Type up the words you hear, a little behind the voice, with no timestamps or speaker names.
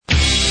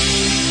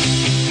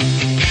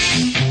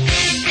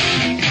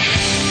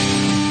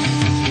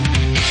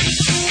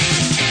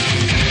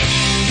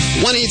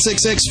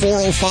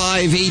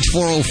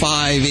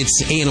866-405-8405.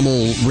 It's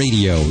Animal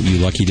Radio, you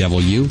lucky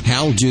devil, you.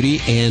 Hal, Judy,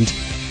 and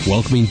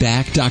welcoming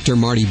back Dr.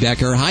 Marty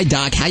Becker. Hi,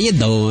 Doc. How you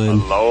doing?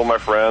 Hello, my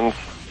friends.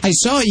 I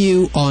saw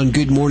you on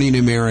Good Morning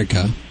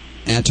America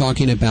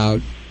talking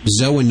about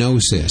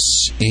zoonosis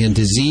and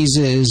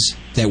diseases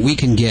that we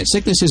can get,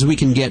 sicknesses we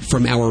can get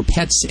from our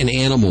pets and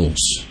animals.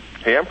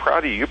 Hey, I'm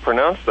proud of you. You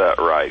pronounced that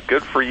right.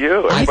 Good for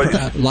you.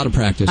 A lot of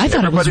practice. I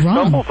thought it was wrong.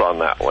 Everybody stumbles on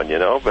that one,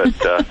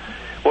 but...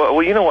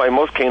 Well, you know why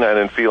most canine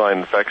and feline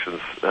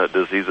infections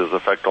diseases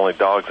affect only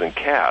dogs and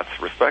cats,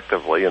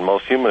 respectively, and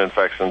most human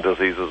infection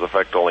diseases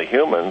affect only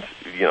humans.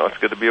 It's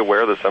good to be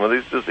aware that some of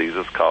these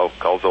diseases, called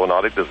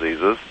zoonotic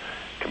diseases,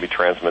 can be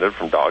transmitted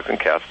from dogs and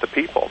cats to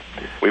people.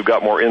 We've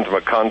got more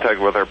intimate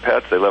contact with our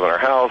pets. They live in our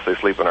house. They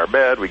sleep in our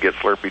bed. We get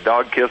slurpy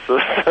dog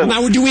kisses.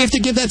 Now, do we have to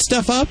give that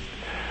stuff up?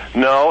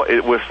 No,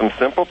 with some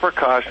simple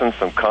precautions,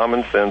 some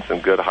common sense,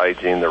 and good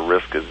hygiene, the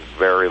risk is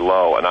very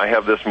low. And I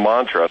have this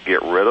mantra,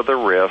 get rid of the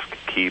risk,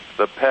 keep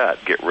the pet.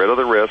 Get rid of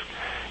the risk,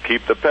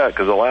 keep the pet.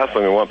 Because the last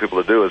thing we want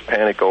people to do is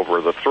panic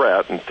over the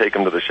threat and take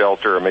them to the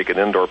shelter or make an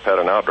indoor pet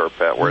an outdoor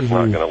pet where it's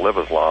not going to live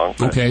as long.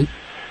 Okay.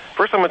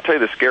 First, I'm going to tell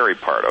you the scary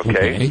part,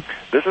 okay?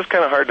 This is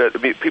kind of hard to...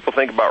 People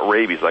think about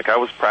rabies. Like, I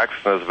was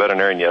practicing as a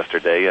veterinarian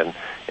yesterday, and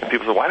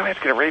people say, why do I have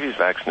to get a rabies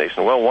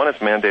vaccination? Well, one, it's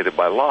mandated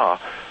by law.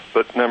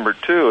 But number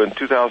two, in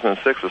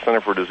 2006, the Center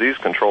for Disease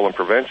Control and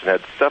Prevention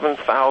had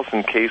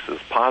 7,000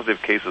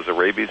 positive cases of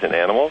rabies in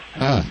animals.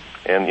 And,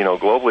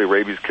 globally,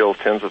 rabies kills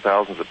tens of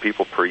thousands of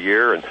people per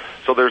year. And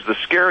so there's the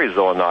scary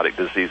zoonotic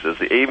diseases,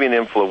 the avian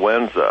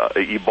influenza,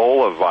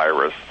 Ebola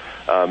virus,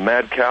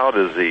 mad cow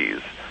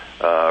disease,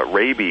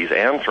 rabies,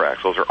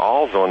 anthrax. Those are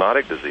all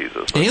zoonotic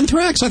diseses.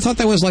 Anthrax? I thought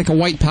that was like a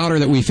white powder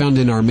that we found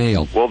in our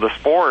mail. Well, the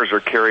spores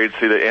are carried.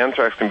 See, the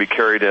anthrax can be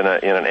carried in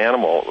an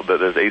animal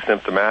that is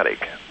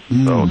asymptomatic.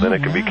 So then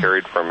it can be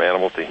carried from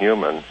animal to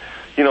human.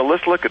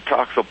 Let's look at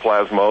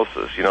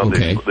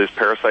toxoplasmosis. This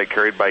parasite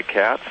carried by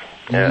cats.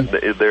 And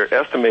they're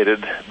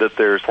estimated that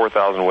there's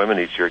 4,000 women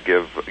each year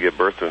give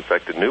birth to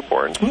infected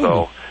newborns.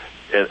 So,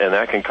 and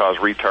that can cause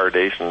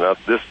retardation. Now,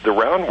 the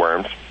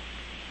roundworms,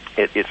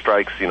 it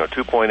strikes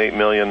 2.8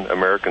 million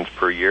Americans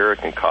per year. It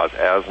can cause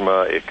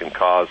asthma. It can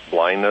cause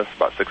blindness.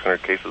 About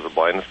 600 cases of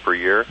blindness per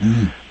year.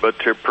 But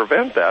to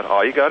prevent that,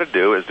 all you got to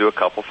do is do a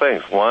couple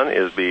things. One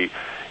is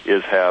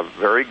have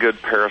very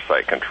good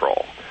parasite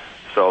control.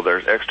 So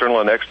there's external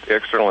and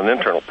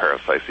internal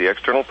parasites. The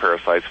external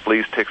parasites,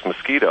 fleas, ticks,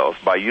 mosquitoes,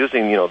 by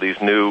using, these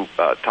new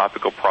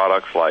topical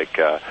products like,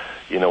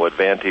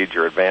 Advantage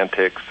or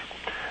Advantix,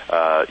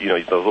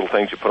 those little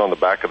things you put on the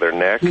back of their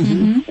neck.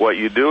 What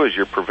you do is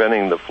you're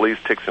preventing the fleas,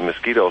 ticks, and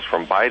mosquitoes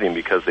from biting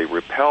because they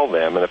repel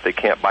them, and if they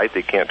can't bite,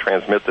 they can't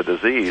transmit the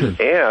disease.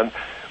 And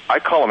I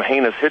call them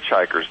heinous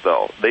hitchhikers,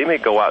 though. They may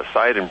go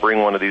outside and bring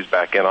one of these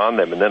back in on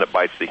them, and then it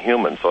bites the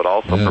human, so it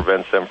also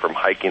prevents them from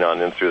hiking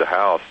on in through the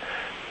house.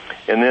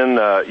 And then,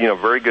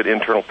 very good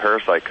internal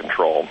parasite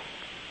control.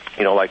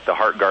 Like the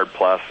HeartGuard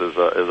Plus is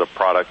a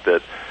product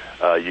that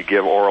you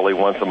give orally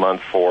once a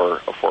month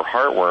for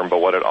heartworm, but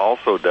what it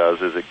also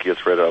does is it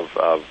gets rid of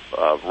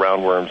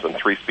roundworms and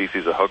 3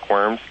 species of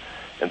hookworms,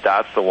 and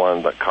that's the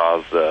one that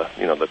cause the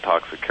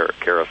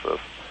toxocariasis.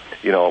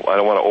 I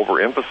don't want to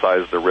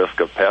overemphasize the risk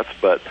of pets,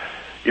 but,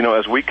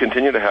 as we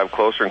continue to have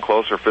closer and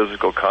closer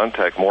physical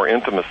contact, more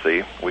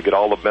intimacy, we get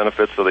all the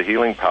benefits of the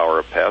healing power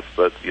of pets,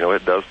 but,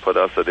 it does put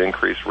us at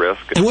increased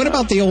risk. And what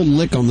about the old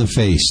lick on the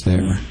face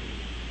there?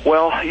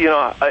 Well,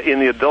 in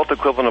the adult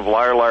equivalent of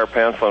liar, liar,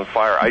 pants on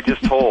fire, I just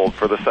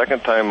for the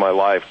second time in my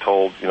life,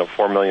 4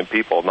 million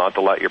people not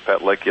to let your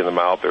pet lick you in the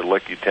mouth or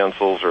lick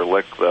utensils or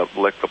lick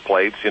the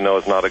plates,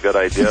 is not a good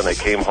idea. And they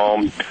came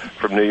home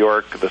from New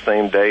York the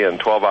same day,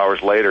 and 12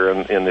 hours later,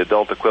 in the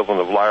adult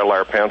equivalent of liar,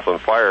 liar, pants on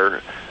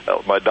fire,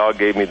 my dog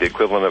gave me the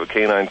equivalent of a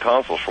canine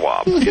tonsil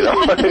swab.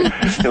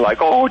 You're like,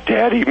 oh,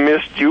 Daddy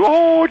missed you.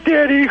 Oh,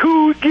 Daddy,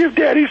 give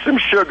Daddy some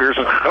sugars.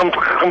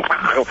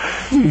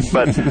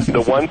 But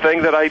the one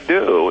thing that I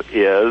do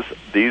is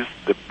the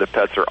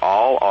pets are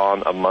all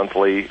on a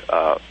monthly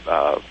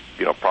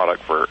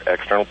product for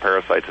external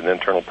parasites and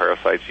internal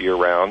parasites year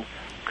round.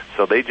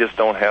 So they just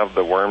don't have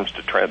the worms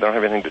they don't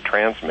have anything to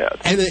transmit.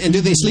 And do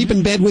they sleep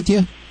in bed with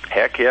you?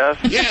 Heck yes.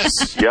 Yes.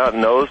 Yeah,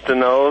 nose to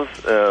nose,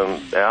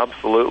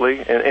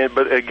 absolutely.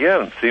 But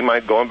again,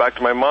 going back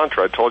to my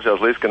mantra, I told you I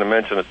was at least going to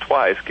mention it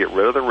twice. Get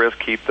rid of the risk,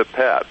 keep the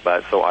pet.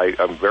 But so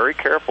I'm very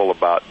careful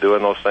about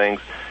doing those things.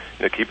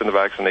 Keeping the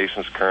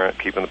vaccinations current,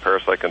 keeping the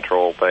parasite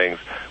control things.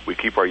 We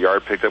keep our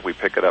yard picked up. We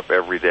pick it up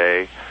every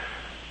day.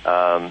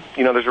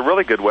 There's a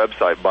really good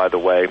website, by the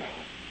way.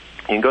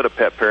 You can go to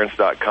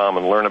petparents.com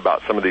and learn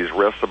about some of these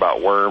risks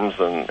about worms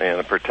and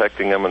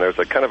protecting them. And there's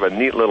a kind of a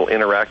neat little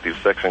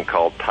interactive section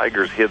called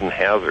Tiger's Hidden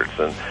Hazards.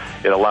 And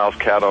it allows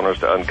cat owners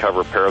to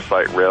uncover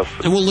parasite risks.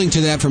 And we'll link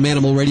to that from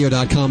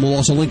animalradio.com. We'll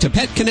also link to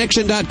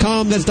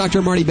petconnection.com. That's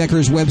Dr. Marty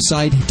Becker's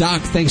website.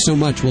 Doc, thanks so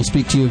much. We'll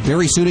speak to you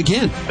very soon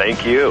again.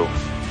 Thank you.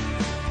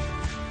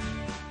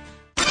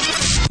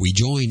 We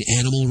join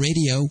Animal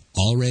Radio,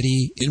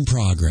 already in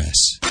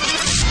progress.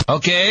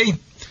 Okay.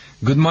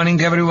 Good morning,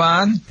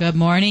 everyone. Good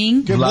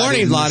morning. Good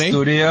morning, Vlade.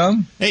 Studio.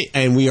 Hey,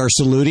 and we are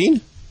saluting,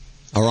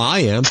 or I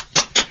am.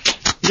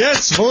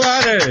 Yes,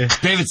 Vlade.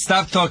 David,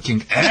 stop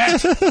talking.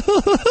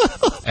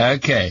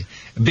 Okay.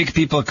 Big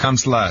people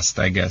comes last,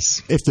 I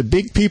guess. If the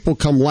big people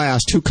come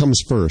last, who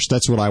comes first?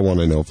 That's what I want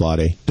to know,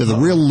 Vlade. Do the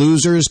real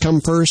losers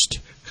come first?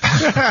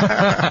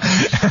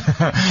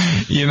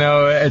 You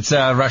know, it's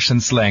a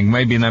Russian slang.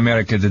 Maybe in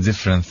America the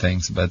different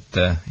things, but,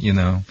 you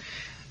know,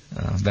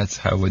 that's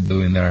how we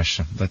do in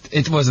Russia. But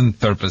it wasn't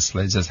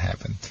purposely, it just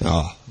happened.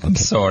 Oh, okay. I'm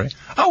sorry.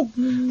 Oh!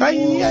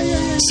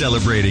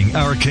 Celebrating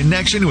our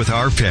connection with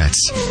our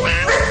pets.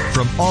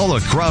 From all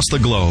across the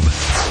globe,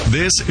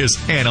 this is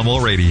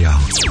Animal Radio.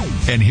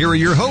 And here are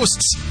your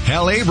hosts,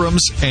 Hal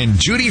Abrams and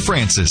Judy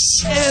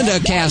Francis. And a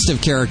cast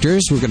of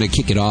characters. We're going to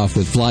kick it off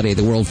with Vlade,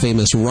 the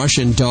world-famous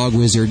Russian dog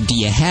wizard. Do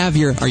you have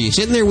are you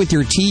sitting there with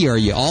your tea? Are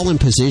you all in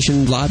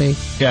position, Vlade?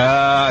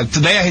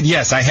 Today,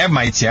 yes, I have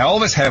my tea. I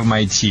always have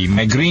my tea.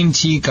 My green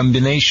tea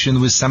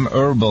combination with some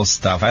herbal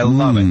stuff. I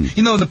love it.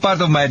 You know, the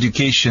part of my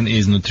education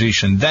is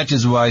nutrition. That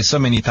is why so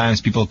many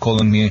times people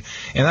calling me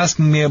and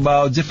asking me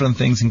about different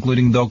things,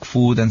 including dog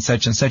food and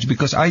such,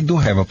 because I do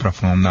have a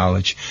profound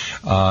knowledge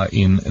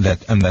in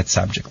that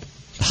subject.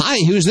 Hi,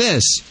 who's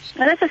this?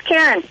 This is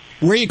Karen.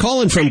 Where are you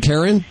calling from,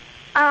 Karen?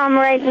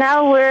 Right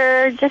now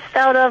we're just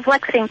out of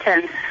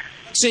Lexington.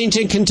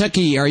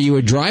 Kentucky. Are you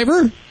a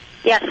driver?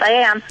 Yes, I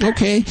am.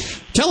 Okay.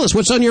 Tell us,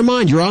 what's on your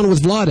mind? You're on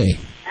with Vlade.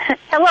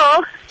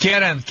 Hello.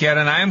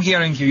 Karen, I am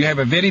hearing you. You have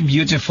a very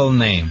beautiful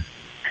name.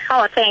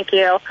 Oh, thank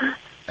you.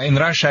 In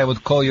Russia, I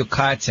would call you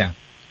Katya.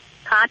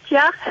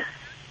 Katya?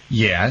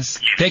 Yes.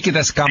 Take it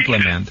as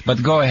compliment,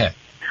 but go ahead.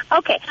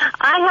 Okay.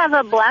 I have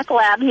a black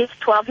lab. He's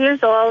 12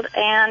 years old,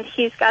 and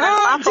he's got an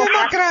awful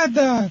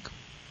habit.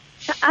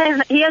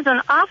 He has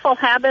an awful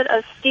habit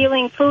of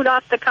stealing food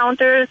off the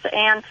counters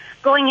and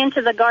going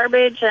into the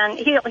garbage, and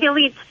he'll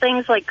eat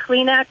things like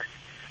Kleenex.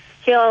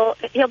 He'll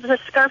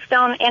just scarf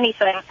down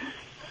anything.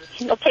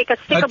 He'll take a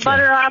stick of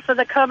butter off of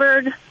the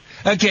cupboard.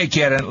 Okay,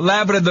 Karen,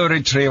 Labrador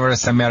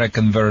Retrievers,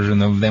 American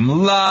version of them,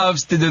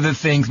 loves to do the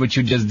things which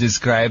you just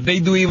described. They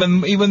do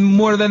even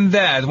more than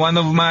that. One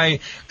of my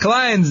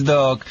clients'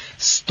 dog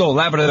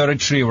Labrador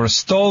Retriever,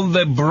 stole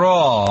the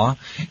bra,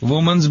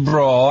 woman's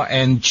bra,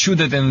 and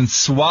chewed it and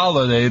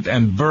swallowed it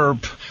and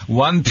burped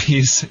one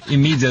piece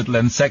immediately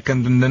and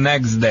second and the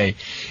next day.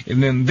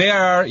 And then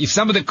if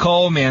somebody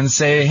call me and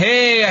say,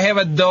 hey, I have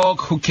a dog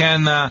who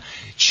can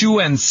chew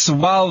and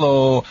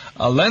swallow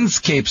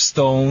landscape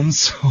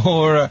stones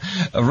or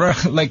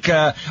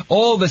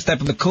all this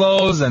type of the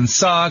clothes and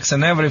socks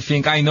and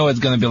everything, I know it's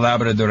going to be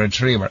Labrador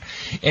Retriever.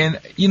 And,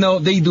 you know,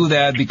 they do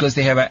that because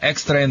they have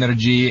extra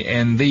energy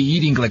and they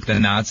eating like the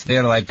nuts.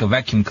 They're like a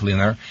vacuum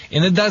cleaner.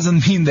 And it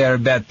doesn't mean they're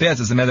bad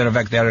pets. As a matter of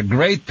fact, they're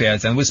great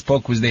pets. And we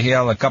spoke with the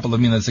Hale a couple of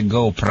minutes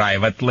ago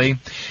privately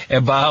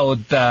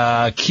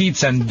about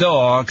kids and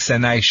dogs,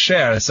 and I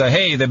share. So,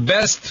 hey, the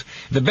best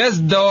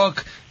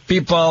dog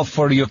people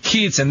for your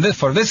kids and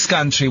for this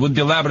country would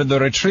be Labrador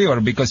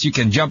Retriever, because you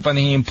can jump on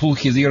him, pull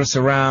his ears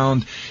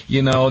around.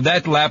 You know,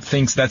 that lab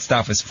thinks that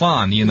stuff is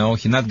fun. You know,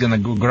 he's not going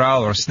to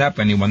growl or snap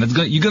anyone.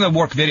 You're going to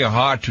work very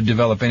hard to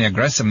develop any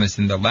aggressiveness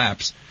in the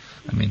labs.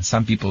 I mean,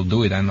 some people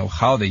do it. I know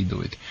how they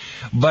do it.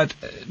 But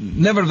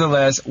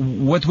nevertheless,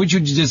 what you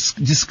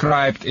just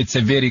described, it's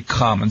a very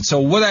common. So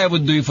what I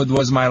would do if it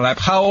was my lab,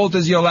 how old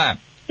is your lab?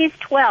 He's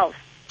 12.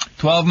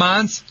 12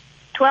 months?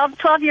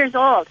 12 years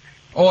old.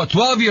 Oh,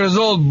 12 years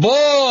old.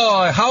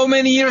 Boy, how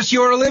many years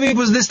you are living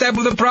with this type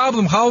of the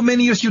problem? How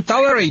many years you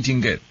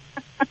tolerating it?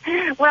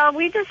 Well,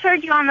 we just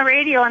heard you on the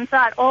radio and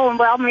thought,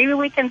 well, maybe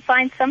we can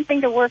find something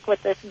to work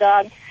with this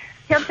dog.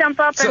 He'll jump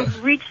up and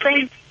reach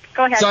things.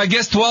 Go ahead. So I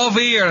guess 12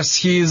 years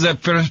he's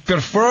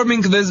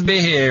performing this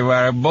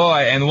behavior,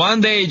 boy. And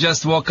one day he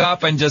just woke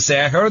up and just say,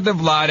 I heard the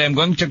Vlad, I'm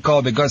going to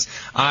call because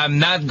I'm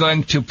not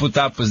going to put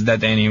up with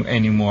that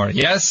anymore.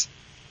 Yes?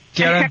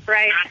 Karen?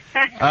 Right.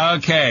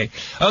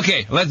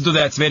 Okay, let's do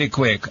that very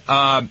quick.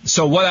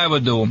 So what I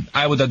would do,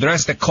 I would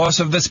address the cause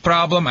of this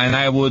problem, and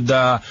I would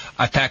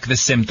attack the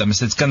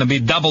symptoms. It's going to be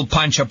double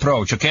punch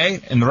approach, okay,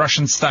 in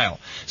Russian style.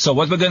 So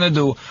what we're going to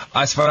do,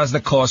 as far as the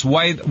cause,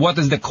 what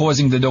is the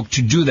causing the dog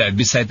to do that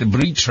besides the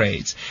breed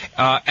traits?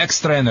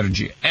 Extra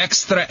energy,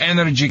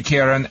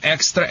 Karen,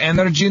 extra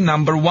energy,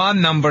 number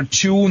one. Number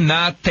two,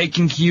 not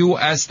taking you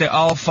as the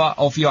alpha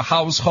of your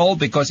household,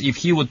 because if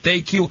he would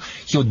take you,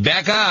 he would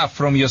back off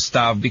from your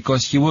stuff,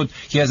 because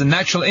he has a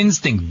natural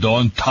instinct.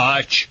 Don't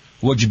touch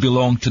which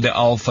belong to the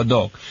alpha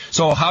dog.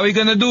 So how are you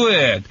going to do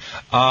it?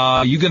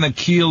 You're going to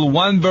kill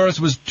one bird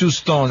with two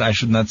stones. I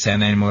should not say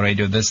on animal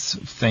radio this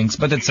things,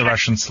 but it's a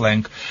Russian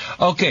slang.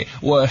 Okay,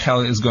 well,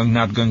 hell is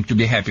not going to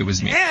be happy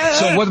with me.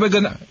 So what we're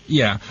going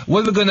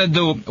to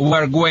do,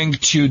 we're going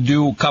to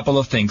do a couple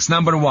of things.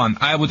 Number one,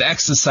 I would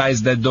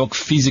exercise that dog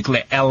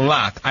physically a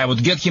lot. I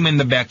would get him in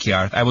the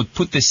backyard. I would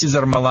put the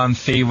Cesar Millan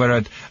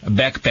favorite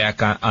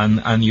backpack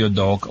on your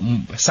dog.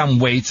 Some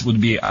weights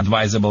would be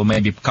advisable,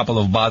 maybe a couple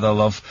of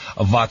bottles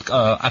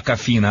vodka,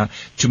 Aquafina,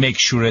 to make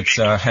sure it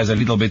has a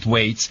little bit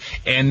weight,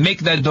 and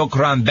make that dog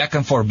run back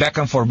and forth, back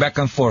and forth, back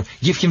and forth.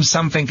 Give him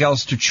something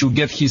else to chew,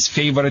 get his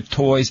favorite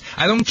toys.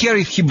 I don't care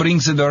if he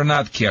brings it or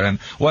not, Karen.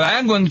 What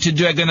I'm going to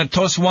do, I'm going to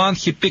toss one,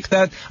 he picked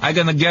that, I'm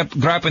going to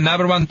grab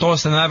another one,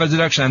 toss in another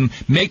direction, and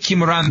make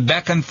him run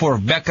back and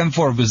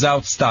forth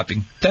without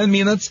stopping. 10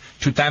 minutes,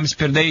 2 times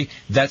per day,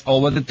 that's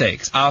all what it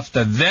takes.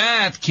 After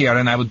that,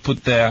 Karen, I would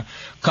put the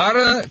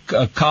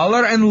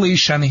collar and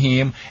leash on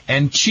him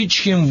and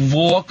teach him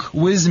walk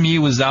with me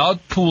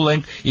without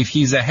pulling. If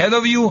he's ahead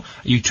of you,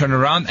 you turn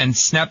around and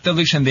snap the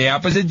leash in the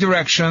opposite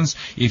directions.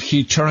 If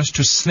he turns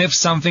to sniff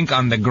something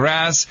on the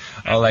grass,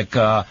 like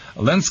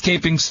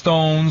landscaping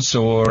stones,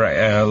 or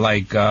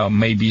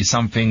maybe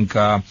something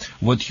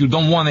what you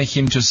don't want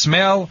him to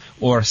smell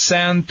or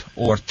scent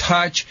or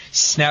touch,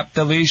 snap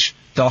the leash,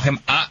 tell him,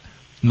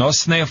 no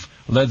sniff,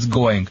 let's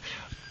going.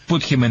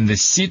 Put him in the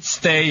sit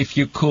stay if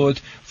you could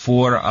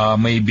for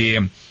maybe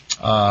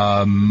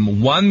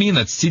 1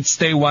 minute. Sit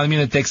stay 1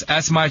 minute takes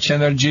as much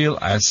energy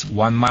as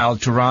 1 mile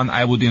to run.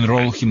 I would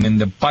enroll him in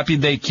the puppy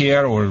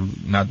daycare, or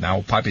not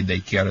now puppy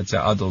daycare, it's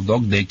an adult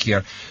dog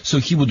daycare. So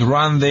he would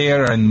run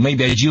there, and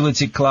maybe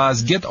agility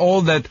class, get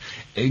all that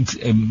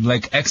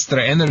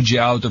extra energy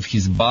out of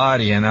his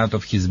body and out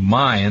of his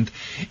mind.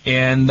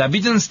 And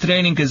obedience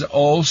training is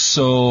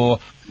also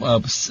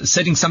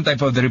setting some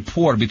type of the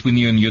rapport between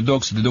you and your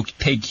dog, so the dog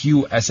take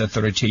you as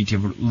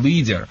authoritative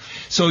leader.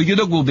 So your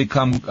dog will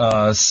become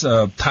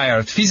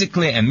tired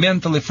physically and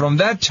mentally. From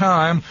that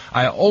time,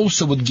 I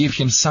also would give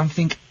him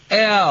something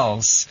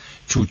else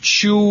to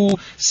chew,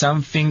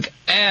 something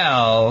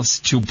else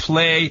to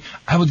play.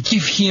 I would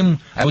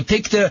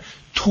take the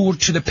tour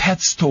to the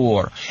pet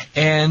store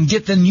and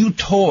get the new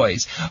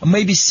toys,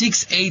 maybe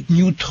 6-8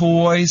 new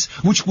toys,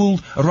 which will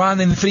run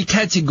in 3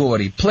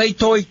 categories: play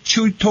toy,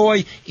 chew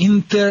toy,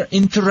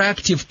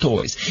 interactive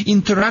toys.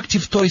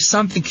 Interactive toy is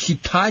something he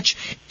touch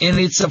and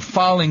it's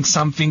falling,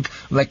 something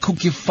like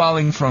cookie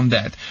falling from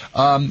that.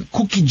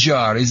 Cookie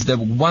jar is the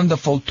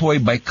wonderful toy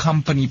by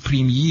company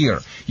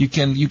Premier. You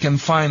can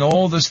find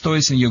all those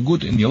toys in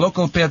your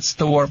local pet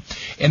store.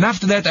 And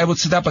after that, I would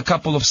set up a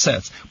couple of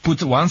sets.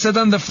 Put one set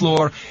on the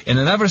floor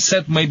and another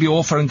set maybe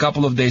offer in a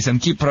couple of days,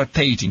 and keep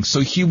rotating.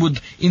 So he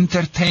would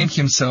entertain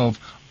himself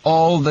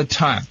all the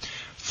time.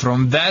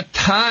 From that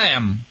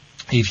time,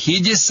 if he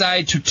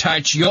decides to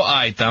touch your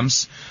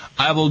items,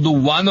 I will do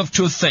one of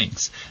 2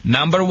 things.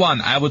 Number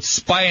 1, I would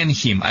spy on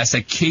him as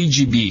a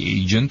KGB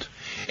agent.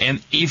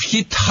 And if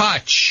he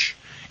touch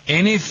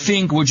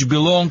anything which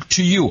belong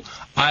to you,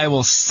 I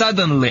will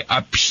suddenly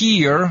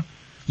appear,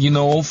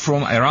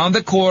 from around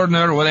the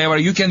corner, whatever.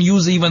 You can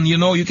use even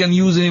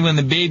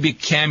a baby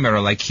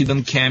camera, like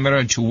hidden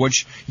camera, to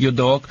watch your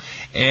dog,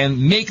 and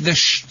make the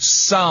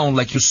sound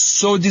like you're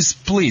so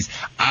displeased.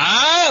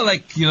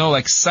 Like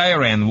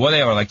siren,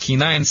 whatever, like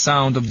canine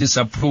sound of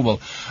disapproval.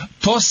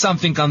 Toss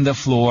something on the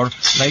floor,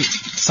 like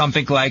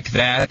something like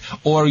that,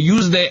 or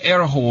use the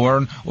air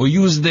horn, or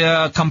use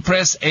the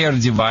compressed air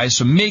device,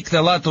 so make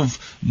a lot of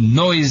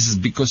noise,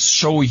 because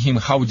showing him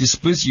how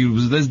displeased you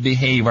with this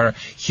behavior.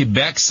 He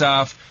backs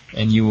off,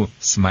 and you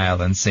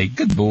smile and say,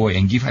 good boy,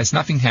 and has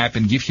nothing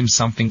happened, give him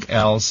something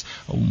else,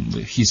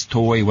 his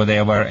toy,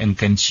 whatever, and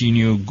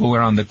go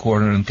around the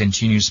corner and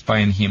continue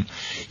spying him.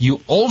 You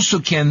also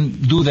can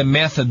do the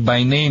method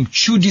by name,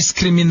 chew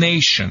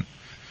discrimination.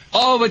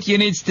 All what you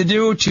need to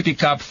do to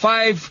pick up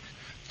 5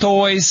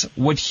 toys,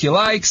 what he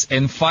likes,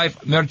 and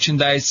 5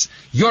 merchandise,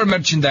 your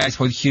merchandise,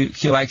 what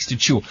he likes to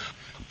chew.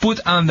 Put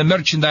on the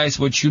merchandise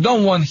what you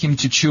don't want him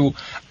to chew.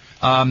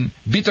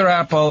 Bitter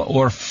apple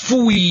or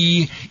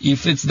Fooey.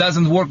 If it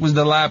doesn't work with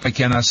the lap, I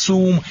can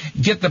assume.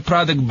 Get the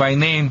product by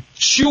name,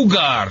 Chew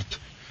Guard.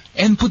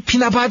 And put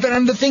peanut butter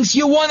on the things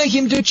you wanted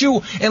him to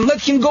chew. And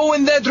let him go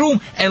in that room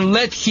and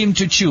let him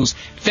to choose.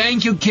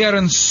 Thank you,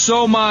 Karen,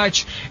 so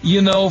much,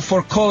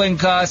 for calling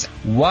us.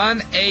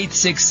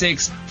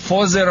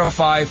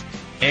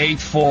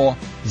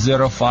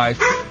 1-866-405-8405.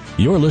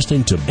 You're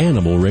listening to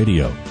Animal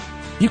Radio.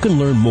 You can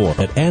learn more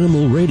at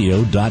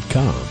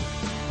animalradio.com.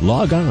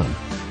 Log on.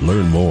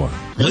 Learn more.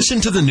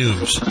 Listen to the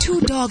news.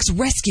 2 dogs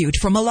rescued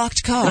from a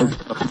locked car.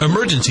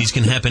 Emergencies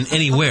can happen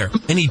anywhere,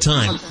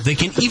 anytime. They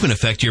can even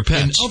affect your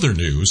pets. In other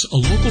news, a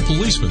local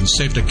policeman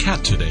saved a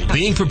cat today.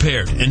 Being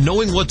prepared and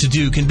knowing what to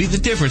do can be the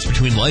difference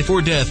between life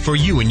or death for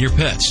you and your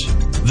pets.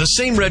 The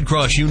same Red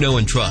Cross you know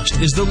and trust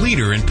is the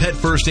leader in pet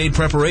first aid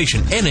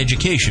preparation and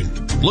education.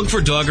 Look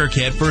for dog or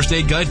cat first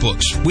aid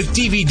guidebooks with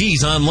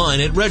DVDs online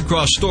at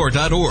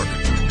redcrossstore.org,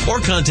 or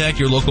contact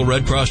your local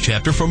Red Cross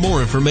chapter for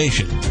more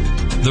information.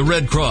 The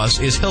Red Cross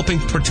is helping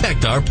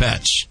protect our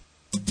pets.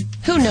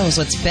 Who knows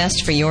what's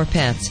best for your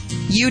pets?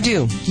 You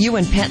do. You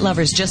and pet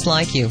lovers just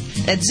like you.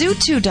 At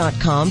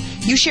Zoo2.com,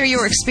 you share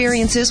your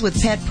experiences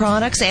with pet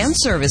products and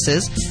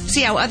services,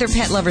 see how other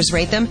pet lovers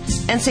rate them,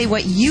 and say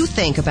what you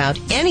think about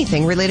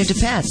anything related to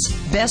pets.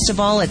 Best of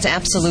all, it's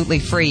absolutely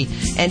free,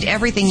 and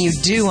everything you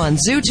do on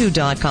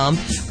Zoo2.com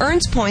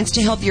earns points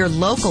to help your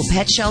local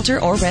pet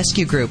shelter or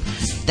rescue group.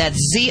 That's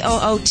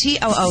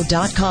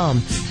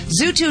ZOOTOO.com.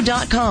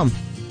 Zoo2.com.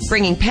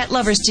 bringing pet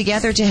lovers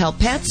together to help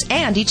pets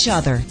and each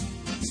other.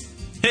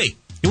 Hey,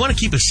 you want to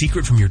keep a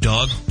secret from your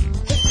dog?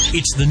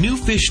 It's the new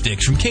fish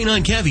sticks from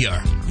Canine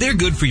Caviar. They're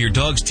good for your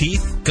dog's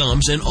teeth,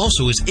 gums, and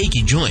also his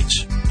achy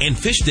joints. And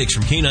fish sticks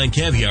from Canine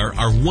Caviar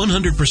are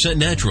 100%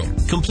 natural,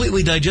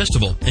 completely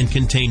digestible, and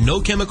contain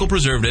no chemical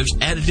preservatives,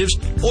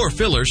 additives, or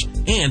fillers,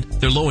 and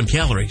they're low in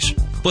calories.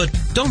 But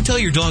don't tell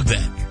your dog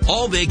that.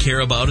 All they care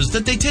about is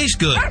that they taste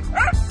good.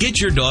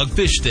 Get your dog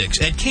fish sticks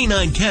at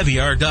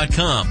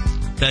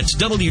caninecaviar.com. That's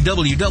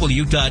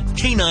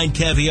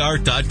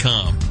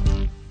www.caninecaviar.com.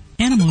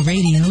 Animal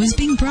Radio is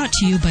being brought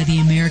to you by the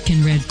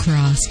American Red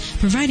Cross,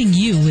 providing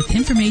you with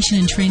information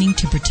and training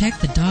to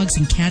protect the dogs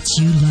and cats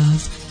you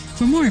love.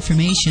 For more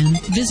information,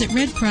 visit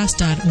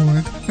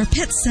redcross.org or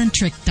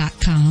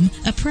petcentric.com,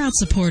 a proud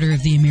supporter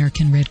of the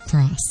American Red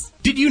Cross.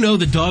 Did you know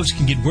that dogs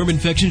can get worm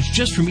infections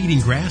just from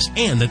eating grass,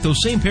 and that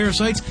those same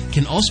parasites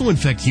can also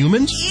infect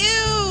humans?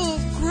 Ew,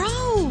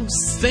 gross.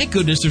 Thank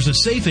goodness there's a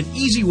safe and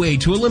easy way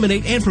to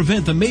eliminate and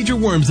prevent the major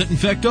worms that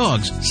infect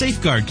dogs.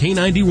 Safeguard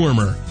Canine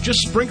Dewormer. Just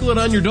sprinkle it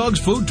on your dog's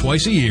food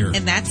twice a year.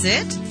 And that's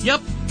it?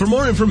 Yep. For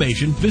more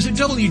information, visit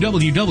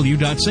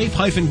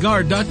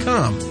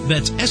www.safe-guard.com.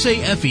 That's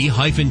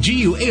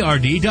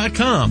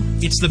SAFE-GUARD.com.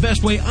 It's the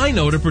best way I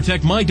know to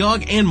protect my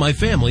dog and my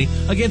family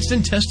against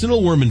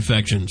intestinal worm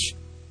infections.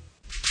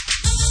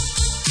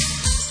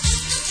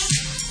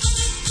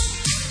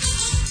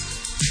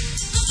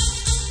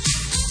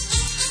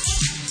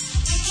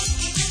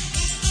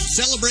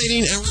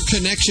 Celebrating our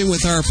connection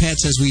with our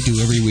pets as we do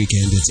every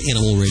weekend. It's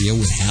Animal Radio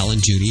with Hal and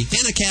Judy.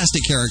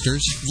 Fantastic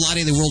characters.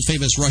 Vladi, the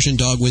world-famous Russian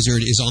dog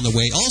wizard, is on the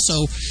way.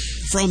 Also,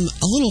 from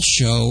a little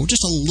show,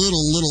 just a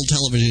little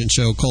television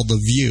show called The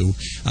View,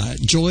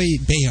 Joy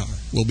Behar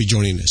will be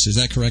joining us. Is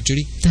that correct,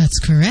 Judy? That's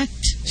correct.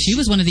 She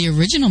was one of the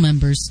original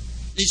members.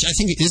 I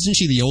think, isn't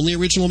she the only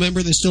original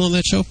member that's still on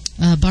that show?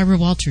 Barbara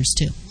Walters,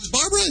 too. Was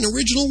Barbara an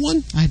original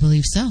one? I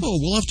believe so. Oh,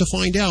 we'll have to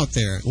find out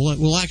there.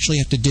 We'll actually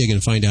have to dig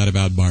and find out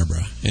about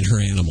Barbara and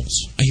her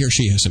animals. I hear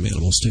she has some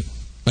animals, too.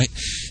 Right?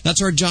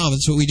 That's our job.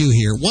 That's what we do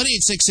here.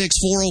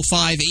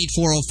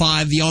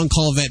 1-866-405-8405. The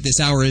on-call vet this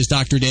hour is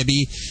Dr.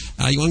 Debbie.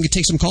 You want to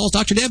take some calls,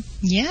 Dr. Deb?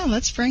 Yeah,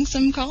 let's bring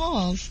some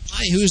calls.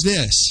 Hi, who's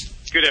this?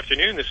 Good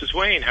afternoon. This is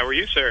Wayne. How are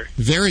you, sir?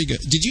 Very good.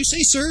 Did you say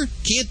sir?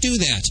 Can't do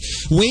that.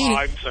 Wayne. Oh,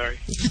 I'm sorry.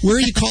 Where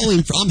are you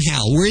calling from? I'm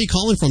Hal. Where are you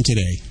calling from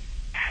today?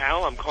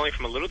 Hal, I'm calling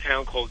from a little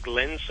town called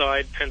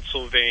Glenside,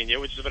 Pennsylvania,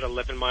 which is about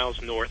 11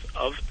 miles north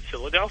of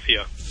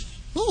Philadelphia.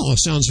 Oh,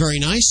 sounds very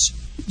nice.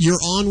 You're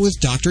on with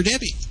Dr.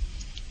 Debbie.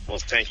 Well,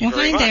 thank you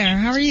very much. Hi there.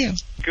 How are you?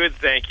 Good,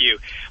 thank you.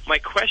 My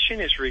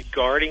question is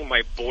regarding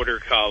my Border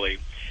Collie.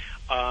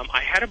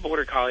 I had a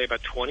Border Collie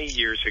about 20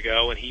 years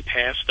ago, and he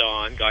passed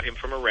on, got him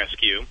from a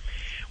rescue.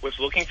 Was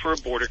looking for a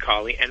Border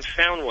Collie and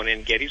found one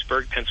in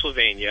Gettysburg,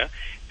 Pennsylvania,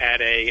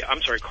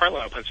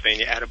 Carlisle,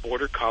 Pennsylvania, at a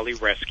Border Collie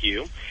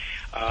rescue.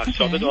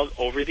 Saw the dog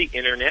over the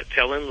internet,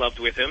 fell in love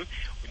with him,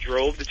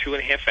 drove the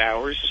 2.5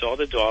 hours, saw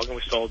the dog, and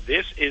was told,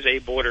 this is a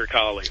Border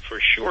Collie. For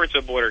sure it's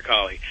a Border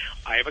Collie.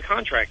 I have a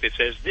contract that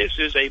says this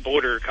is a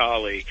Border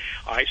Collie.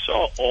 I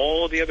saw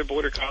all the other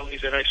Border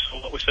Collies, and I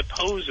saw what was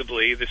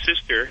supposedly the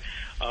sister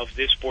of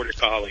this Border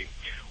Collie.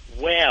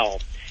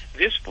 Well,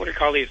 this Border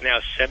Collie is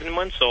now 7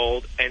 months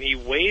old, and he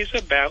weighs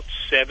about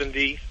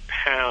 70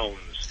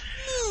 pounds.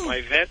 My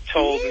vet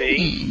told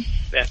me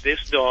that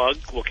this dog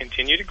will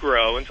continue to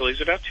grow until he's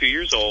about 2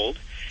 years old,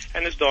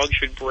 and this dog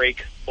should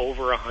break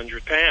over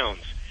 100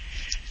 pounds.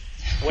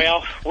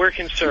 Well, we're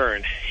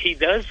concerned. He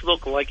does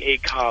look like a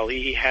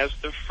collie. He has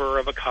the fur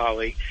of a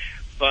collie,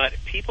 but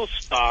people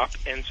stop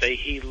and say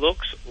he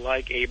looks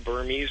like a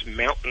Burmese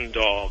mountain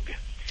dog.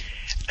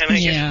 And I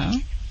guess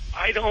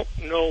I don't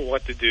know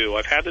what to do.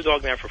 I've had the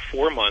dog now for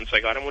 4 months.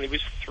 I got him when he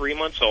was 3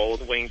 months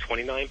old, weighing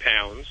 29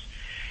 pounds.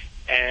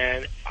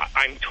 And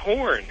I'm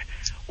torn.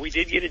 We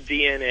did get a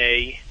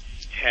DNA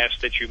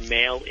test that you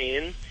mail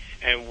in,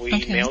 and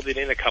we mailed it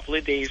in a couple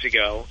of days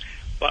ago.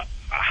 But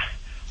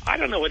I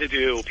don't know what to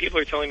do. People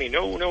are telling me,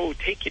 no,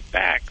 take it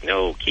back.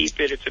 No, keep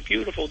it. It's a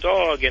beautiful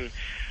dog. And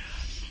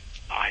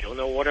I don't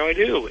know what do I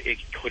do.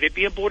 Could it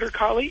be a Border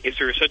Collie? Is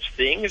there such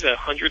thing as a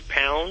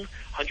 100-pound,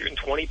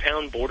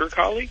 120-pound Border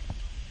Collie?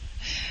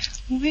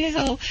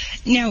 Well,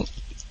 now,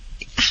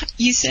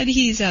 you said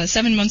he's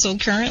 7 months old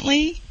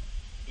currently?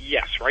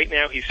 Yes, right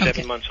now he's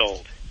 7 months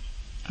old.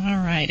 All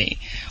righty.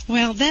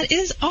 Well, that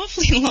is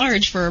awfully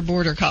large for a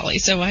Border Collie,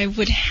 so I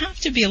would have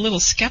to be a little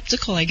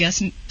skeptical, I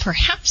guess,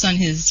 perhaps on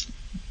his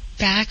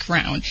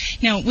background.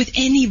 Now, with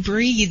any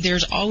breed,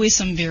 there's always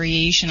some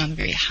variation on the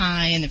very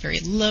high and the very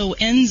low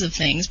ends of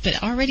things,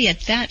 but already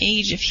at that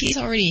age, if he's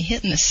already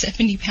hitting the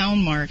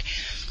 70-pound mark,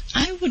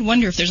 I would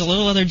wonder if there's a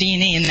little other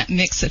DNA in that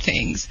mix of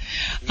things.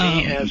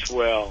 Me as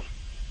well.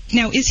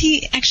 Now, is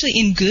he actually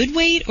in good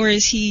weight, or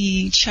is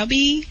he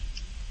chubby?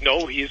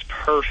 No, he is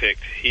perfect.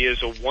 He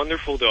is a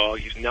wonderful dog.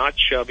 He's not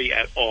chubby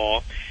at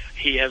all.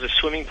 He has a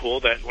swimming pool,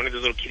 one of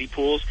those little kiddie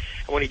pools,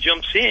 and when he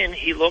jumps in,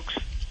 he looks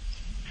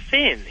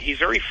thin. He's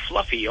very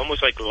fluffy,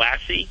 almost like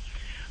Lassie.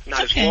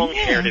 Not as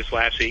long-haired as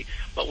Lassie,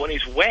 but when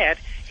he's wet,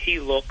 he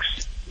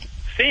looks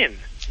thin.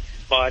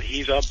 but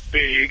he's a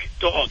big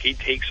dog. He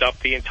takes up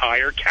the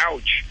entire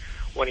couch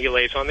when he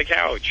lays on the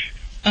couch.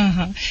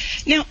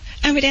 Now,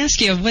 I would ask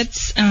you,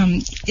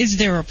 is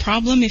there a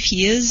problem if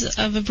he is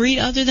of a breed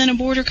other than a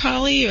Border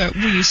Collie, or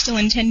were you still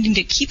intending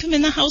to keep him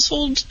in the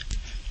household?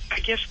 I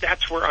guess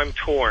that's where I'm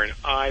torn.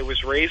 I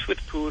was raised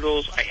with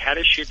poodles. I had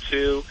a Shih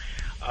Tzu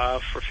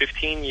for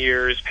 15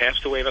 years,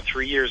 passed away about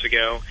 3 years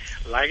ago.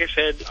 Like I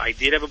said, I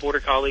did have a Border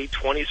Collie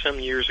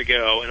 20-some years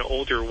ago, an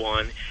older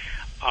one.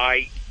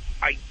 I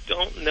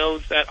don't know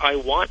that I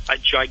want a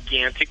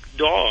gigantic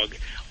dog.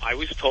 I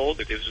was told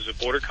that this was a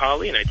Border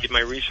Collie, and I did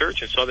my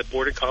research and saw that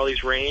Border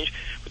Collies range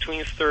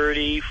between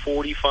 30,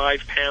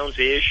 45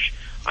 pounds-ish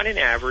on an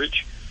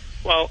average.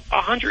 Well,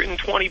 a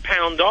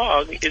 120-pound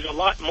dog is a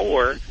lot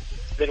more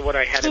than what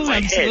I had in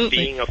my head,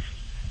 being a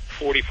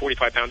 40,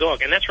 45-pound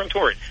dog. And that's where I'm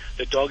torn.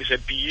 The dog is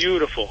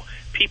beautiful.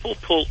 People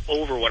pull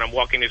over when I'm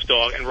walking this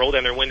dog and roll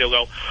down their window and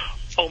go,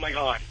 "Oh, my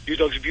God, your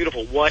dog's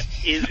beautiful. What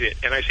is it?"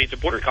 And I say, "It's a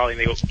Border Collie." And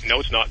they go, "No,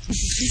 it's not."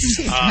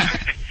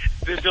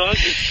 The dog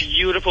is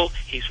beautiful.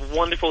 He's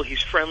wonderful.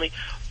 He's friendly.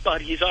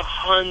 But he's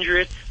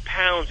 100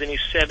 pounds, and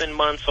he's 7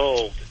 months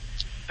old.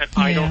 And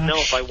I don't know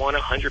if I want a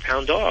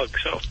 100-pound dog.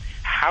 So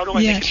how do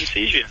I make a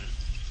decision?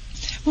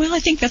 Well, I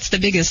think that's the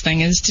biggest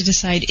thing, is to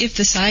decide if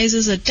the size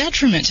is a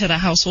detriment to the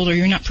household, or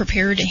you're not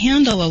prepared to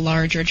handle a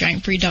large or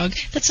giant breed dog.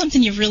 That's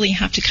something you really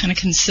have to kind of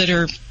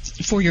consider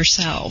for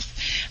yourself.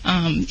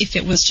 If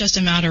it was just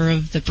a matter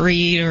of the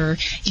breed, or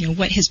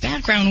what his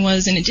background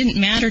was, and it didn't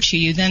matter to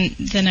you,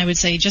 then I would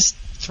say just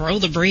throw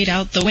the breed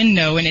out the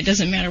window, and it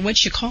doesn't matter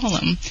what you call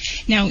him.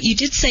 Now, you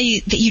did say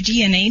that you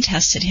DNA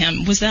tested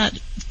him. Was that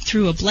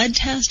through a blood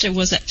test, or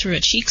was that through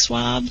a cheek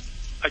swab?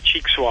 A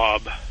cheek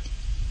swab.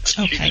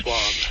 Cheek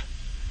swab.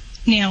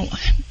 Now,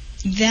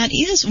 that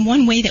is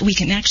one way that we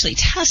can actually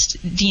test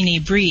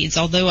DNA breeds,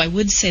 although I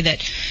would say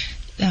that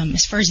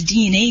as far as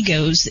DNA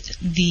goes,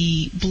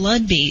 the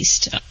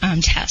blood-based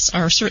tests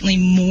are certainly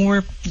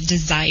more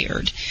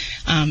desired.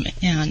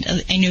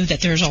 And I know that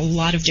there's a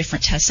lot of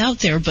different tests out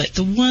there, but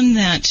the one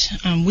that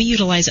we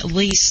utilize, at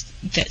least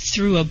that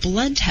through a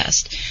blood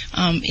test,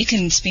 it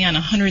can span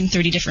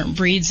 130 different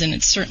breeds, and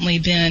it's certainly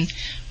been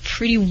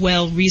pretty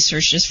well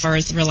researched as far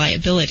as the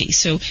reliability.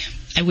 So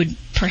I would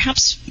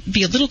perhaps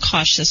be a little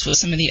cautious with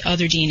some of the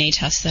other DNA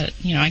tests that,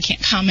 I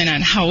can't comment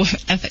on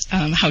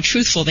how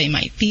truthful they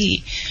might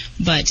be.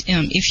 But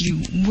if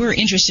you were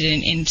interested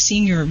in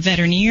seeing your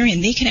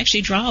veterinarian, they can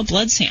actually draw a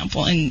blood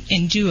sample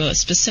and do a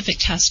specific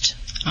test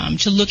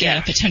to look at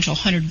a potential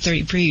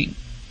 130 breed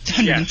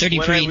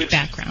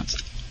backgrounds.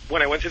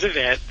 When I went to the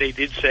vet, they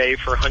did say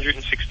for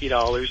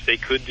 $160 they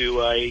could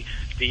do a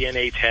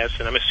DNA test,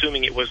 and I'm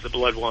assuming it was the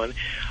blood one.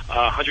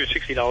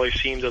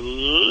 $160 seemed a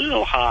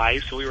little high,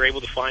 so we were able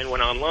to find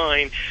one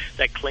online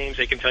that claims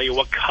they can tell you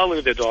what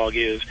color the dog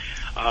is,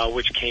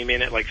 which came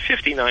in at like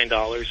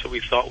 $59, so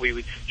we thought we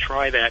would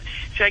try that.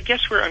 See, I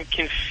guess where I'm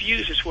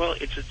confused as well,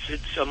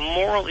 it's a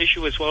moral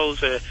issue as well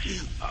as a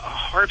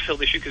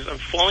heartfelt issue, because I'm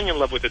falling in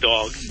love with the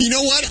dog. You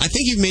know what? I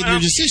think you've made your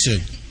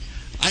decision.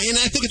 And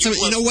I think it's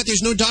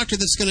there's no doctor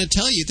that's going to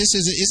tell you.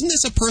 Isn't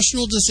this a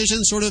personal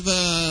decision, sort of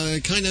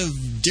kind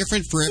of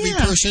different for every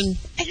person?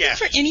 I think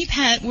for any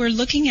pet, we're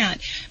looking at,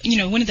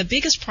 one of the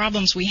biggest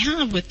problems we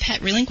have with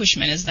pet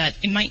relinquishment is that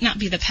it might not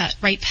be the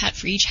right pet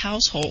for each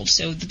household.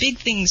 So the big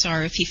things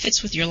are if he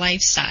fits with your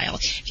lifestyle,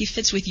 if he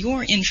fits with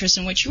your interests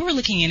and what you're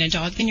looking in a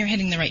dog, then you're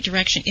heading the right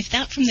direction. If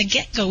that from the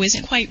get-go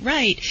isn't quite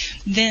right,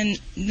 then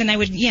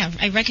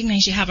I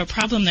recognize you have a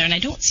problem there, and I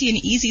don't see an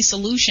easy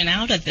solution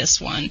out of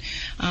this one.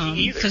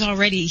 Because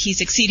already he's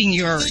exceeding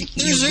your weight.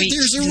 There's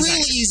a real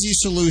easy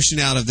solution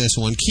out of this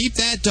one. Keep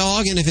that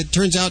dog, and if it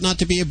turns out not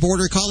to be a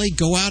Border Collie,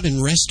 go out and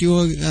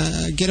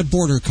get a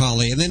Border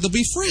Collie, and then they'll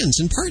be friends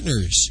and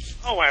partners.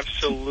 Oh,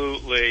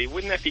 absolutely.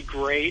 Wouldn't that be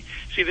great?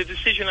 See, the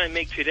decision I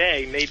make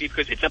today may be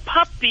because it's a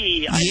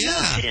puppy. I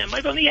love him.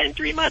 I've only had him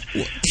 3 months.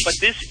 But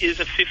this is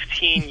a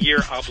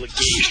 15-year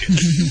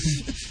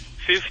obligation.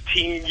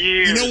 15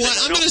 years. You know what?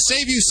 I'm going to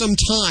save you some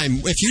time.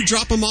 If you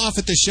drop him off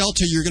at the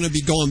shelter, you're going to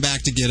be going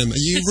back to get him.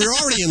 You're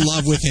already in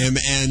love with him,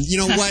 and you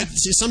know what?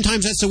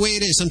 Sometimes that's the way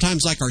it is.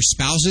 Sometimes, like our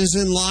spouses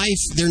in life,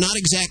 they're not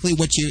exactly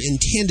what you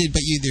intended,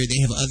 but they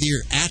have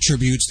other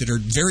attributes that are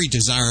very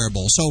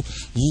desirable. So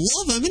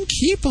love them and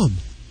keep them.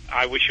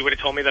 I wish you would have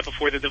told me that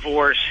before the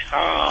divorce.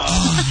 Oh.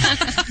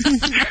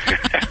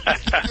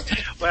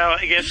 Well,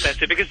 I guess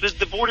that's it. Because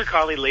the Border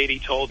Collie lady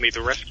told me,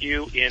 the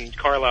rescue in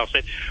Carlisle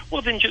said,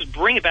 well, then just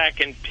bring it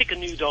back and pick a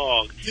new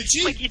dog. Did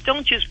she? Like, you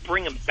don't just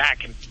bring him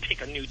back and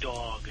pick a new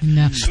dog.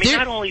 No. I mean,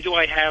 not only do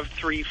I have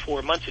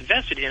 3-4 months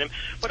invested in him,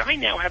 but I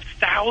now have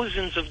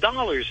thousands of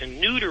dollars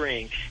in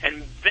neutering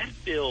and vet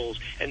bills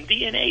and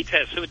DNA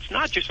tests. So it's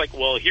not just like,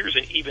 well, here's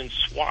an even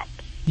swap.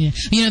 Yeah.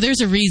 You know,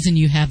 there's a reason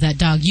you have that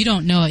dog. You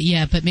don't know it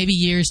yet, but maybe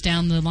years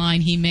down the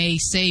line he may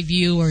save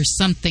you or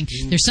something.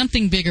 There's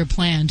something bigger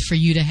planned for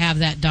you to have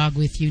that dog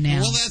with you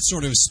now. Well, that's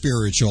sort of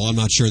spiritual. I'm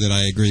not sure that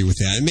I agree with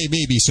that.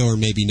 Maybe so or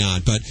maybe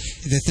not. But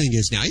the thing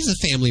is now, he's a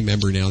family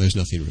member now. There's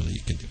nothing really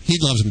you can do. He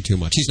loves him too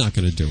much. He's not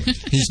going to do it.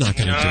 He's not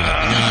going to do it.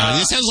 Yeah,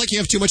 it sounds like you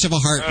have too much of a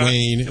heart,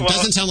 Wayne. It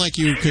doesn't sound like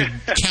you could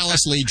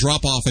callously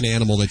drop off an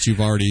animal that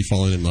you've already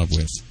fallen in love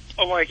with.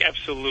 Oh, like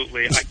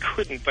absolutely. I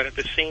couldn't, but at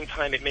the same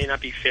time, it may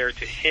not be fair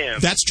to him.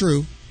 That's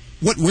true.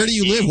 Where do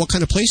you live? What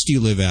kind of place do you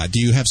live at? Do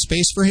you have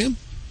space for him?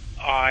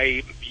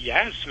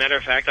 Yes. Matter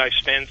of fact, I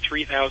spent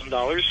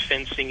 $3,000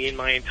 fencing in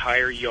my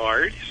entire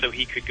yard so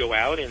he could go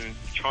out and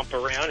chomp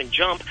around and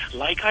jump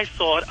like I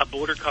thought a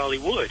Border Collie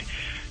would.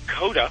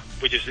 Coda,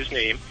 which is his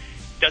name,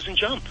 doesn't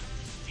jump.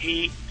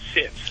 He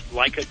sits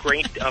like a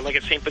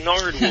St.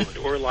 Bernard would,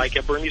 or like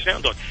a Burmese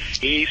Mountain Dog.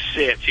 He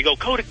sits. You go,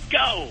 Coda,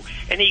 go!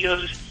 And he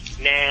goes,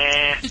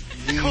 nah.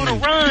 Coda,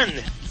 run!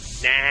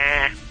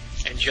 Nah.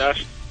 And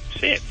just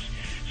sits.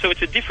 So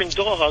it's a different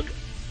dog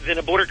than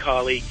a Border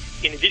Collie,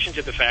 in addition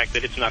to the fact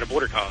that it's not a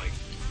Border Collie.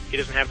 He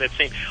doesn't have that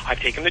same... I've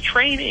taken the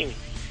training.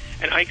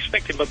 And I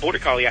expected my Border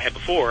Collie I had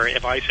before,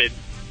 if I said,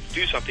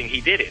 do something,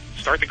 he did it.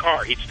 Start the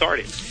car, he'd start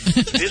it.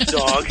 This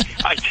dog,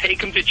 I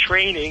take him to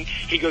training.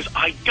 He goes,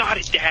 I got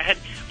it, Dad.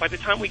 By the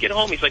time we get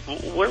home, he's like,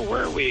 where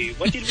were we?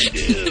 What did we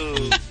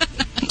do?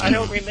 I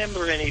don't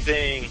remember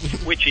anything,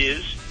 which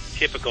is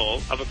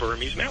typical of a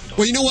Burmese Mountain Dog.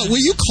 Well, you know what? Will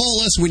you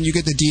call us when you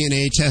get the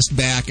DNA test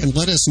back and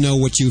let us know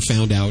what you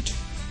found out?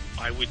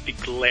 I would be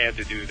glad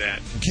to do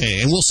that. Okay,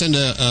 and we'll send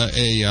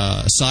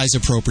a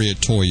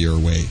size-appropriate toy your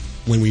way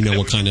when we know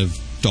what kind of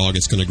dog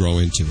it's going to grow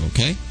into,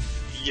 okay?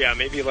 Yeah,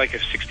 maybe like a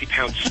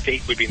 60-pound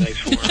steak would be nice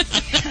for him.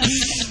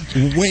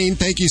 Wayne,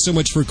 thank you so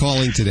much for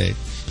calling today.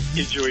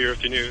 Enjoy your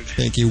afternoon.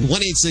 Thank you.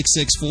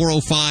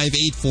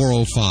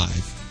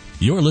 1-866-405-8405.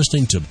 You're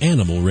listening to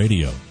Animal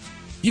Radio.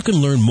 You can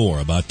learn more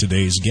about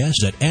today's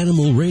guest at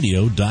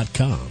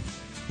animalradio.com.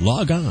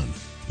 Log on.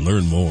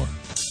 Learn more.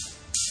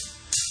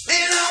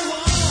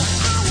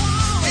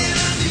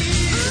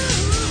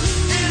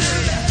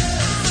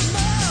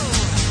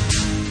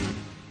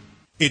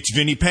 It's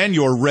Vinnie Penn,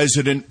 your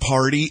resident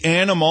party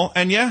animal,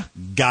 and yeah,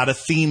 got a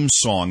theme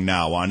song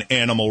now on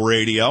Animal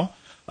Radio.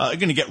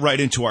 Going to get right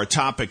into our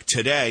topic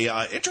today.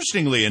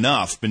 Interestingly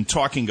enough, been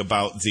discussing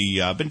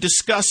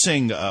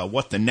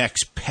what the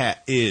next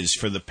pet is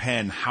for the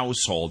Penn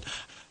household,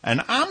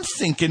 and I'm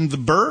thinking the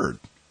bird.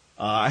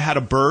 I had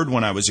a bird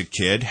when I was a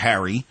kid,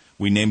 Harry.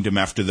 We named him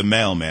after the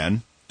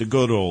mailman. The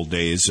good old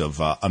days of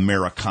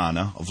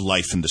Americana, of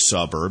life in the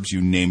suburbs.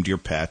 You named your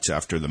pets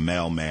after the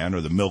mailman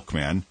or the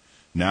milkman.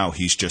 Now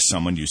he's just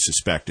someone you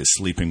suspect is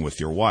sleeping with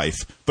your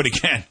wife. But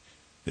again,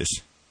 this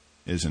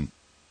isn't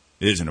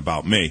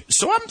about me.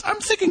 So I'm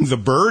thinking the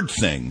bird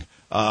thing.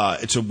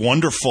 It's a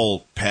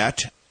wonderful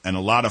pet and a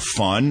lot of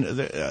fun.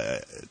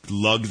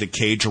 Lug the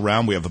cage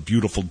around. We have a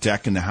beautiful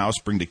deck in the house.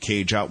 Bring the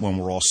cage out when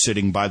we're all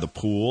sitting by the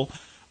pool.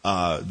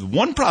 The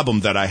one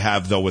problem that I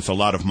have, though, with a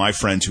lot of my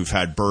friends who've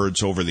had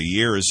birds over the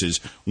years is,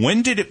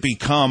 when did it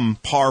become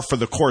par for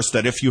the course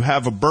that if you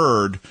have a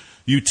bird,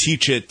 you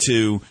teach it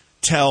to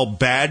tell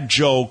bad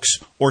jokes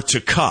or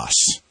to cuss?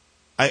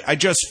 I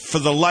just, for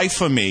the life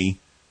of me,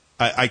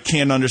 I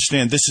can't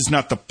understand. This is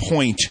not the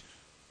point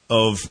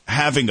of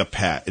having a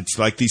pet. It's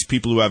like these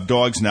people who have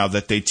dogs now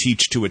that they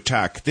teach to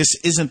attack. This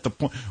isn't the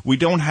point. We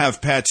don't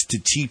have pets to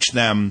teach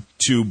them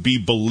to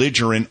be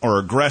belligerent or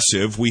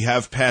aggressive. We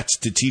have pets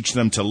to teach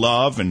them to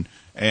love and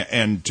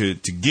to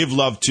give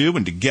love to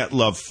and to get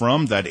love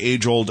from, that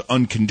age-old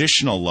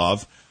unconditional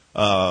love.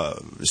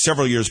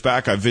 Several years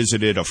back, I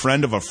visited a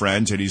friend of a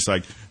friend's, and he's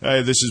like,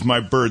 hey, this is my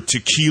bird,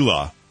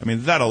 Tequila. I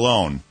mean, that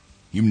alone.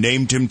 You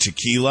named him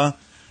Tequila?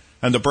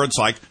 And the bird's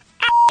like,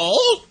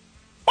 ow!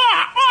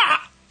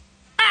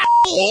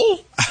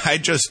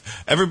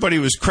 Everybody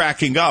was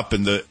cracking up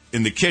in the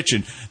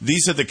kitchen.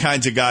 These are the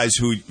kinds of guys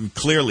who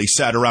clearly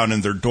sat around in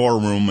their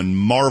dorm room and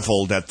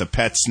marveled at the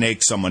pet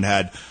snake someone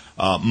had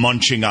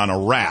munching on a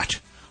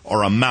rat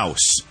or a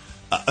mouse.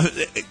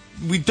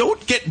 We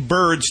don't get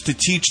birds to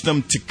teach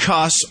them to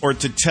cuss or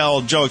to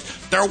tell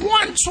jokes. There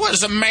once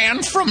was a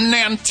man from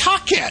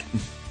Nantucket.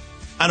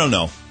 I don't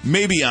know.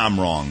 Maybe I'm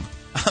wrong.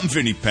 I'm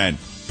Vinnie Penn,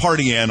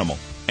 party animal,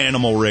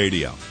 Animal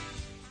Radio.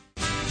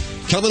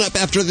 Coming up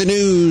after the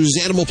news,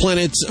 Animal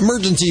Planet's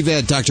emergency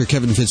vet, Dr.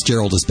 Kevin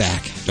Fitzgerald, is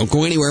back. Don't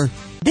go anywhere.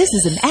 This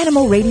is an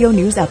Animal Radio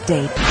News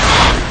Update.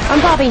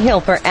 I'm Bobby Hill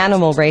for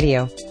Animal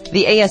Radio.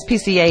 The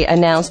ASPCA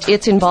announced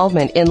its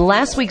involvement in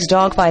last week's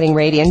dogfighting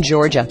raid in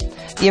Georgia.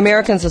 The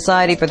American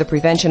Society for the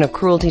Prevention of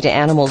Cruelty to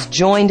Animals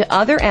joined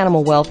other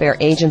animal welfare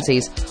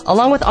agencies,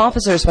 along with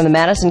officers from the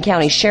Madison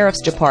County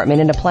Sheriff's Department,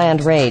 in a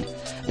planned raid.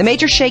 The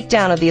major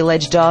shakedown of the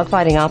alleged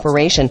dogfighting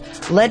operation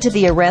led to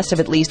the arrest of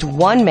at least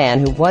one man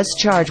who was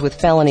charged with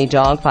felony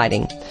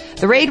dogfighting.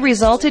 The raid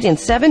resulted in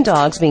 7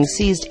 dogs being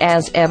seized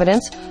as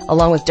evidence,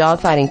 along with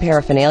dogfighting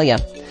paraphernalia.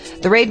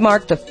 The raid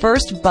marked the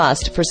first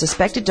bust for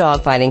suspected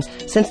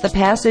dogfighting since the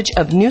passage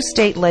of new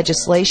state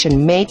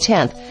legislation May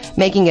 10th,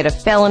 making it a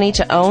felony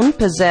to own,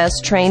 possess,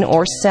 train,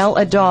 or sell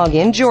a dog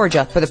in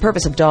Georgia for the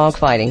purpose of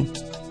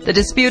dogfighting. The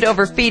dispute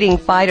over feeding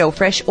Fido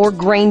fresh or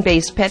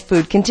grain-based pet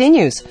food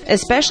continues,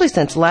 especially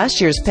since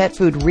last year's pet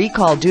food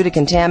recall due to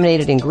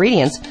contaminated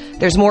ingredients.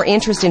 There's more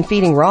interest in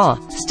feeding raw.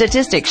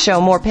 Statistics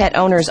show more pet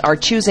owners are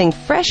choosing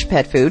fresh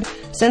pet food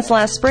since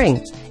last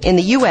spring. In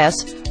the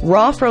U.S.,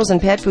 raw frozen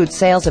pet food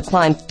sales have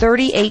climbed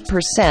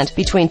 38%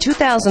 between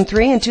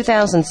 2003 and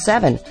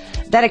 2007.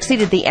 That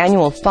exceeded the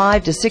annual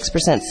 5 to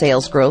 6%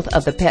 sales growth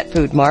of the pet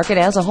food market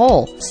as a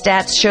whole.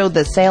 Stats showed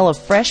the sale of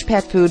fresh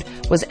pet food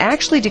was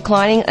actually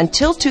declining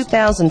until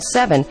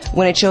 2007,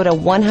 when it showed a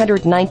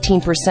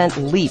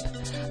 119% leap.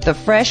 The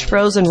fresh,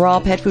 frozen,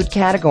 raw pet food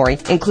category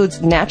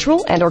includes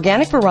natural and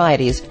organic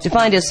varieties,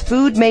 defined as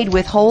food made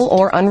with whole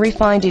or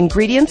unrefined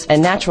ingredients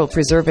and natural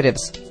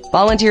preservatives.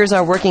 Volunteers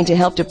are working to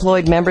help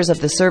deployed members of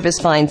the service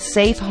find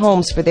safe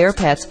homes for their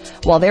pets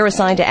while they're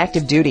assigned to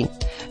active duty.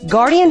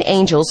 Guardian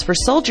Angels for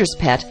Soldiers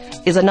Pet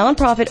is a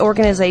nonprofit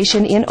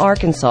organization in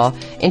Arkansas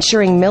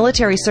ensuring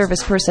military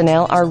service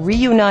personnel are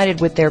reunited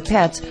with their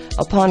pets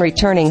upon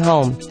returning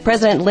home.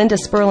 President Linda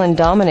Sperlin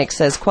Dominic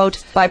says, quote,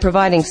 "By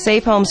providing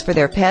safe homes for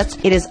their pets,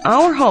 it is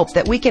our hope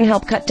that we can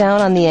help cut down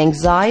on the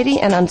anxiety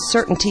and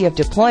uncertainty of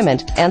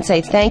deployment and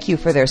say thank you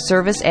for their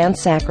service and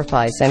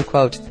sacrifice," end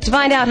quote. To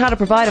find out how to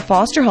provide a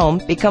foster home,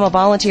 become a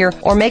volunteer,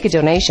 or make a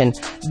donation,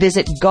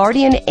 visit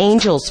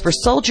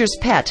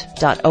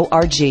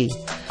guardianangelsforsoldierspet.org.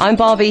 I'm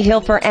Bobby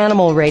Hill for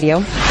Animal Radio.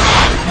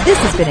 This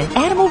has been an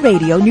Animal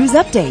Radio News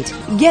Update.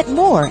 Get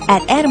more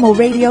at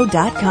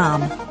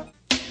animalradio.com.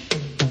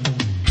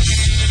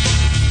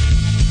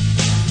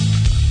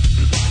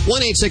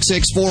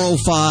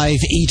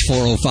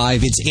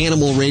 1-866-405-8405. It's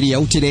Animal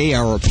Radio. Today,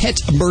 our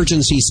Pet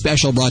Emergency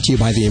Special brought to you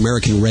by the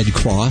American Red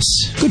Cross.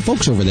 Good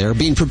folks over there.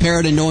 Being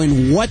prepared and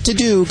knowing what to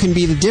do can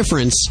be the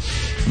difference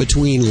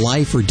between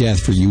life or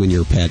death for you and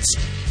your pets.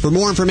 For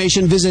more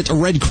information, visit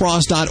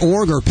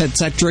redcross.org or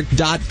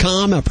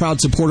petcentric.com, a proud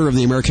supporter of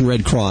the American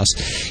Red Cross.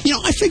 You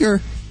know, I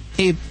figure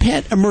a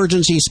Pet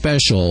Emergency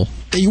Special,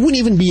 you wouldn't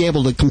even be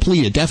able to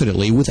complete it,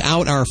 definitely,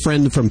 without our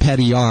friend from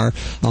Pet ER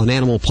on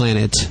Animal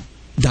Planet,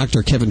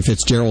 Dr. Kevin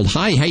Fitzgerald.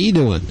 Hi, how you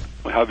doing?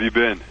 How have you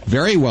been?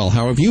 Very well.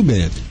 How have you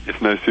been?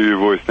 It's nice to hear your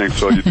voice. Thanks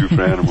for all you do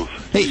for animals.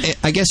 Hey,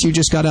 I guess you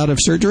just got out of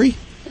surgery?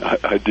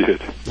 I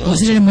did.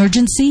 Was it an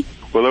emergency?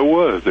 Well, it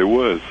was.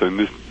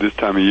 And this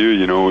time of year,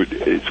 you know,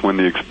 it's when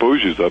the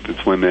exposure's up.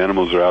 It's when the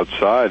animals are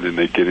outside and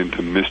they get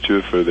into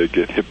mischief or they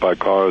get hit by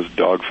cars,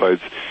 dog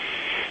fights.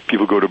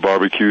 People go to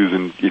barbecues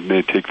and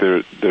they take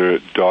their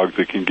dogs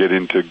that can get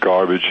into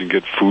garbage and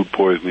get food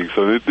poisoning.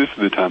 So this is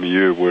the time of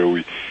year where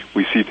we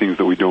see things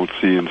that we don't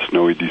see in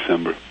snowy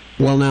December.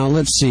 Well, now,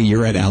 let's see.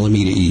 You're at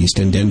Alameda East,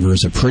 and Denver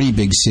is a pretty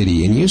big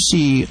city, and you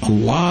see a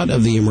lot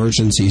of the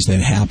emergencies that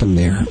happen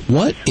there.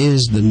 What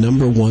is the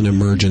number one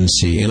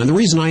emergency? And the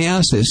reason I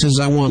ask this is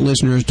I want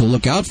listeners to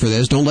look out for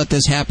this. Don't let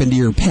this happen to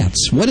your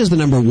pets. What is the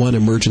number one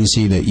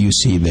emergency that you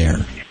see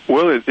there?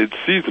 Well, it's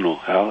seasonal,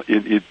 Hal.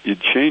 It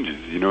changes.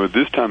 You know, at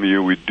this time of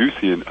year, we do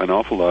see an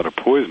awful lot of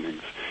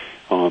poisonings,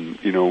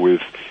 you know,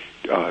 with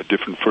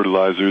different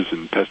fertilizers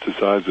and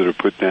pesticides that are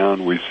put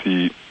down. We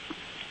see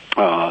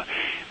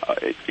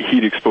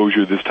heat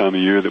exposure this time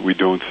of year that we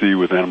don't see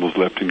with animals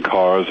left in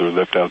cars or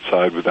left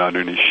outside without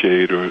any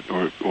shade or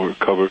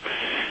cover.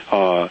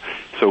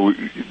 So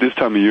this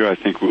time of year, I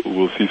think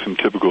we'll see some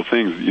typical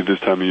things. This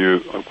time of year,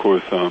 of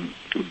course,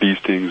 bee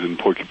stings and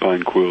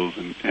porcupine quills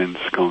and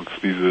skunks.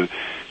 These are the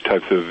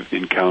types of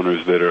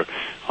encounters that are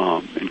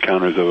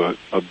encounters of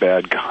a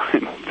bad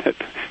kind that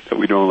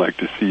we don't like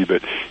to see,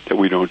 but that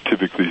we don't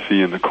typically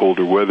see in the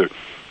colder weather.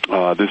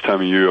 This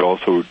time of year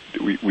also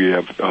we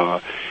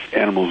have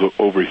animals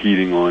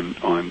overheating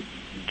on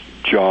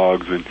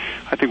jogs, and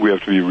I think we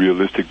have to be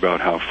realistic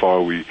about how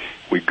far we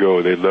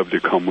go. They love to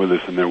come with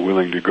us and they're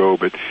willing to go,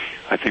 but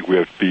I think we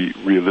have to be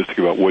realistic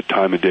about what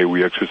time of day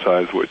we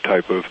exercise, what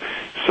type of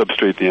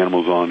substrate the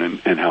animal's on,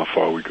 and how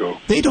far we go.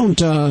 They don't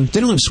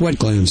have sweat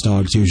glands,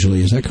 dogs,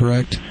 usually. Is that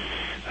correct?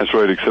 That's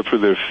right, except for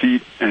their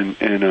feet and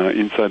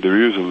inside their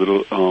ears a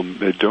little,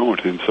 they don't.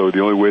 And so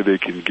the only way they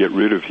can get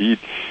rid of heat,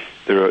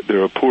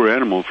 they're a poor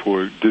animal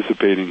for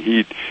dissipating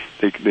heat.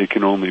 They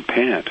can only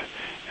pant,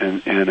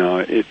 and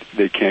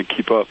they can't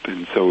keep up,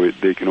 and so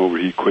they can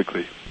overheat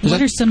quickly.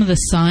 What are some of the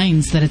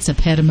signs that it's a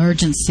pet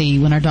emergency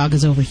when our dog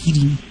is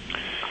overheating?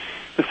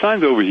 The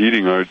signs of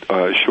overheating are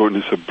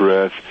shortness of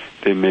breath.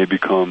 They may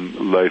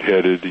become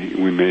lightheaded.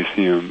 We may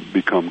see them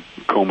become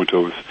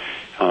comatose,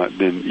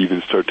 then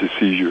even start to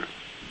seizure.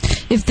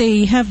 If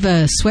they have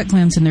sweat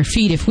glands in their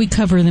feet, if we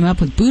cover them up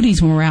with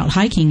booties when we're out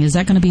hiking, is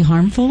that going to be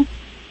harmful?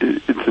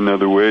 It's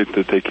another way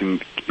that they can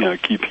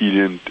keep heat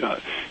in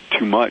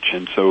too much.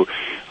 And so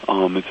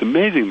it's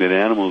amazing that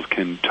animals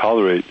can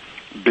tolerate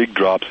big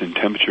drops in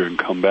temperature and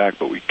come back,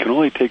 but we can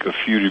only take a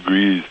few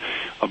degrees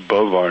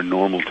above our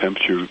normal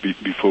temperature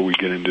before we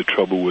get into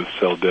trouble with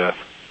cell death.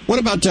 What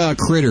about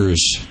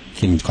critters?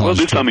 Well,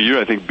 this time of year,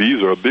 I think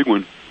bees are a big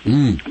one.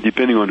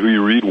 Depending on who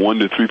you read, 1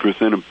 to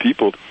 3% of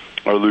people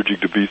are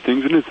allergic to bee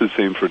stings, and it's the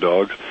same for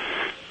dogs.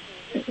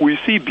 We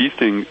see bee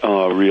sting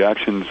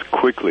reactions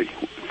quickly.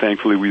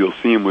 Thankfully, we'll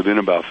see them within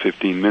about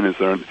 15 minutes.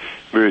 There aren't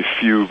very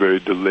few, very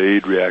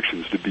delayed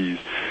reactions to bees.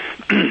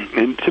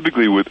 And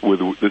typically with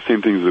the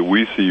same things that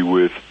we see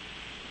with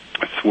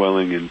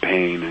swelling and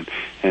pain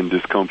and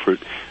discomfort,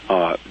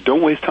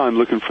 don't waste time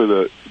looking for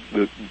the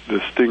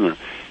stinger,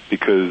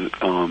 because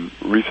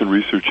recent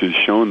research has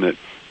shown that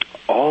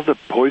all the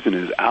poison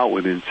is out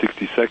within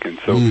 60 seconds.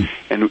 So,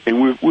 and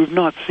we've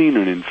not seen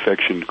an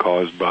infection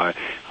caused by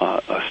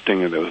a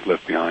stinger that was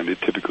left behind.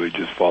 It typically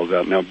just falls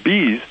out. Now,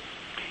 bees,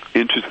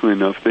 interestingly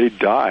enough, they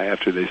die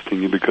after they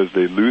sting you because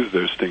they lose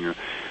their stinger.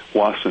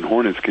 Wasps and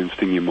hornets can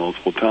sting you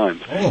multiple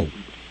times. Oh.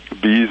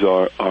 Bees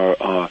are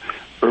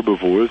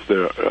herbivores.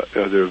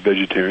 They're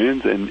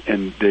vegetarians,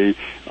 and they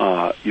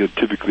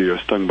typically are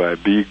stung by a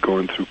bee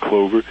going through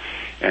clover.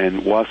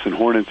 And wasps and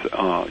hornets,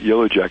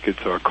 yellow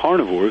jackets, are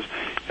carnivores,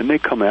 and they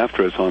come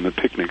after us on the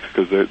picnics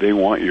because they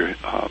want your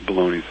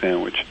bologna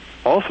sandwich.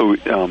 Also,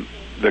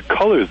 the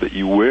colors that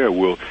you wear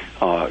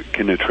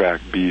can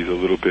attract bees a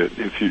little bit.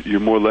 If you're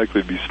more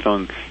likely to be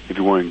stung if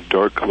you're wearing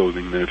dark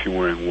clothing than if you're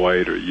wearing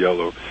white or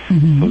yellow.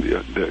 So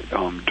the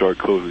dark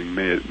clothing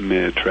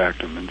may attract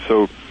them. And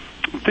so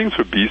things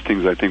for bee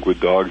stings, I think, with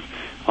dogs,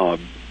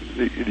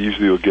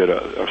 usually you'll get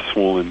a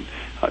swollen.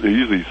 They're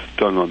usually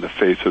stung on the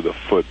face or the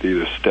foot. They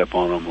either step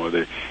on them or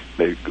they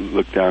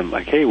look down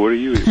like, hey, what are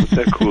you? What's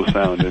that cool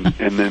sound?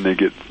 And then they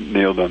get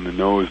nailed on the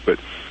nose. But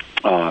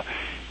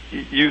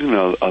using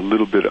a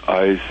little bit of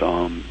ice,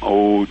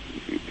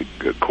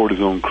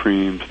 cortisone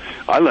creams,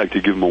 I like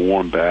to give them a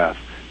warm bath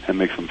and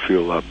makes them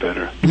feel a lot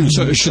better.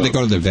 So should they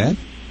go to the vet?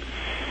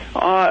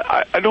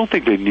 I don't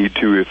think they need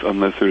to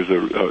unless there's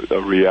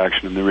a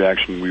reaction. And the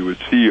reaction we would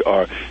see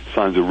are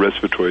signs of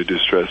respiratory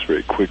distress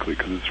very quickly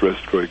because it's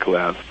respiratory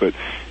collapse. But,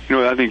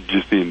 I think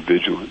just being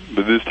vigilant.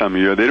 But this time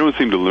of year, they don't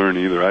seem to learn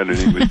either. I had an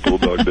English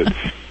bulldog that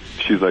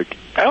she's like,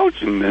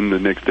 ouch, and then the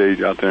next day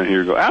out there and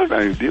here go, ouch,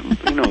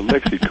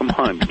 Lexi, come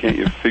on, can't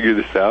you figure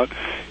this out?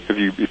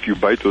 If you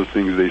bite those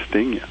things, they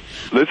sting you.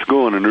 Let's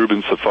go on an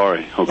urban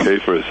safari,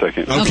 for a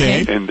second.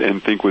 Okay.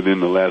 And think within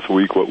the last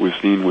week what we've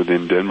seen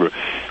within Denver.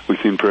 We've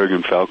seen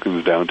peregrine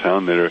falcons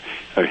downtown that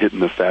are hitting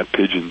the fat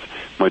pigeons.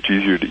 Much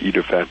easier to eat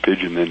a fat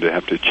pigeon than to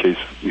have to chase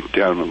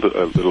down a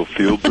little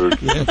field bird.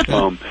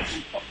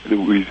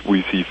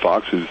 We see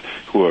foxes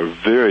who are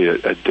very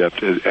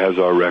adept, as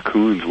are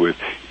raccoons, with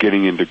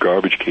getting into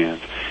garbage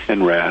cans,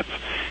 and rats.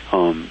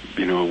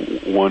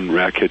 One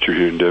rat catcher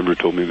here in Denver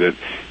told me that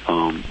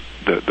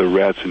the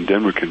rats in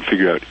Denver can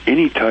figure out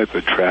any type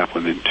of trap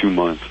within 2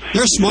 months.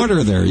 They're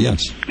smarter there,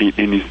 yes. He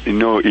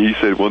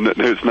said, well,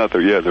 it's not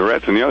there. Yeah, the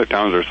rats in the other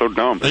towns are so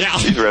dumb. Yeah.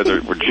 These rats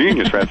were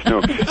genius rats,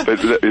 no.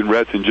 But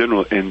rats in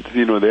general, and,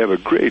 they have a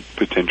great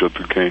potential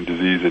for carrying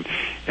disease.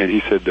 And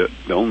he said that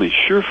the only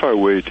surefire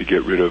way to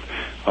get rid of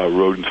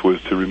rodents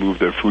was to remove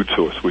their food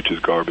source, which is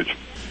garbage.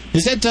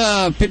 Is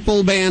that pit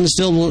bull ban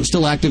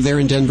still active there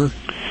in Denver?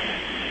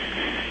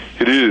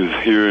 It is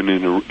here in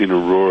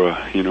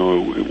Aurora.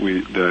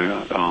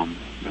 The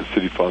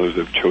city fathers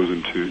have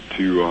chosen to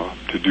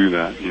do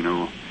that.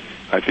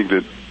 I think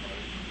that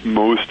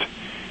most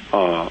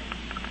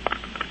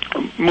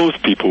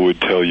people would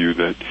tell you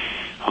that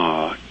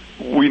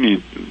we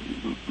need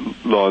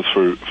laws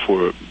for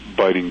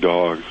biting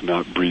dogs,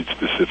 not breed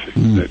specific.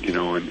 That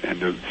and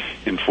to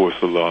enforce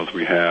the laws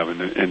we have,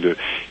 and to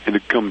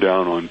come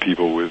down on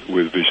people with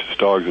vicious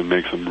dogs and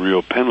make some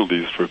real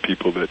penalties for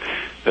people that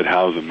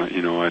house them.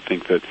 I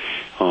think that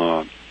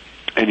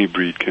any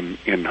breed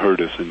can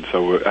hurt us, and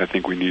so I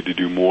think we need to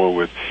do more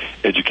with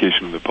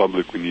education of the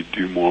public. We need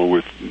to do more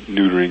with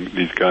neutering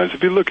these guys.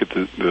 If you look at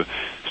the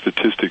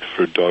statistics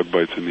for dog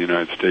bites in the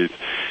United States,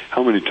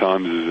 how many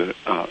times is an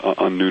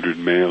unneutered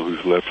male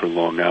who's left for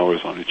long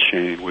hours on a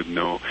chain with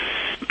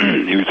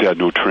who's had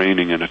no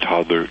training, and a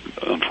toddler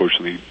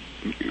unfortunately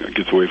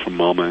gets away from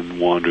mama and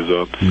wanders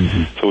up.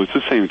 So it's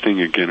the same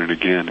thing again and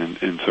again,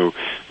 and so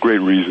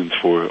great reasons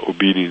for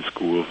obedience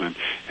schools and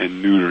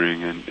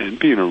neutering and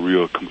being a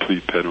real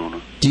complete pet owner.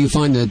 Do you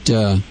find that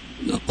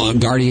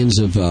guardians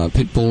of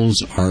pit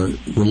bulls are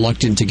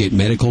reluctant to get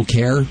medical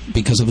care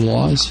because of the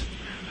laws?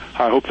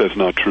 I hope that's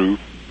not true.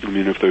 I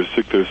mean, if they're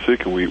sick,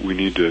 and we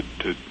need to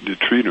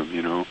treat them,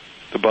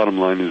 The bottom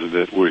line is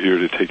that we're here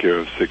to take care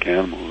of sick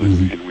animals,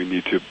 and we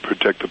need to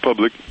protect the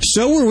public.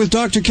 So we're with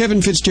Dr.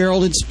 Kevin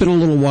Fitzgerald. It's been a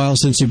little while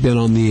since you've been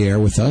on the air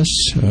with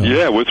us.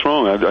 Yeah, what's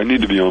wrong? I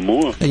need to be on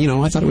more.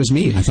 I thought it was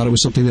me. I thought it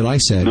was something that I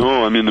said.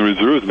 No, I'm in the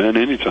reserves, man,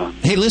 anytime.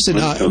 Hey, listen,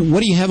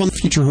 what do you have on the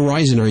future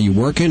horizon? Are you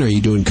working? Are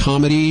you doing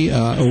comedy?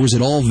 Or is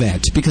it all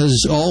vet?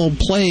 Because all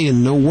play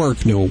and no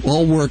work. No,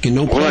 all work and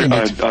no play.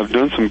 Well, I've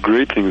done some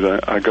great things.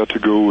 I got to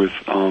go with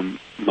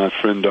my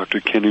friend Dr.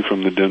 Kenny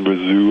from the Denver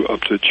Zoo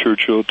up to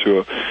Churchill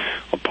to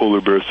a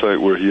polar bear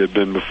site where he had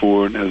been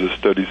before and has a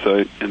study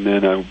site. And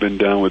then I've been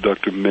down with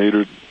Doug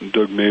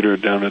Mader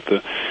down at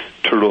the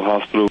Turtle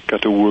Hospital.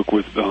 Got to work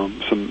with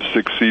some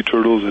sick sea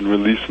turtles and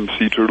release some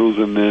sea turtles.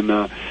 And then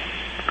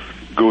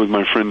go with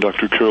my friend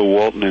Dr. Carol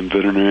Walton and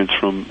veterinarians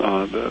from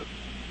the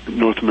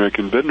North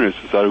American Veterinary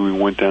Society. We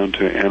went down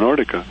to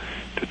Antarctica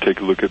to take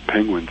a look at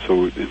penguins.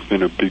 So it's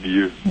been a big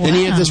year. Wow.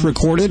 Any of this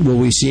recorded? Will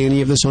we see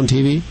any of this on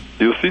TV?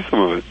 You'll see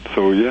some of it.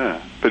 So,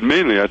 yeah. But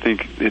mainly, I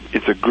think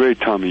it's a great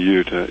time of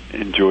year to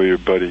enjoy your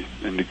buddy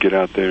and to get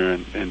out there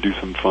and do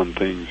some fun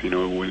things. You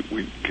know,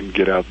 we can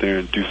get out there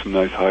and do some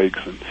nice hikes.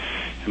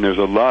 And there's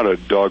a lot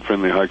of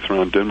dog-friendly hikes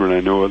around Denver, and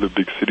I know other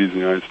big cities in the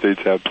United States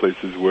have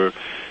places where,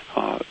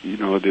 you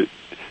know, they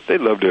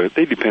love to,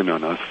 they depend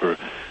on us for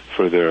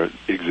their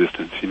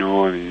existence, you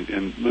know, I mean,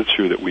 and let's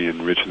sure that we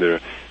enrich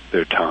their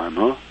time,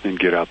 huh? And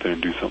get out there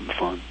and do something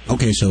fun.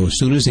 Okay, so as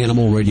soon as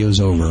Animal Radio's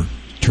over,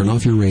 turn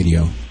off your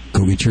radio,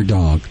 go get your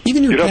dog,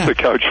 even your cat. Get off the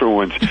couch for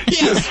once.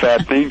 You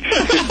fat thing.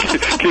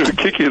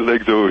 Kick your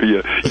legs over.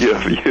 You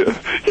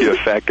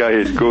fat guy,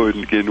 and go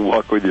and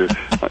walk with your,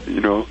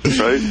 you know,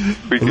 right?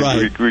 We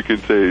can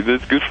say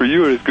that's good for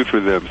you and it's good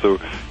for them.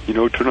 So, you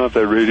know, turn off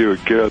that radio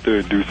and get out there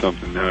and do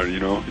something. Now, you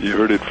know, you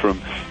heard it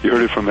from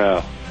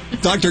Al.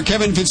 Dr.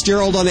 Kevin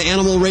Fitzgerald on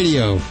Animal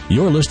Radio.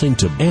 You're listening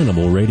to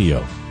Animal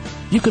Radio.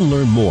 You can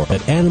learn more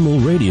at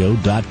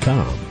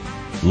animalradio.com.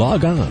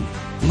 Log on.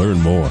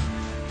 Learn more.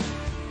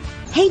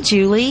 Hey,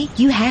 Julie,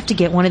 you have to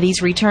get one of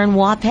these return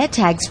WA pet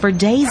tags for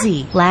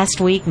Daisy.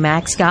 Last week,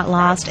 Max got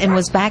lost and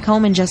was back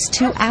home in just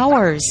 2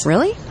 hours.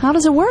 Really? How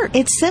does it work?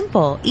 It's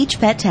simple. Each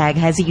pet tag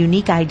has a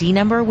unique ID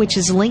number, which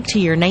is linked to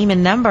your name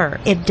and number.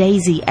 If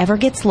Daisy ever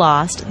gets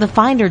lost, the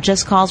finder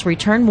just calls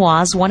Return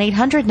WA's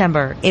 1-800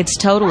 number. It's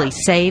totally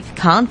safe,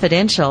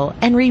 confidential,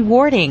 and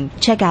rewarding.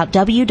 Check out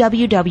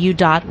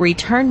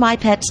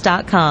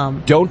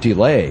www.returnmypets.com. Don't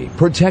delay.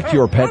 Protect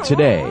your pet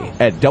today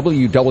at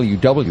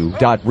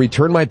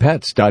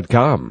www.returnmypets.com.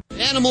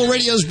 Animal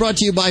Radio is brought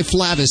to you by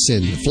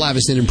Flavicin.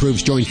 Flavicin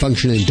improves joint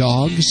function in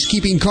dogs,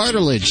 keeping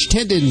cartilage,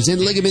 tendons,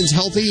 and ligaments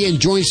healthy and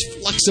joints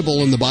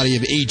flexible in the body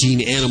of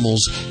aging animals.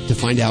 To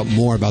find out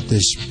more about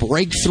this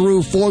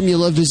breakthrough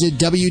formula, visit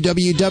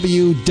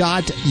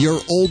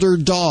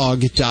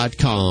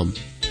www.yourolderdog.com.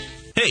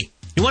 Hey,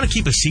 you want to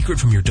keep a secret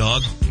from your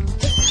dog?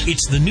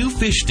 It's the new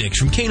fish sticks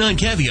from Canine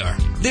Caviar.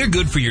 They're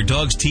good for your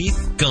dog's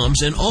teeth,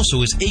 gums, and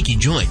also his achy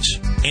joints.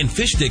 And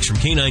fish sticks from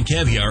Canine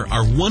Caviar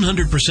are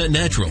 100%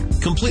 natural,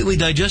 completely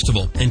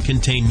digestible, and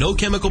contain no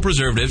chemical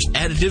preservatives,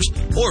 additives,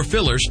 or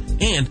fillers,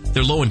 and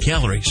they're low in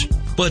calories.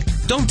 But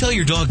don't tell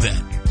your dog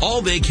that.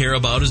 All they care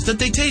about is that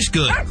they taste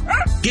good.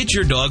 Get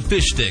your dog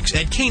fish sticks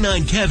at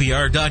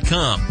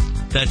caninecaviar.com.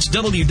 That's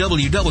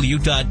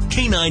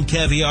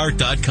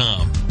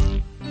www.caninecaviar.com.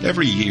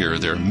 Every year,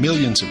 there are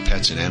millions of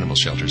pets in animal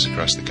shelters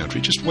across the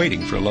country just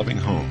waiting for a loving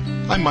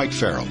home. I'm Mike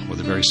Farrell with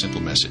a very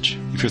simple message.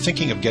 If you're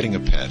thinking of getting a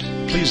pet,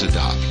 please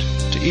adopt.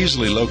 To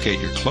easily locate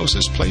your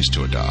closest place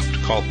to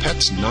adopt, call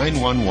Pets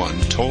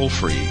 911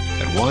 toll-free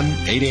at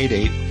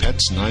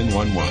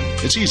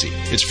 1-888-PETS-911. It's easy,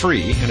 it's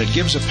free, and it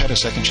gives a pet a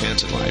second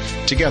chance at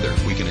life. Together,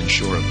 we can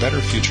ensure a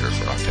better future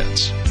for our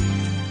pets.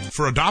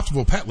 For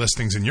adoptable pet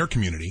listings in your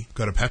community,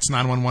 go to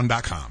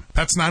pets911.com.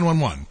 Pets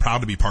 911, proud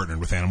to be partnered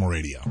with Animal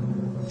Radio.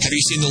 Have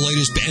you seen the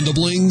latest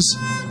Bandablings?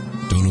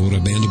 Don't know what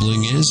a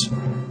Bandabling is?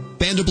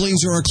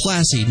 Bandablings are a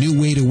classy new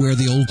way to wear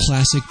the old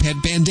classic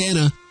pet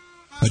bandana.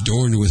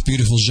 Adorned with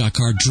beautiful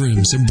jacquard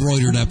trims,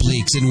 embroidered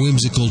appliques, and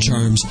whimsical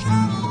charms.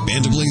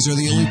 Bandablings are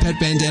the only pet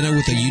bandana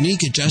with a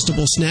unique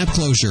adjustable snap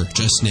closure.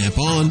 Just snap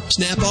on,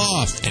 snap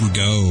off, and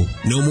go.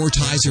 No more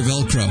ties or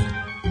Velcro.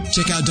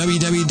 Check out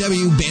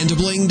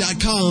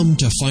www.bandabling.com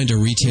to find a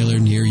retailer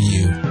near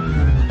you.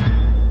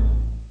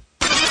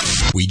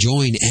 We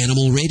join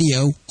Animal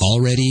Radio,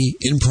 already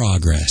in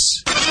progress.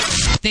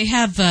 They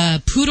have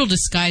poodle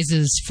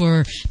disguises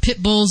for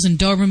pit bulls and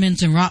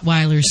Dobermans and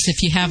Rottweilers.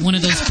 If you have one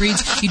of those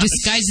breeds, you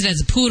disguise it as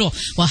a poodle.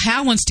 Well,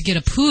 Hal wants to get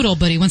a poodle,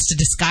 but he wants to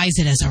disguise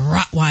it as a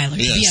Rottweiler to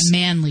be a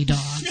manly dog.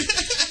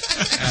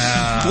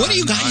 What are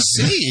you guys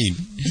saying?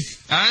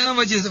 I don't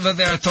know what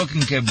they are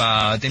talking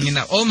about. I mean,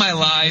 all my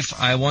life,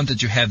 I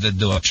wanted to have a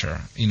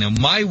daughter. You know,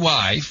 my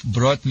wife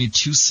brought me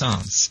 2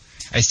 sons.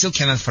 I still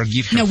cannot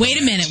forgive her. No, wait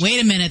a minute.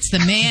 It's the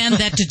man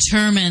that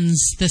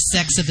determines the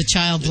sex of the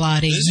child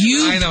body.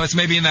 I know, it's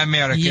maybe in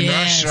America.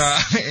 Yes.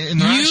 In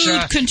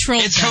Russia,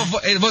 controlled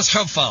it was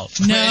her fault.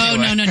 No.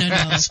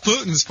 It's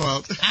Putin's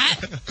fault.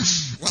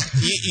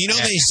 You know,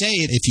 they say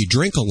if you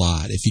drink a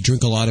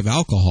lot of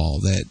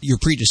alcohol, that you're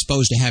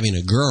predisposed to having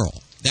a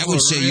girl. That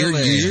would say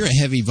really? you're a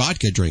heavy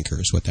vodka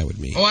drinker is what that would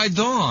mean. Oh, I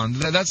don't.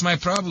 That's my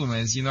problem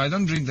is, I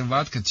don't drink the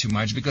vodka too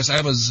much because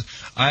I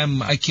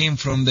came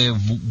from the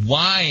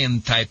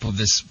wine type of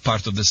this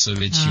part of the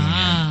Soviet Union.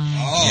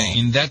 Yeah,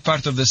 in that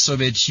part of the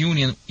Soviet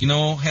Union,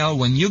 Hal,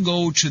 when you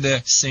go to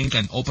the sink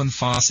and open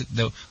faucet,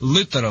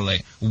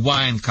 literally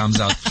wine comes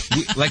out.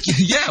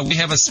 We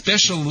have a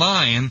special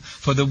line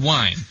for the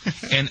wine.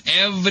 And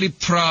every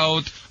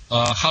proud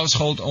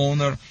household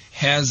owner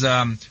has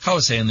how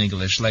to say in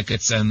English, like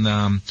it's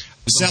an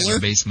cellar,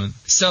 basement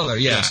cellar,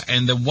 yeah. Yes.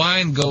 And the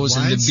wine goes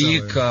in the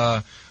big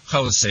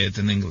how to say it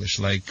in English,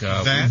 like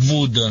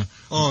wood.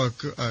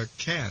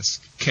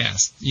 Cask.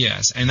 Cask,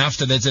 yes. And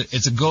after that,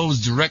 it goes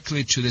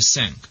directly to the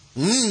sink.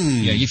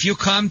 Yeah, if you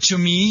come to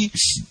me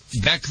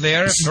back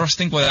there, first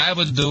thing what I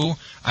would do,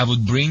 I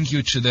would bring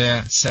you to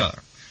the cellar.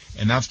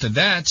 And after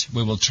that,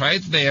 we will try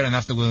it there, and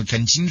after we will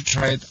continue to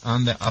try it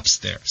on the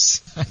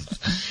upstairs.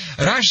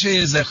 Russia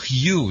is a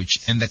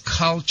huge, and the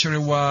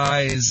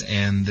culture-wise,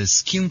 and the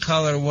skin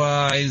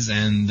color-wise,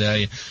 and,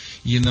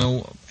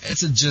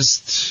 it's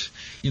just,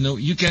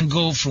 you can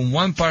go from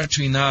one part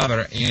to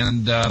another,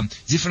 and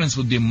difference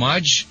would be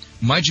much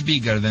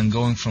bigger than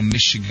going from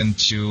Michigan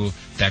to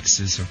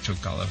Texas or to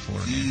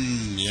California.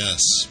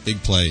 Yes,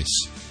 big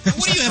place.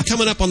 What do you have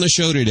coming up on the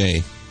show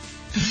today?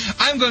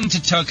 I'm going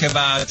to talk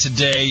about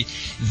today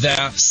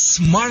the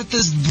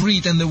smartest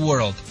breed in the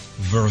world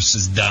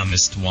versus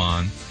dumbest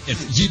one.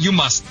 You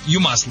must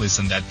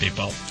listen to that,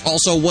 people.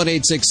 Also,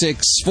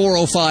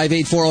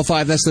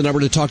 1-866-405-8405. That's the number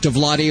to talk to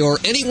Vladi or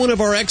any one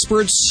of our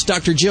experts,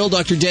 Dr. Jill,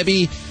 Dr.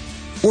 Debbie,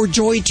 or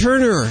Joy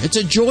Turner. It's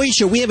a Joy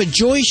show. We have a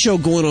Joy show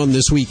going on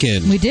this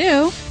weekend. We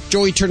do.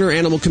 Joy Turner,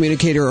 animal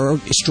communicator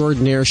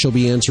extraordinaire. She'll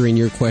be answering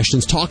your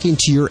questions, talking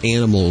to your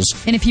animals.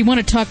 And if you want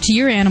to talk to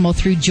your animal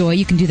through Joy,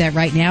 you can do that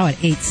right now at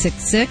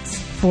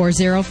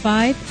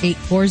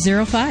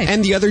 866-405-8405.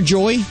 And the other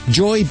Joy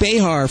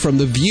Behar from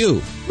The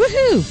View.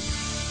 Woohoo!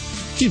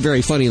 She's a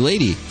very funny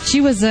lady.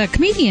 She was a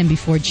comedian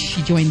before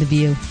she joined The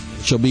View.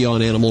 She'll be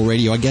on Animal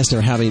Radio. I guess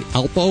they're having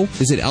Alpo.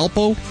 Is it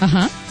Alpo?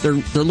 Uh-huh.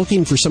 They're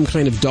looking for some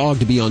kind of dog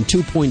to be on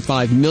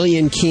 2.5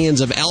 million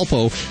cans of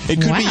Alpo.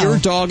 It could be your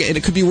dog, and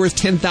it could be worth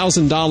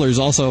 $10,000.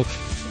 Also,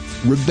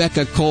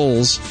 Rebecca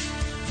Coles,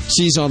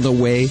 she's on the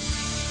way.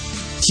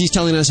 She's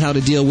telling us how to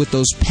deal with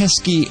those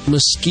pesky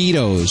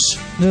mosquitoes.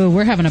 Oh,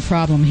 we're having a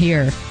problem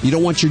here. You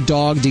don't want your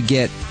dog to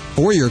get,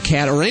 or your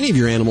cat, or any of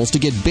your animals, to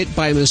get bit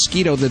by a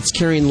mosquito that's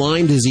carrying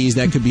Lyme disease.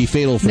 That could be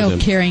fatal for them. No,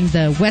 carrying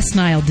the West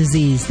Nile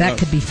disease. That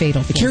could be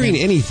fatal for carrying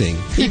them. Anything,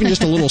 even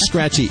just a little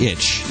scratchy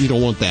itch. You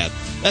don't want that.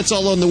 That's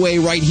all on the way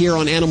right here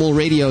on Animal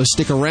Radio.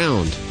 Stick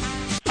around.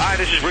 Hi,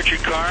 this is Richard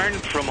Karn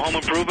from Home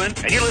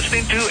Improvement, and you're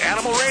listening to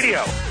Animal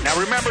Radio. Now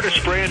remember to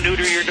spray and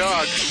neuter your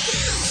dogs.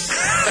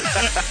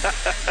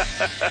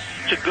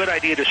 It's a good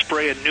idea to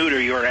spray and neuter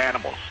your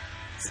animals.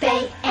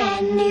 Spay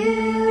and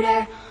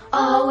neuter,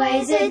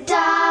 always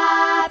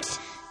adopt,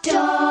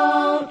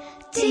 don't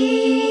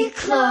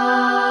declaw.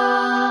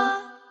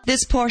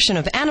 This portion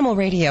of Animal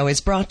Radio is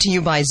brought to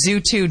you by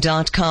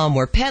Zoo2.com,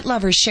 where pet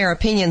lovers share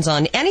opinions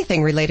on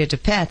anything related to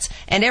pets,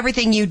 and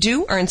everything you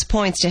do earns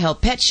points to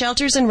help pet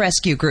shelters and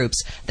rescue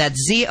groups.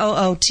 That's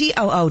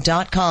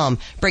ZOOTOO.com,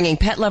 bringing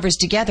pet lovers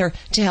together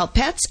to help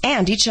pets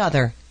and each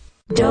other.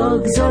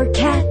 Dogs or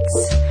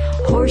cats,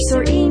 horse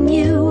or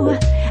emu,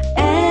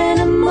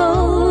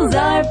 animals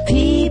are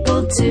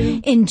people too.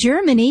 In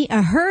Germany,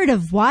 a herd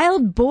of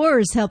wild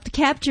boars helped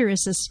capture a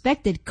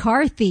suspected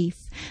car thief.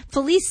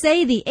 Police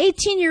say the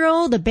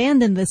 18-year-old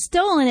abandoned the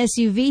stolen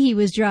SUV he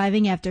was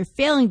driving after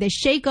failing to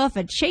shake off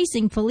a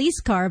chasing police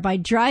car by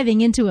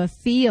driving into a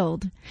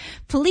field.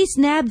 Police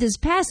nabbed his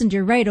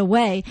passenger right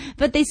away,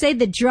 but they say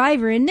the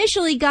driver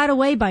initially got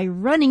away by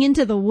running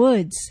into the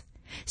woods.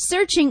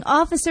 Searching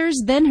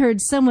officers then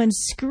heard someone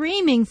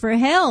screaming for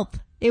help.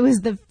 It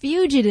was the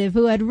fugitive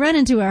who had run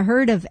into a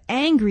herd of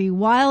angry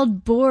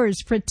wild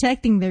boars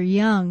protecting their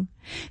young.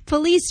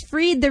 Police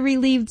freed the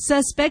relieved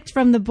suspect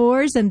from the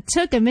boars and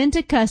took him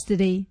into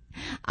custody.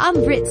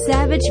 I'm Britt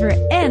Savage for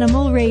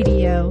Animal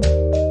Radio.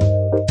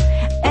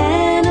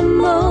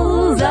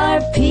 Animals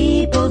are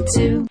people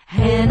too.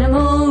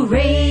 Animal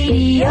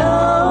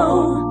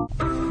Radio.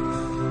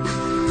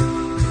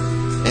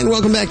 And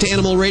welcome back to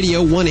Animal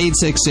Radio,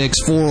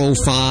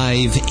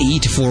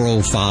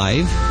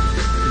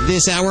 1-866-405-8405.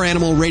 This hour,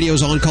 Animal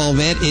Radio's on-call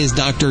vet is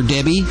Dr.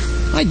 Debbie.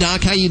 Hi,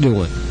 Doc. How you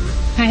doing?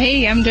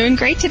 Hey, I'm doing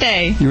great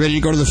today. You ready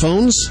to go to the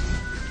phones?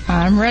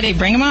 I'm ready.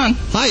 Bring them on.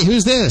 Hi,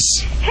 who's this?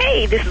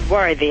 Hey, this is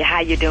Worthy. How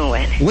you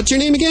doing? What's your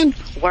name again?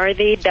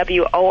 Worthy,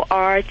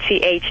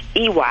 W-O-R-T-H-E-Y.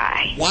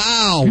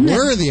 Wow,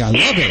 Worthy. I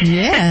love it.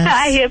 Yes.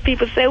 I hear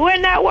people say, we're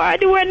not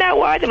worthy, we're not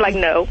worthy. I'm like,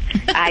 no,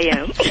 I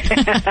am.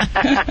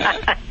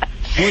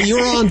 Well,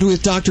 you're on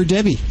with Dr.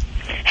 Debbie.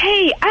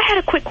 Hey, I had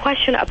a quick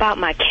question about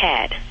my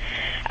cat.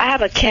 I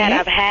have a cat.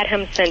 I've had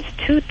him since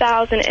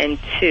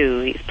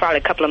 2002. He's probably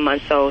a couple of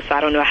months old, so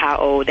I don't know how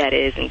old that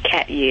is in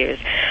cat years.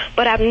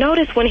 But I've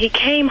noticed when he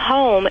came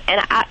home,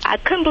 and I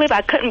couldn't believe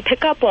I couldn't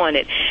pick up on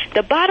it,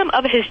 the bottom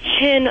of his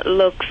chin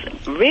looks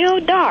real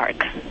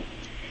dark.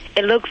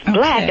 It looks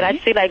black, and I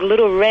see like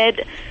little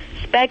red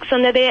specks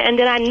under there. And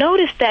then I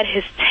noticed that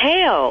his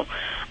tail,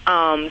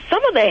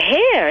 some of the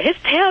hair, his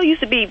tail used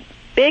to be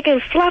big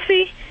and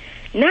fluffy.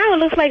 Now it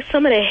looks like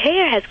some of the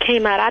hair has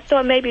came out. I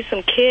thought maybe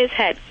some kids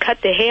had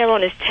cut the hair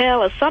on his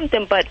tail or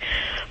something, but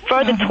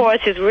further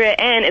towards his rear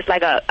end, it's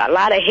like a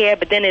lot of hair,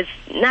 but then it's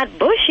not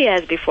bushy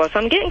as before, so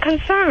I'm getting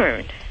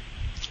concerned.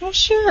 Oh,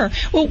 sure.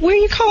 Well, where are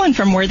you calling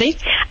from, Worthy?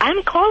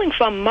 I'm calling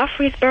from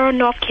Murfreesboro,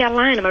 North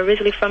Carolina. I'm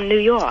originally from New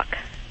York.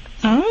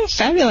 Oh,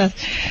 fabulous.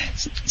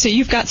 So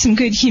you've got some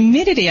good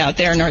humidity out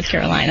there in North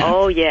Carolina.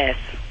 Oh, yes.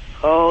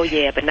 Oh,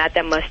 yeah, but not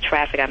that much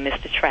traffic. I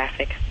miss the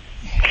traffic.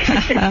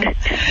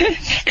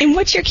 And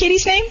what's your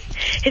kitty's name?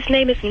 His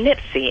name is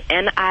Nipsey,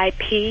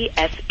 Nipsey.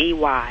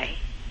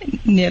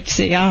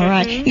 Nipsey, all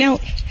right. Now,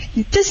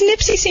 does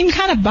Nipsey seem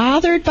kind of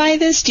bothered by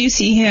this? Do you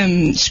see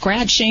him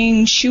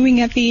scratching,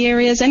 chewing at the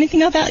areas,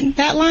 anything of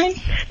that line?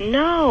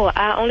 No,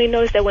 I only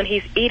noticed that when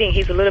he's eating,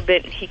 he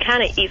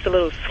kind of eats a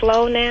little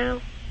slow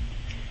now.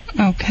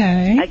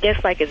 Okay. I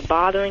guess like it's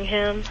bothering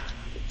him.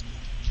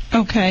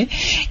 Okay.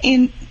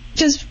 And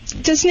does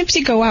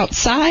Nipsey go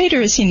outside,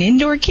 or is he an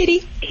indoor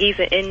kitty? He's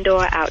an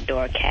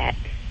indoor-outdoor cat.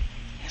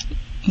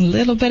 A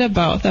little bit of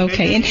both.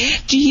 Okay. And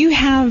do you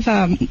have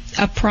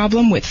a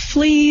problem with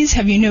fleas?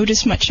 Have you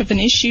noticed much of an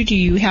issue? Do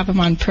you have them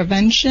on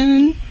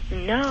prevention?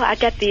 No, I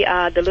got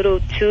the little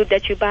tube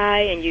that you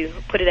buy, and you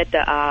put it at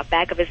the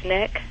back of his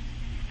neck.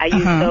 I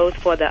use those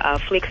for the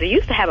flea, because I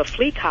used to have a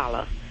flea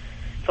collar,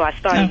 so I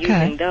started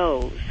using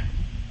those.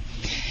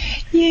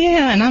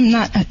 Yeah, and I'm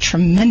not a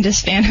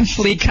tremendous fan of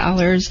flea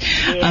collars.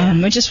 Yeah.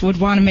 I just would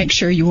want to make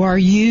sure you are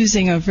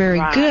using a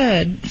very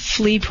good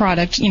flea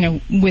product,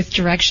 with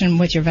direction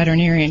with your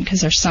veterinarian,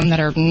 because there's some that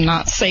are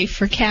not safe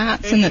for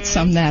cats and there's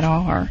some that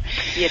are.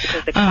 Yeah,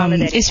 because the collar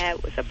that he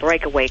had was a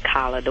breakaway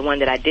collar, the one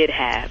that I did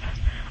have.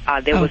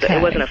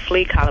 It wasn't a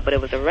flea collar, but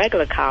it was a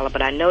regular collar.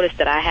 But I noticed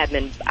that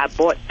I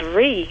bought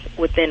 3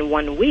 within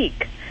 1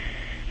 week.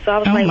 So I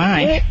was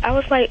I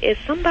was like, is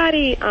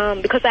somebody,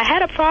 because I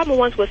had a problem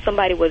once where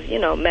somebody was,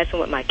 messing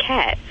with my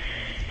cat.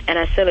 And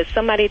I said, is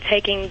somebody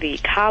taking the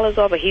collars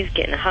off, or he's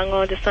getting hung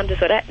on to something?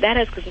 So that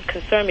has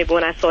concerned me. But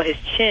when I saw his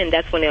chin,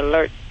 that's when the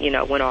alert,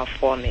 went off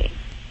for me.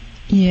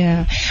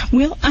 Yeah.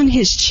 Well, on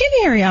his chin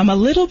area, I'm a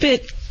little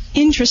bit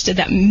interested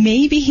that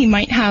maybe he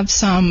might have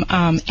some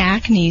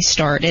acne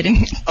started.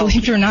 And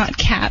believe it or not,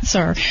 cats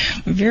are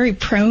very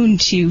prone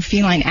to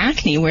feline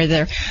acne, where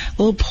their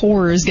little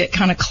pores get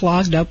kind of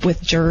clogged up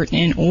with dirt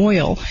and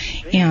oil,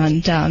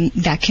 and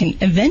that can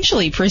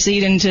eventually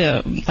proceed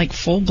into like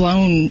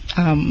full-blown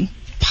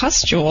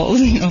pustules,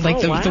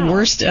 the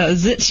worst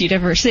zits you'd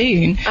ever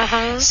seen.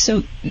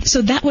 So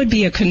that would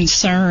be a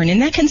concern,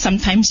 and that can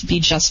sometimes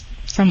be just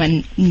from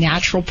a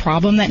natural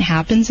problem that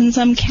happens in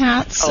some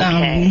cats.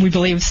 We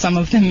believe some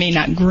of them may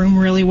not groom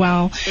really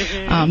well.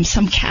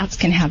 Some cats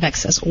can have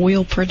excess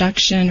oil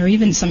production, or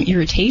even some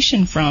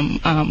irritation from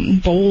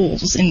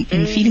bowls and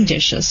feeding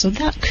dishes. So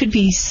that could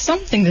be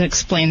something to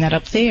explain that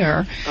up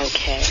there.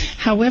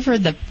 However,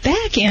 the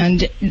back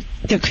end,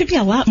 there could be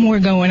a lot more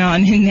going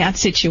on in that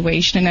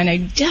situation, and I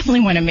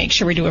definitely want to make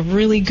sure we do a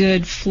really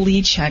good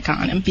flea check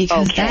on him,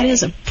 because that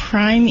is a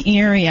prime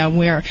area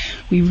where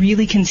we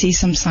really can see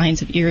some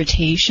signs of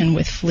irritation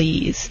with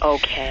fleas.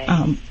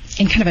 And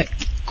kind of a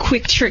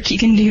quick trick you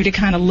can do to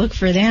kind of look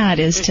for that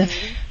is to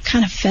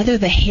kind of feather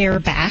the hair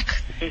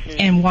back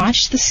and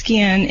watch the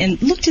skin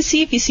and look to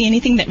see if you see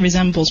anything that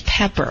resembles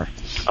pepper.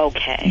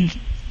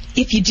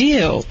 If you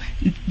do,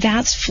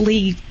 that's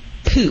flea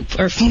poop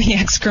or flea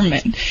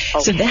excrement.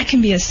 So that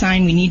can be a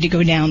sign we need to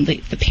go down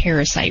the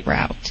parasite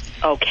route.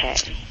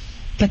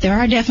 But there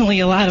are definitely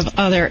a lot of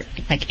other,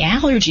 like,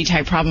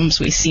 allergy-type problems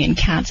we see in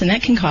cats, and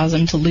that can cause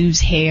them to lose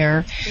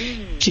hair,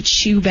 to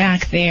chew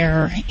back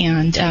there,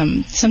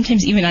 and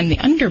sometimes even on the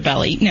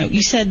underbelly. Now,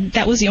 you said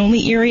that was the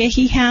only area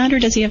he had, or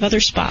does he have other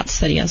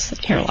spots that he has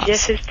hair loss?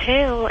 Just his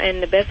tail,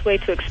 and the best way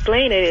to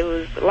explain it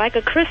was like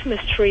a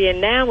Christmas tree,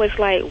 and now it's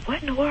like,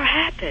 what in the world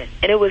happened?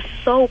 And it was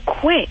so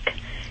quick.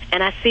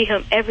 And I see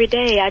him every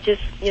day. I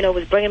just,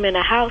 was bringing him in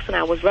the house, and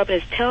I was rubbing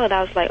his tail, and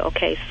I was like,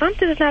 okay,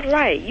 something's not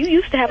right. You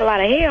used to have a lot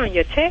of hair on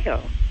your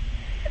tail.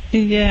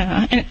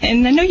 Yeah,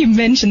 and I know you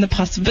mentioned the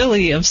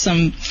possibility of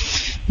some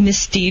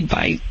misdeed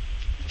by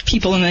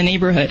people in the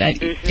neighborhood.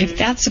 If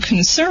that's a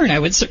concern, I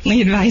would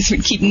certainly advise we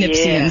keep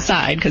Nipsey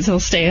inside, because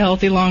he'll stay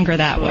healthy longer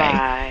that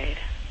way.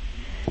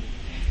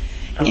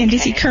 And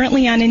is he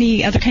currently on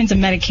any other kinds of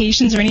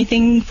medications or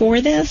anything for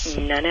this?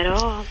 None at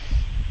all.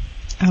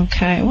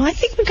 Okay. Well, I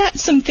think we've got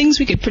some things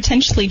we could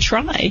potentially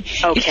try.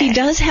 If he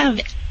does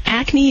have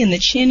acne in the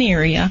chin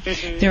area,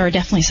 there are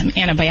definitely some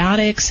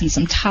antibiotics and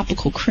some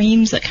topical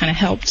creams that kind of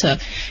help to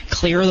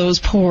clear those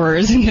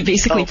pores and to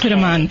basically put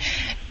him on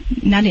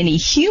not any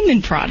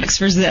human products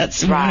for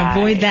zits. We want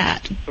to avoid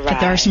that. But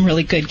there are some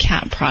really good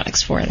cat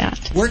products for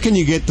that. Where can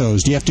you get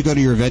those? Do you have to go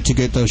to your vet to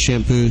get those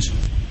shampoos?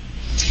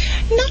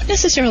 Not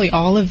necessarily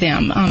all of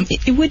them.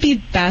 It would be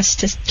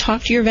best to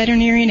talk to your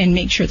veterinarian and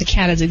make sure the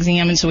cat is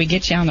examined so we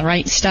get you on the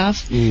right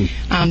stuff.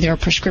 There are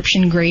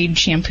prescription-grade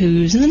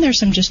shampoos, and then there's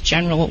some just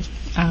general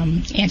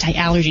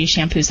anti-allergy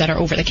shampoos that are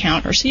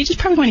over-the-counter. So you just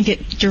probably want to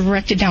get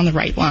directed down the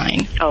right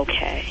line.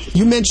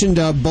 You mentioned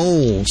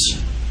bowls.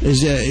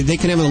 They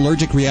can have an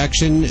allergic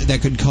reaction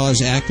that could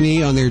cause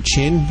acne on their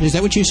chin. Is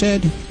that what you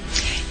said?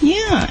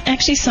 Yeah,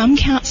 actually some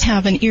cats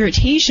have an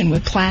irritation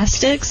with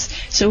plastics.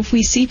 So if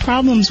we see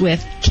problems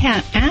with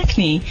cat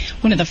acne,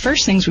 one of the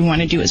first things we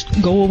want to do is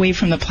go away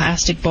from the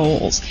plastic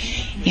bowls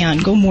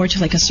and go more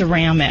to like a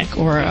ceramic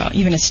or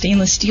even a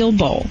stainless steel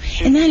bowl.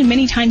 And that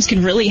many times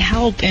can really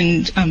help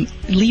and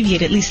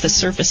alleviate at least the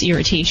surface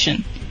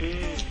irritation.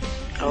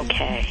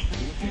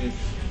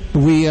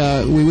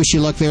 We wish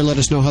you luck there. Let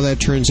us know how that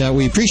turns out.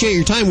 We appreciate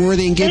your time,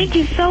 Worthy. And Thank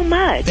you so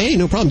much. Hey,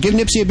 no problem. Give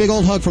Nipsey a big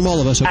old hug from all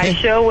of us, okay? I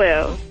sure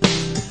will.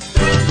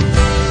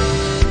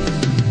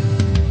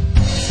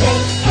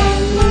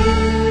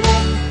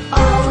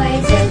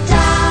 Always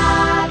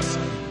adopt,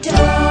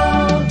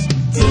 don't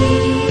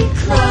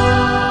declaw.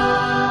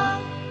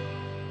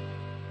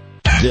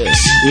 This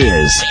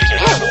is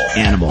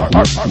Animal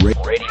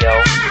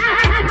Radio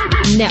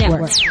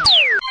Network.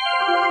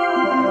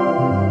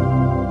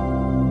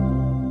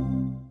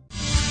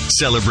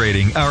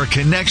 Celebrating our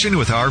connection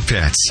with our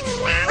pets.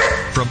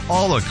 From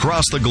all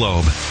across the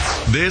globe,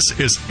 this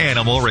is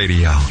Animal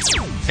Radio.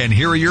 And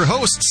here are your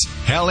hosts,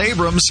 Hal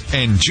Abrams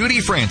and Judy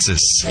Francis.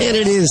 And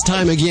it is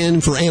time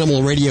again for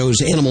Animal Radio's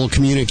Animal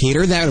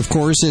Communicator. That, of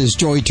course, is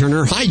Joy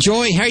Turner. Hi,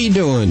 Joy. How you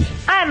doing?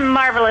 I'm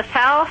marvelous,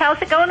 Hal.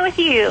 How's it going with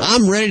you?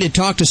 I'm ready to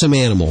talk to some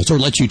animals, or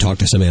let you talk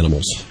to some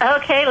animals.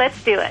 Okay,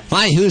 let's do it.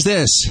 Hi, who's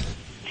this?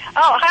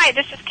 Oh, hi,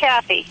 this is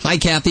Kathy. Hi,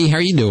 Kathy. How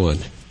are you doing?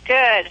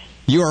 Good.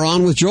 You are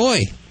on with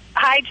Joy.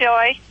 Hi,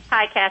 Joy.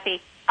 Hi,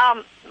 Kathy.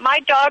 My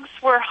dogs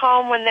were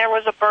home when there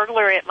was a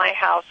burglary at my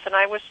house, and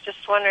I was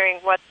just wondering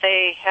what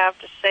they have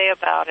to say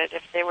about it,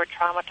 if they were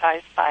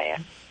traumatized by it.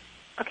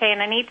 Okay,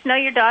 and I need to know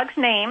your dog's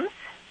names.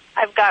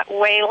 I've got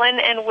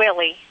Waylon and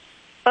Willie.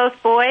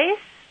 Both boys?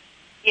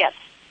 Yes.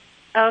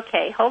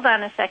 Okay, hold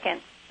on a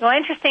second. Well,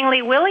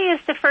 interestingly, Willie is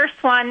the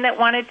first one that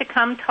wanted to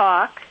come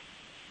talk,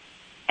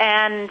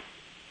 and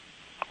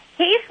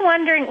he's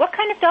wondering, what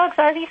kind of dogs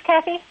are these,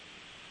 Kathy?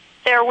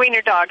 They're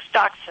wiener dogs,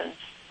 dachshunds.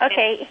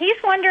 Okay, he's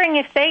wondering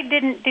if they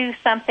didn't do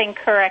something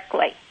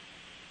correctly.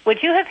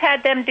 Would you have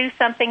had them do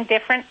something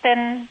different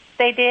than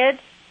they did?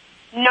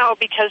 No,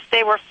 because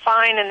they were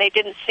fine and they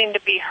didn't seem to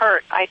be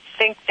hurt. I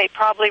think they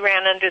probably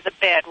ran under the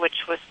bed,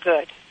 which was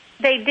good.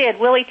 They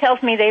did. Willie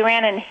tells me they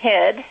ran and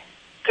hid.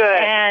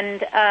 Good.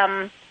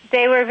 And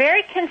they were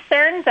very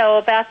concerned, though,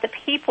 about the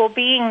people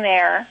being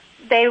there.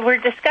 They were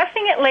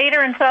discussing it later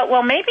and thought,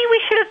 well, maybe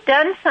we should have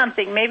done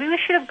something. Maybe we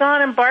should have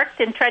gone and barked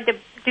and tried to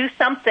do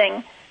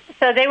something.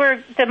 So they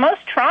were, the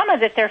most trauma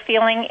that they're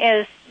feeling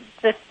is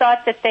the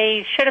thought that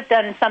they should have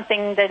done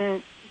something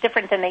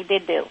different than they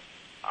did do.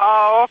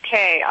 Oh,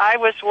 okay. I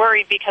was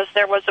worried because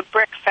there was a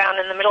brick found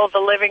in the middle of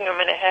the living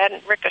room and it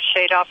hadn't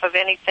ricocheted off of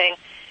anything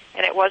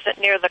and it wasn't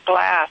near the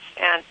glass.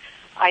 And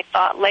I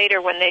thought later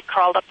when they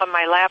crawled up on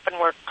my lap and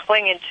were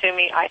clinging to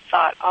me, I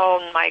thought, oh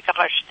my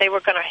gosh, they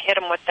were going to hit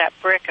them with that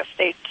brick if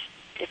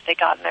they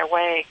got in their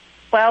way.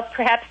 Well,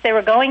 perhaps they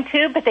were going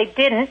to, but they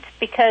didn't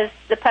because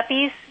the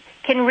puppies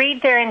can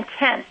read their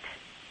intent.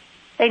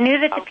 They knew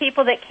that the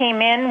people that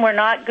came in were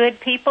not good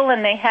people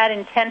and they had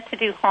intent to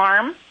do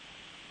harm,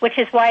 which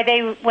is why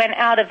they went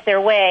out of their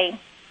way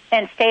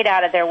and stayed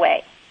out of their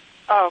way.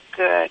 Oh,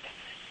 good.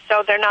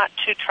 So they're not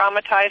too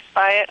traumatized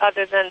by it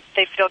other than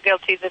they feel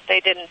guilty that they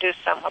didn't do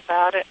something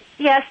about it?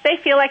 Yes, they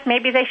feel like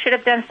maybe they should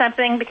have done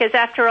something because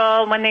after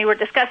all, when they were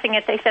discussing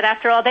it, they said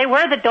after all, they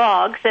were the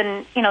dogs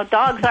and, you know,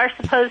 dogs are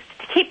supposed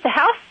to keep the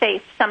house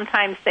safe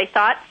sometimes, they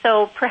thought,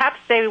 so perhaps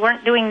they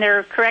weren't doing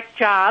their correct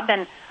job.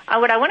 And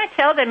what I want to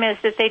tell them is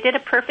that they did a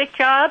perfect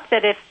job,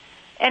 that if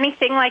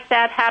anything like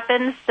that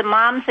happens, the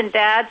moms and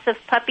dads of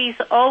puppies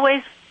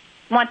always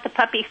want the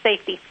puppy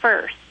safety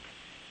first.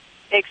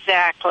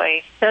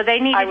 Exactly. So they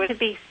needed to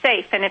be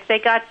safe, and if they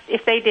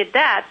did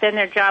that, then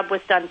their job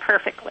was done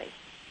perfectly.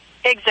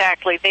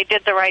 Exactly. They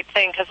did the right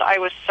thing because I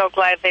was so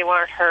glad they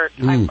weren't hurt.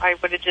 I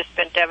would have just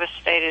been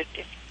devastated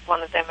if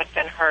one of them had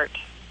been hurt.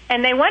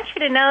 And they want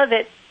you to know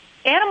that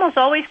animals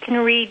always can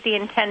read the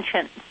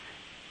intentions.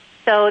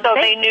 So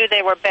they knew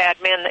they were bad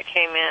men that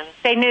came in.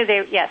 They knew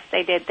yes,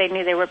 they did. They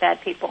knew they were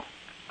bad people.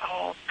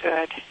 Oh,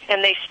 good.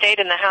 And they stayed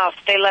in the house.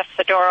 They left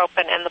the door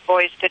open, and the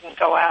boys didn't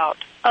go out.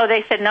 Oh,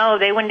 they said no,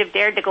 they wouldn't have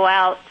dared to go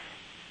out.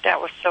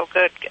 That was so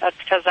good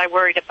because I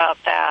worried about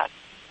that.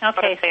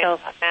 Okay,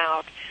 so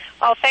out.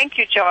 Oh, thank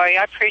you, Joy.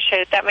 I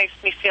appreciate it. That makes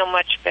me feel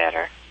much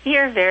better.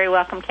 You're very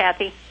welcome,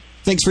 Kathy.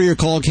 Thanks for your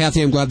call,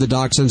 Kathy. I'm glad the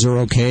dachshunds are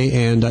okay.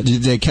 And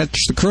did they catch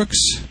the crooks?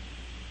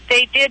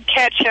 They did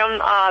catch them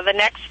the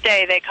next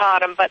day. They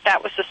caught them, but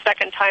that was the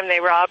second time they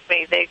robbed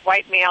me. They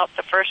wiped me out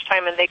the first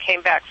time, and they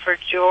came back for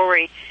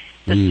jewelry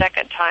the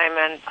second time.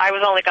 And I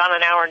was only gone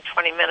an hour and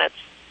 20 minutes,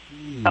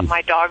 but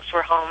my dogs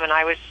were home, and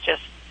I was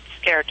just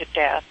scared to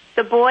death.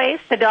 The boys,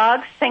 the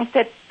dogs, think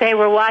that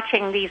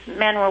these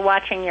men were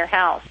watching your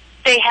house.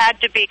 They had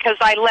to be because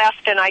I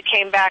left, and I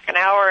came back an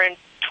hour and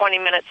 20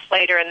 minutes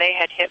later, and they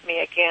had hit me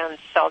again,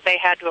 so they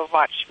had to have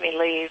watched me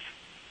leave.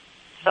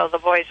 So the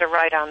boys are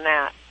right on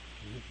that.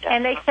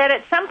 And they said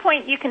at some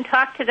point you can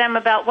talk to them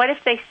about what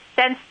if they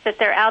sense that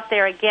they're out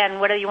there again,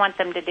 what do you want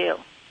them to do?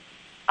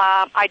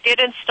 I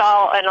did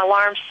install an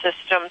alarm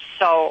system,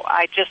 so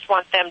I just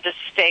want them to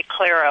stay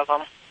clear of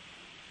them.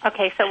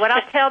 Okay, so what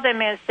I'll tell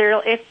them is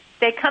if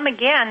they come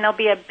again, there'll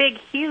be a big,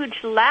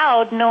 huge,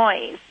 loud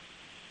noise,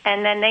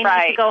 and then they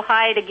need to go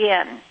hide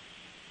again.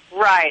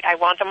 Right. I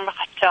want them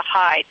to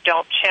hide.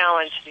 Don't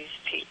challenge these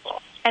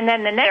people. And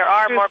then the next there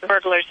are more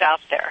burglars out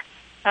there.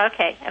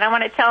 Okay. And I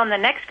want to tell them the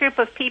next group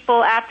of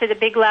people after the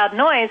big loud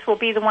noise will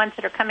be the ones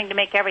that are coming to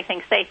make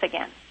everything safe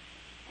again.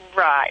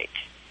 Right.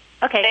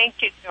 Okay. Thank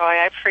you, Joy.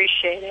 I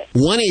appreciate it.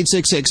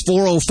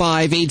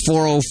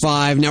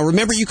 1-866-405-8405. Now,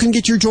 remember, you can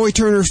get your Joy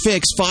Turner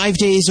fix 5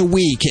 days a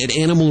week at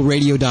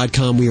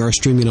animalradio.com. We are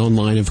streaming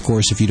online, of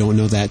course, if you don't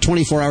know that.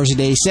 24 hours a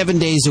day, 7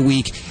 days a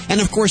week.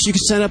 And, of course, you can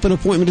set up an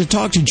appointment to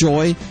talk to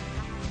Joy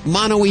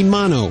mano y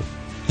mano.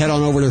 Head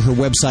on over to her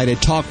website at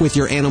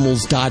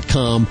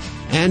talkwithyyouranimals.com.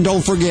 And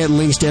don't forget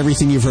links to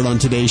everything you've heard on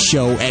today's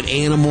show at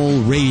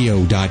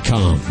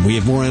animalradio.com. We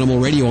have more Animal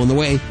Radio on the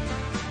way.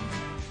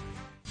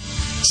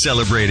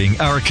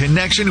 Celebrating our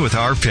connection with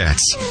our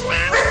pets.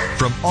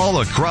 From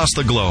all across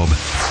the globe,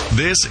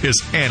 this is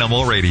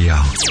Animal Radio.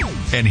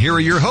 And here are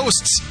your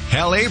hosts,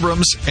 Hal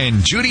Abrams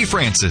and Judy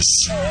Francis.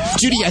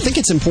 Judy, I think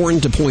it's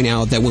important to point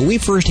out that when we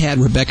first had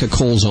Rebecca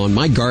Coles on,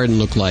 my garden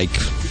looked like,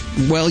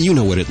 well, you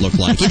know what it looked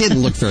like. It didn't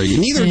look very good.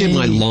 Neither did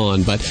my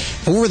lawn. But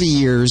over the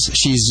years,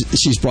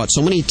 she's brought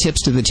so many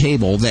tips to the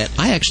table that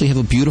I actually have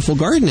a beautiful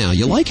garden now.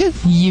 You like it?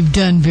 You've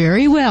done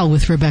very well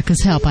with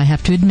Rebecca's help, I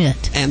have to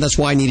admit. And that's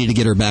why I needed to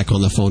get her back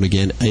on the phone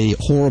again. A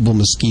horrible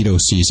mosquito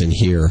season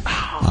here.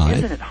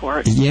 Isn't it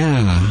horrid?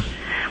 Yeah.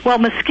 Well,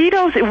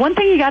 mosquitoes, one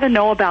thing you got to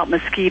know about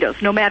mosquitoes,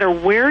 no matter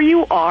where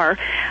you are,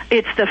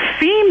 it's the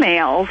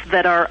females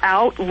that are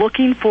out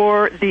looking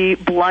for the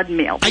blood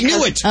meal. I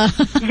knew it!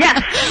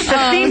 Yes,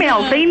 the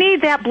females, they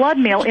need that blood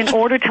meal in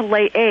order to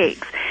lay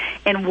eggs.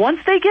 And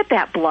once they get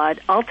that blood,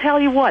 I'll tell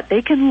you what,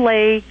 they can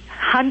lay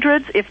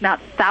hundreds, if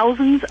not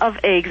thousands, of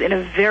eggs in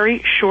a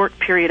very short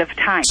period of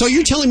time. So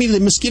you're telling me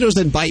the mosquitoes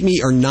that bite me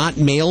are not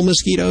male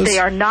mosquitoes? They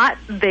are not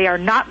male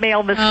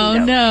mosquitoes.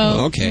 Oh,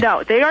 no. Okay.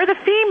 No, they are the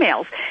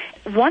females.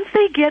 Once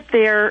they get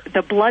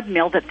the blood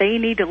meal that they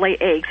need to lay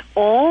eggs,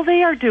 all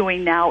they are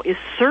doing now is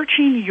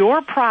searching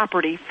your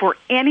property for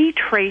any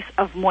trace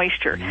of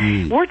moisture.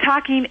 We're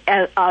talking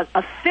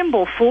a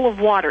thimble full of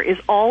water is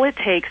all it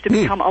takes to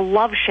become a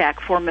love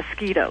shack for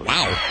mosquitoes.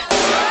 Wow. Love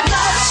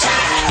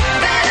shack,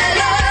 better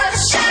love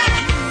shack.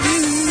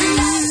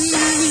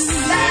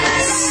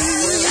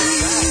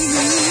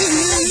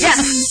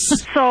 Yes.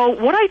 So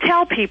what I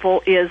tell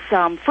people is,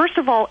 first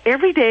of all,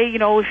 every day,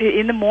 if you,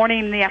 in the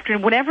morning, in the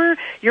afternoon, whenever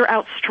you're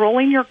out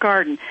strolling your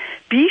garden,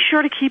 be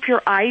sure to keep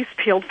your eyes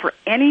peeled for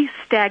any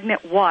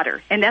stagnant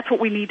water. And that's what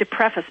we need to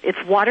preface.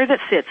 It's water that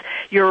sits.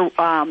 Your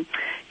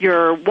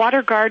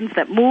water gardens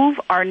that move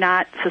are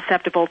not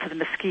susceptible to the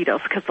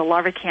mosquitoes because the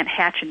larvae can't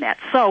hatch in that.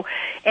 So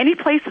any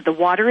place that the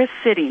water is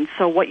sitting,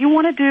 so what you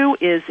want to do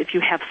is if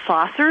you have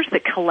saucers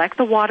that collect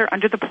the water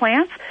under the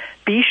plants,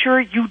 be sure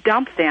you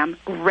dump them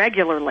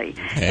regularly.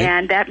 Okay.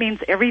 And that means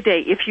every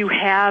day. If you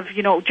have,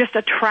 just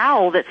a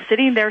trowel that's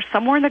sitting there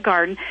somewhere in the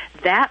garden,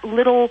 that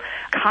little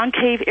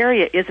concave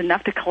area is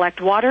enough to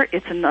collect water.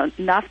 It's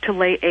enough to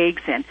lay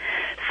eggs in.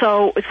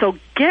 So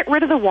get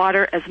rid of the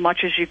water as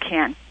much as you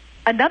can.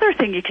 Another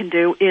thing you can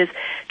do is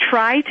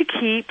try to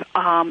keep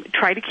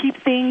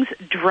things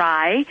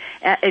dry,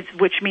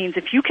 which means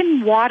if you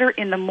can water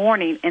in the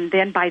morning and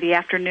then by the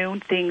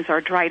afternoon things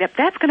are dried up,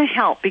 that's going to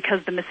help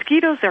because the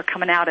mosquitoes, they're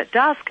coming out at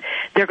dusk,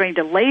 they're going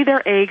to lay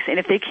their eggs, and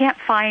if they can't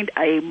find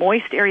a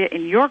moist area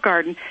in your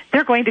garden,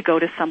 they're going to go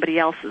to somebody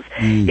else's.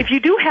 If you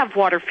do have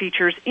water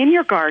features in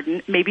your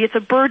garden, maybe it's a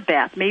bird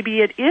bath,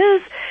 maybe it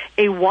is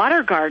a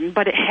water garden,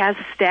 but it has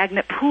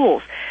stagnant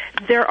pools.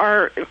 There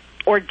are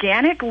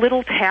organic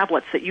little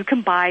tablets that you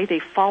can buy. They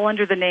fall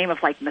under the name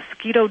of like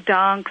mosquito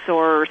dunks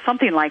or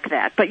something like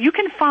that. But you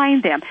can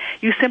find them.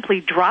 You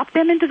simply drop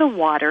them into the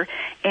water,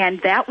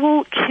 and that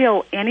will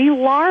kill any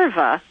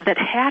larva that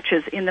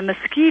hatches in the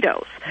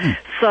mosquitoes.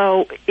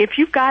 So if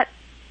you've got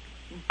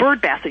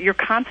bird baths that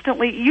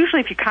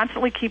usually if you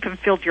constantly keep them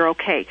filled, you're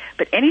okay.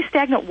 But any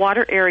stagnant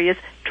water areas,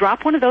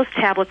 drop one of those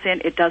tablets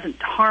in. It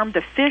doesn't harm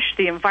the fish,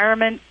 the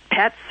environment,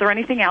 pets, or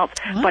anything else,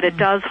 but it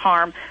does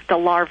harm the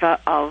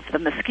larva of the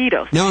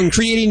mosquitoes. Now, in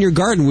creating your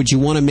garden, would you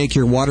want to make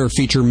your water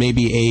feature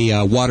maybe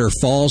a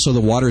waterfall so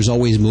the water is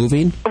always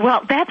moving?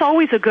 Well, that's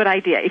always a good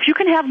idea. If you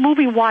can have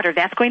moving water,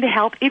 that's going to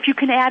help. If you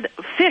can add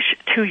fish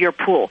to your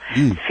pool.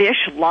 Fish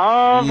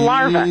love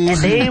larvae,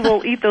 and they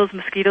will eat those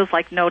mosquitoes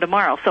like no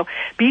tomorrow. So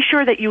be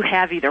sure that you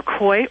have either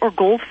koi or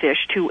goldfish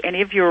to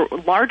any of your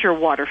larger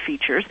water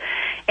features.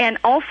 And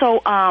also,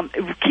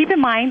 keep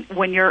in mind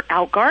when you're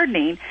out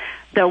gardening,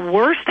 the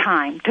worst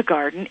time to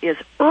garden is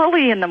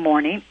early in the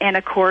morning and,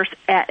 of course,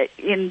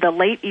 in the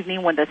late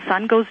evening when the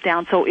sun goes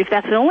down. So if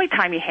that's the only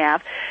time you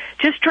have,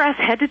 just dress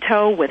head to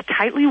toe with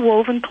tightly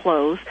woven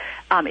clothes.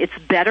 It's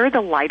better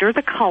the lighter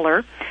the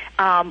color.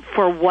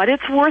 For what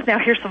it's worth, now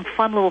here's some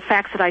fun little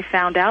facts that I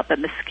found out, that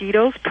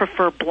mosquitoes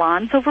prefer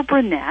blondes over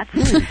brunettes.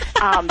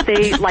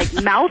 They like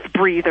mouth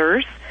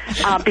breathers.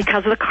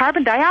 Because of the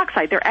carbon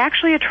dioxide. They're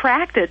actually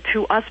attracted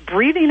to us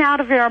breathing out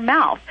of our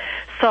mouth.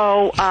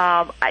 So,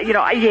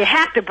 you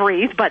have to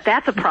breathe, but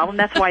that's a problem.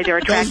 That's why they're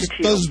attracted to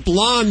you. Those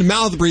blonde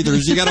mouth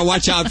breathers, you got to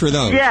watch out for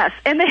those. Yes,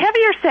 and the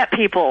heavier set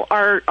people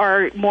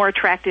are more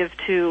attractive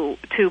to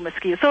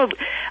mosquitoes. So,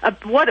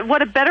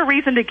 what a better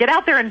reason to get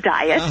out there and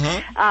diet.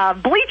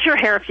 Bleach your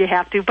hair if you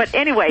have to. But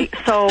anyway,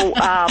 so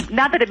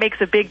not that it makes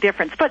a big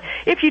difference. But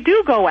if you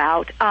do go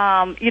out,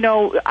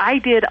 I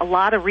did a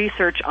lot of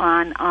research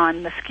on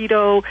mosquitoes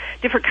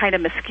different kind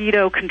of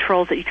mosquito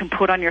controls that you can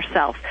put on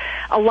yourself.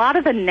 A lot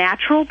of the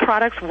natural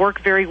products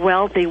work very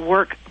well. They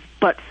work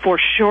but for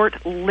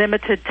short,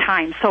 limited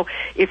time. So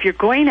if you're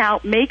going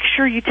out, make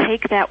sure you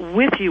take that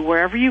with you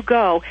wherever you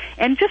go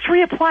and just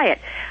reapply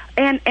it.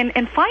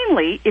 And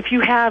finally, if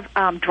you have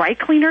dry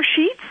cleaner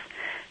sheets,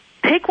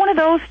 take one of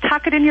those,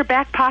 tuck it in your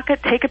back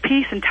pocket, take a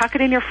piece and tuck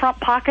it in your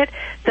front pocket.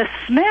 The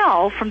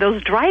smell from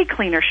those dry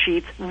cleaner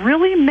sheets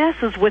really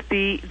messes with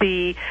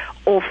the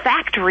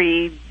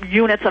olfactory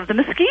units of the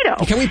mosquito.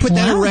 Can we put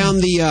that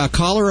around the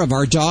collar of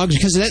our dogs?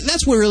 Because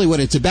that's really what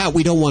it's about.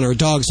 We don't want our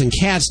dogs and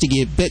cats to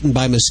get bitten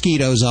by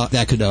mosquitoes.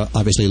 That could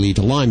obviously lead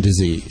to Lyme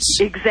disease.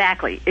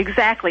 Exactly.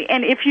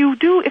 And if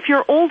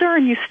you're older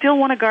and you still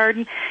want to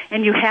garden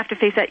and you have to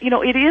face that,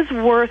 it is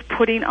worth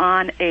putting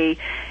on a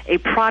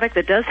product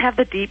that does have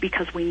the DEET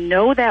because we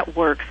know that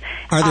works.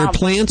 Are there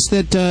plants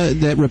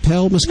that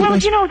repel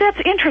mosquitoes? Well,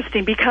 that's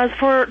interesting because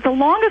for the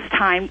longest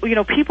time,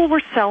 people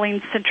were selling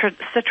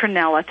citronella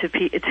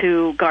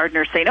to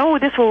gardeners saying, oh,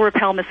 this will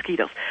repel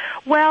mosquitoes.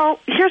 Well,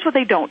 here's what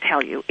they don't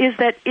tell you, is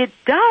that it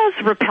does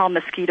repel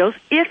mosquitoes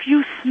if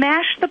you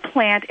smash the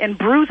plant and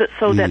bruise it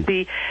so that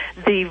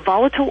the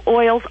volatile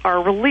oils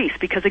are released,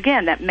 because,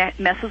 again, that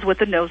messes with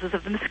the noses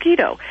of the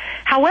mosquito.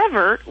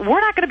 However,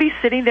 we're not going to be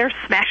sitting there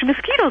smashing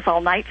mosquitoes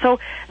all night, so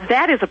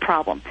that is a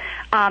problem,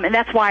 and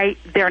that's why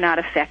they're not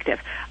effective.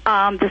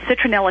 The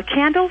citronella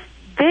candles,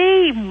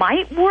 they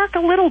might work a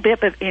little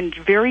bit, but in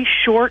very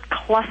short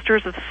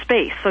clusters of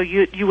space. So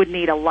you would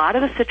need a lot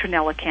of the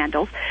citronella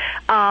candles.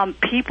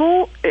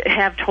 People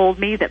have told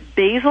me that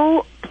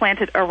basil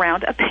planted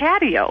around a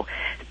patio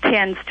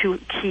tends to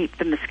keep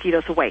the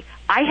mosquitoes away.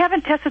 I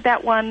haven't tested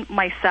that one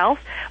myself,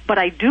 but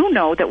I do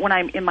know that when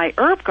I'm in my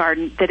herb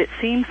garden that it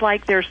seems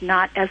like there's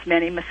not as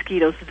many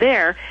mosquitoes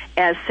there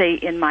as, say,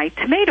 in my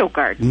tomato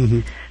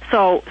garden.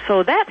 So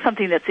that's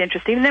something that's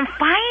interesting. And then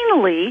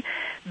finally,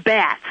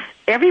 bats.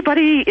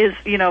 Everybody is,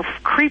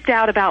 creeped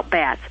out about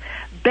bats.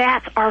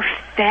 Bats are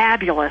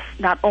fabulous,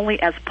 not only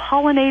as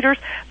pollinators,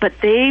 but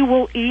they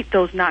will eat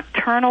those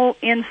nocturnal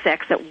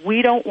insects that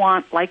we don't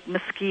want, like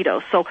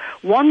mosquitoes. So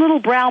one little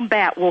brown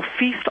bat will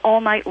feast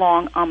all night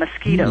long on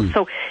mosquitoes.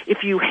 So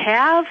if you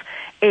have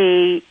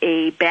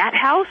a bat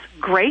house,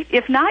 great.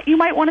 If not, you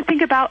might want to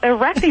think about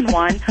erecting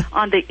one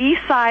on the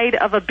east side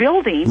of a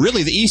building.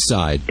 Really, the east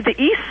side? The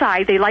east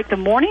side, they like the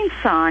morning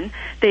sun.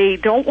 They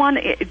don't want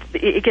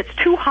it gets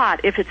too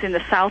hot if it's in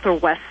the south or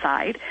west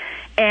side.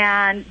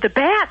 And the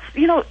bats,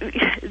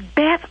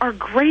 bats are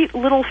great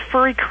little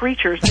furry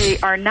creatures. They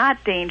are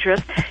not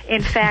dangerous.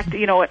 In fact,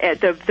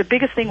 the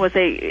biggest thing was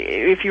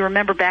if you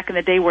remember back in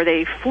the day where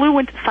they flew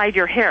inside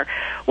your hair.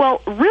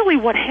 Well, really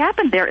what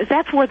happened there is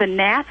that's where the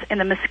gnats and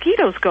the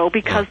mosquitoes go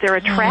because they're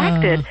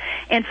attracted.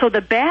 And so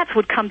the bats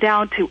would come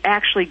down to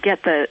actually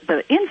get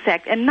the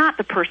insect and not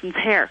the person's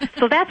hair.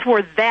 So that's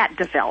where that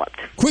developed.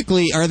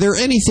 Quickly, what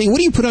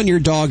do you put on your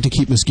dog to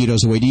keep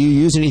mosquitoes away? Do you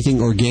use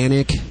anything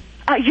organic?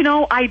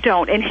 I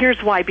don't, and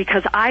here's why,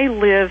 because I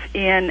live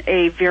in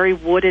a very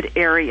wooded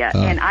area,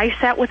 and I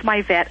sat with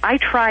my vet. I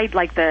tried,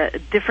 the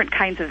different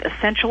kinds of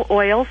essential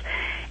oils,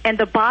 and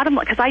the bottom,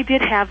 because I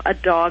did have a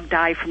dog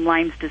die from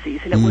Lyme's disease,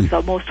 and it was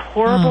the most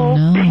horrible,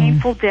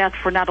 painful death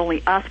for not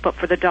only us, but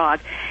for the dog.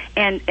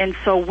 And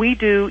so we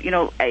do,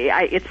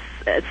 it's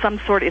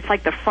it's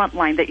like the front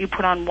line that you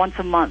put on once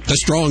a month. The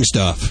strong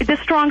stuff. The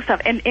strong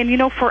stuff. And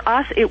for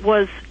us, it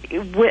was,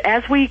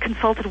 as we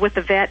consulted with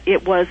the vet,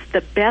 it was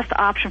the best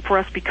option for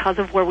us because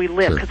of where we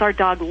live, because our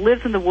dog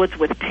lives in the woods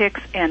with ticks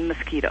and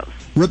mosquitoes.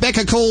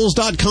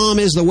 RebeccaColes.com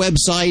is the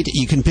website.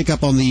 You can pick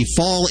up on the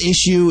fall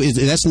issue.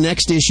 That's the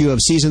next issue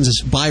of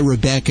Seasons by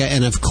Rebecca,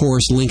 and, of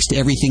course, links to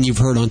everything you've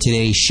heard on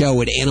today's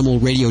show at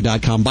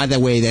animalradio.com. By the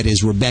way, that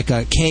is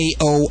Rebecca,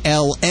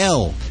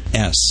 KOLLS.com.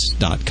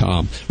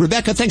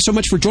 Rebecca, thanks so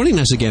much for joining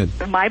us again.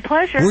 My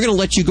pleasure. We're going to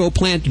let you go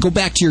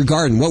back to your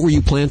garden. What were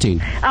you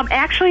planting?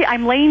 Actually,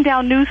 I'm laying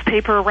down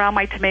newspaper around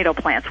my tomato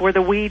plants where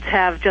the weeds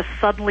have just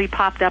suddenly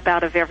popped up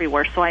out of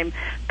everywhere. So I'm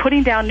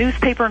putting down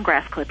newspaper and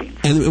grass clippings.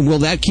 And will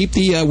that keep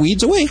the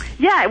weeds away?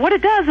 Yeah, what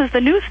it does is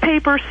the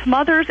newspaper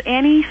smothers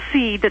any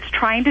seed that's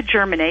trying to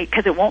germinate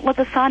because it won't let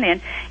the sun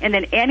in, and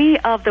then any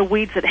of the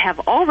weeds that have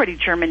already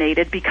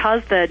germinated,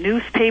 because the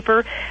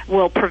newspaper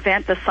will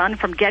prevent the sun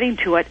from getting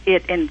to it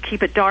and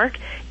keep it dark,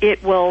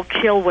 it will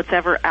kill what's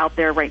ever out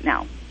there right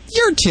now.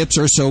 Your tips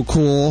are so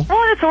cool.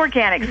 Well, it's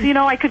organic. So,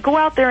 I could go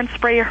out there and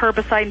spray a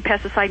herbicide and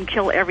pesticide and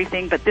kill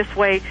everything, but this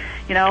way,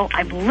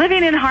 I'm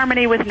living in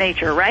harmony with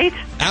nature, right?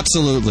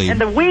 Absolutely. And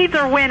the weeds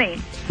are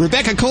winning.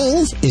 Rebecca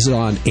Coles is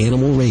on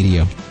Animal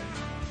Radio.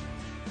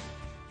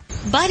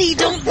 Buddy,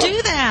 don't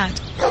do that.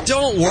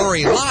 Don't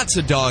worry, lots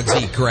of dogs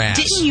eat grass.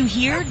 Didn't you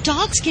hear?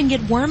 Dogs can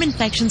get worm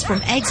infections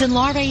from eggs and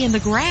larvae in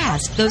the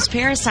grass. Those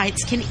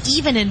parasites can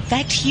even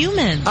infect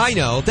humans. I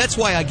know. That's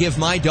why I give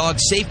my dog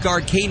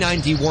Safeguard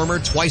K9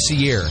 Dewormer twice a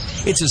year.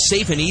 It's a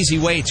safe and easy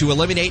way to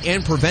eliminate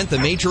and prevent the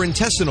major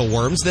intestinal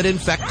worms that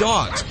infect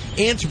dogs,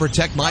 and to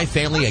protect my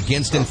family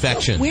against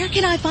infection. Where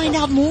can I find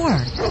out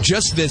more?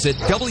 Just visit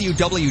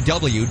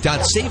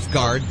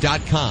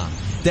www.safeguard.com.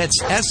 That's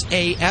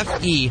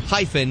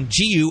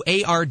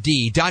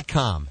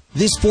SAFE-GUARD.com.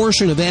 This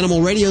portion of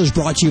Animal Radio is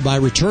brought to you by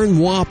Return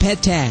Moi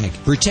Pet Tag.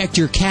 Protect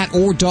your cat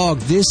or dog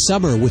this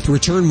summer with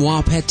Return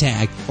Moi Pet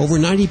Tag. Over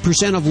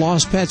 90% of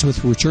lost pets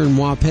with Return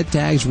Moi Pet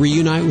Tags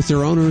reunite with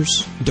their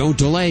owners. Don't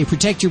delay.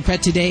 Protect your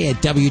pet today at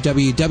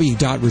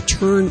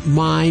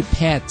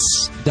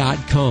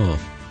www.returnmypets.com.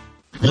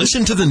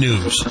 Listen to the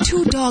news.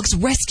 2 dogs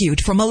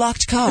rescued from a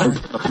locked car.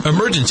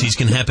 Emergencies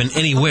can happen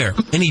anywhere,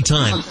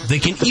 anytime. They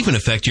can even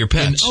affect your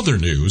pets. In other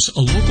news,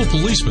 a local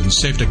policeman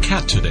saved a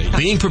cat today.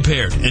 Being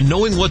prepared and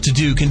knowing what to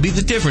do can be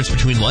the difference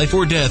between life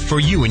or death for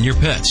you and your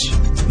pets.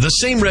 The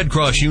same Red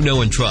Cross you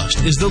know and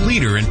trust is the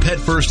leader in pet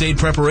first aid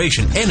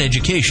preparation and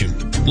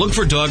education. Look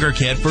for dog or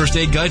cat first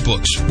aid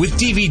guidebooks with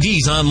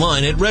DVDs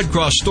online at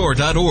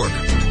redcrossstore.org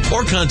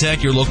or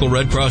contact your local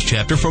Red Cross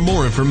chapter for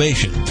more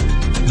information.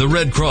 The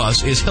Red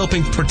Cross is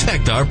helping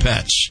protect our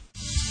pets.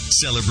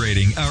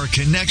 Celebrating our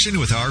connection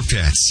with our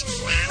pets.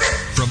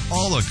 From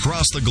all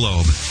across the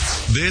globe,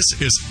 this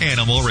is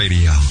Animal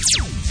Radio.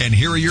 And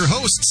here are your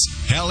hosts,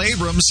 Hal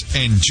Abrams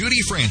and Judy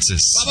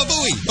Francis. Baba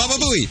Booey! Baba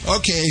Booey!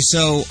 Okay,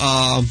 so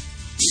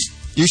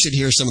you should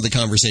hear some of the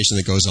conversation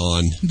that goes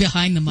on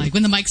behind the mic,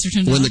 when the mics are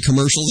turned on. When the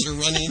commercials are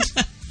running.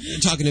 You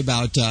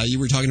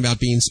were talking about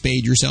being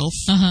spayed yourself?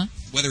 Uh-huh.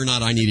 Whether or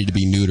not I needed to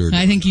be neutered.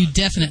 I think you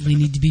definitely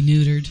need to be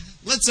neutered.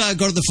 Let's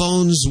go to the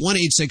phones,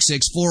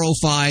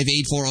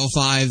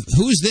 1-866-405-8405.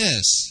 Who's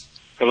this?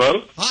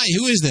 Hello? Hi,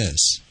 who is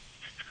this?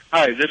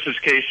 Hi, this is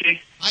Casey.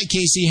 Hi,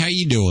 Casey. How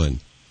you doing?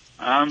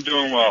 I'm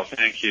doing well,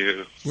 thank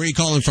you. Where are you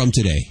calling from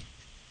today?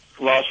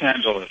 Los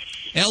Angeles.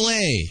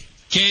 L.A.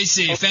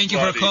 Casey, thank you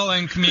for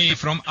calling me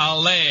from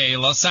L.A.,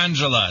 Los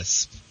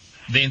Angeles,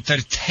 the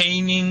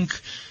entertaining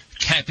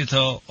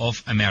capital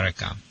of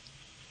America.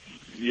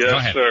 Yes, Go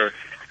ahead. sir.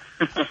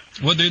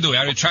 What do you do?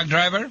 Are you a truck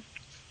driver?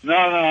 No,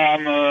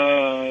 I'm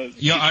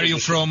Are you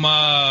from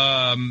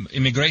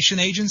immigration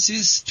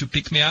agencies to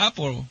pick me up,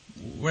 or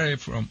where are you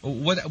from?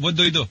 What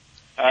do you do?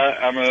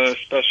 I'm a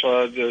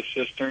special ed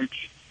assistant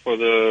for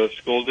the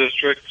school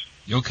district.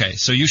 Okay,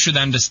 so you should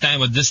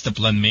understand what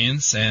discipline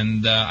means,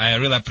 and I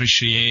really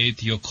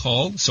appreciate your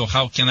call. So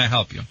how can I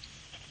help you?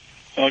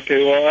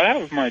 Okay, well, I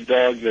have my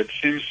dog that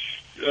seems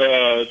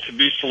to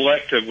be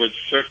selective with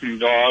certain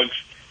dogs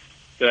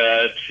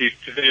that he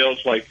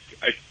feels like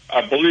I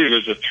believe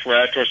is a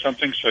threat or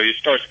something, so he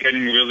starts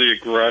getting really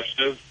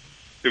aggressive,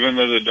 even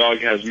though the dog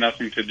has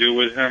nothing to do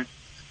with him.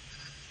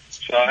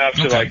 So I have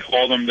to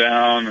hold him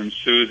down and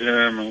soothe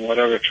him and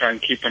whatever, try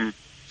and keep him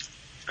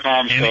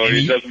calm so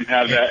he doesn't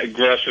have that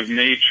aggressive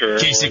nature.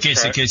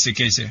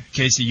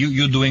 Casey,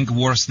 you're doing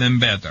worse than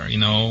better,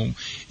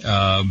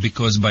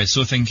 because by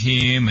soothing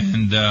him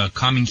and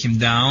calming him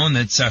down,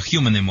 it's a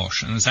human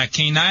emotion. It's a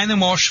canine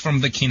emotion. From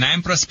the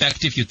canine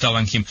perspective, you're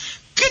telling him,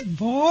 good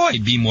boy,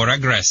 be more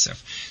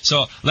aggressive.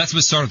 So let's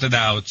sort it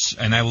out,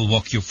 and I will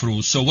walk you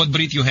through. So what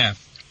breed you have?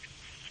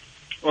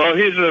 Well,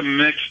 he's a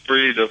mixed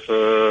breed of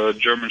a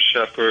German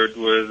Shepherd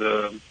with,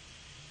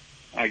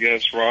 I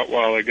guess,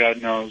 Rottweiler,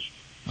 God knows.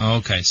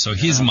 Okay, so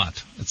he's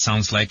mutt. It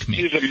sounds like me.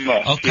 He's a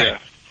mutt, okay.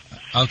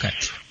 Yeah. Okay.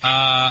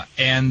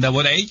 And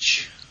what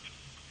age?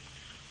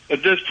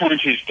 At this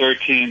point, he's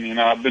 13.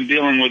 I've been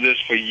dealing with this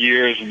for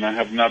years, and I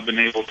have not been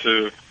able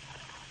to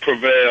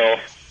prevail.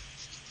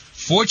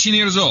 14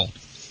 years old.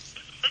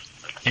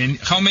 And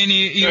how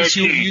many years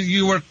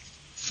you were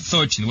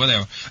 13,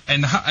 whatever.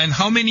 And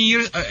how many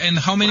years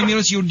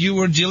you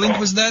were dealing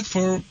with that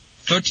for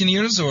 13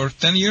 years or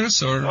 10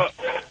 years or?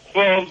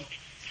 Well,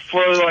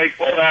 for like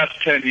the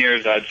last 10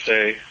 years, I'd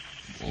say.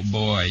 Oh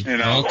boy.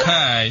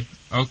 Okay.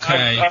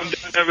 I've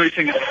done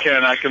everything I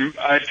can.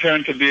 I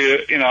tend to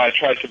be, I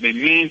try to be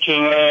mean to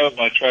him.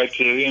 I try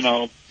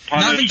to, punish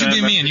nothing to be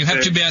him. mean. You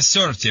have to be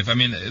assertive. I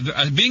mean,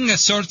 being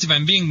assertive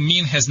and being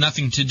mean has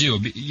nothing to do.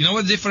 You know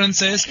what the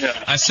difference is? Yeah.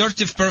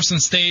 Assertive person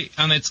stay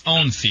on its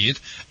own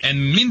feet, and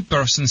mean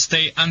person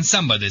stay on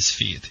somebody's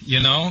feet.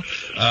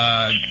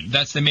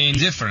 That's the main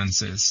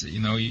differences.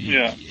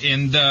 Yeah.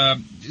 And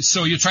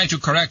so you try to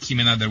correct him,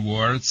 in other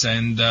words,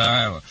 and.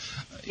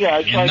 Yeah,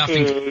 I try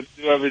to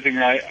do everything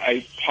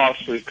I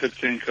possibly could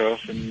think of,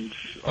 and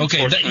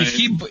okay,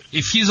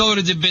 if he's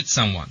already bit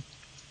someone.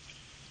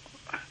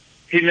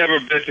 He never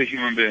bit a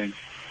human being.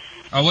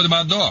 What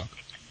about dog?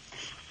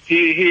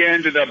 He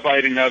ended up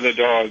biting other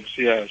dogs,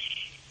 yes.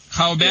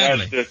 How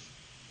badly?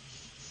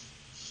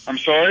 I'm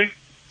sorry?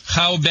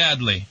 How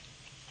badly?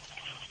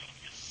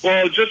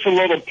 Well, just a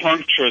little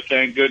puncture,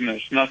 thank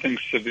goodness. Nothing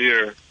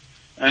severe.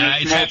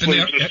 And it's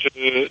mostly just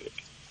to,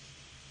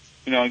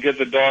 get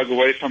the dog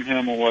away from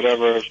him or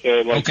whatever if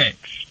they're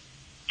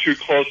too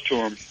close to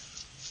him.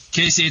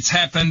 Casey, it's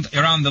happened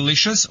around the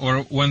leashes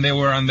or when they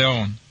were on their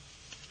own?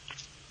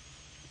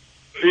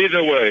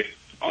 Either way,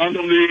 on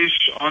the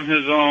leash, on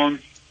his own,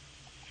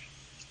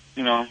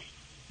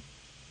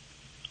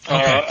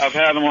 I've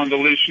had him on the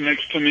leash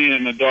next to me,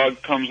 and the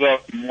dog comes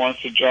up and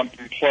wants to jump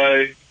and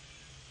play.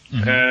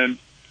 Mm-hmm. And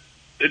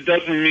it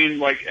doesn't mean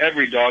like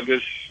every dog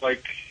is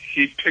like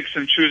he picks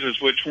and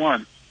chooses which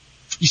one.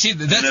 You see,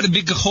 that's the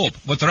big hope.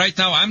 But right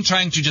now, I'm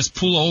trying to just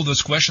pull all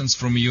those questions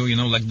from you,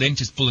 like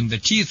dentist pulling the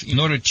teeth, in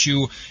order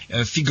to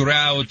figure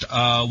out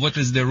what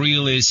is the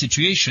real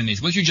situation is.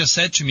 What you just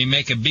said to me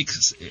make a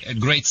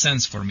great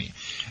sense for me.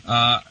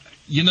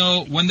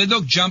 When the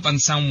dog jump on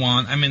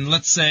someone, I mean,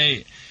 let's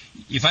say,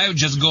 if I would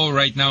just go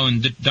right now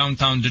in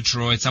downtown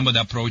Detroit, somebody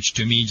approach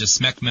to me, just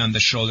smack me on the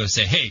shoulder,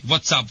 say, hey,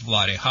 what's up,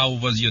 Vladi? How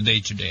was your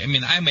day today? I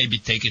mean, I maybe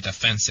take it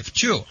offensive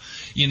too.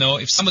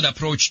 If somebody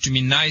approached to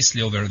me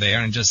nicely over there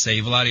and just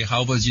say, Vladi,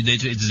 how was your day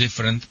today? It's a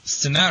different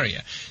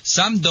scenario.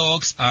 Some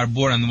dogs are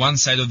born on one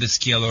side of the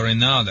scale or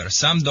another.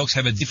 Some dogs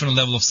have a different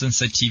level of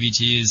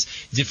sensitivities,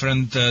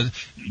 different,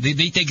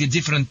 they take a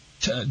different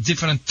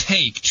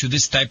take to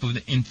this type of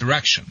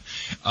interaction.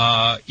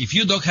 If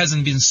your dog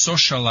hasn't been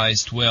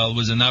socialized well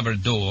with another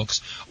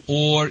dogs,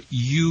 or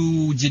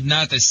you did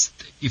not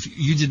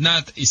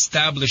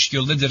establish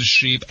your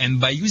leadership, and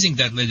by using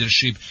that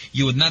leadership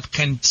you would not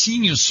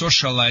continue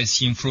socialize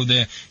him through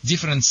the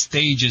different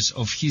stages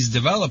of his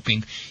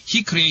developing,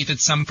 he created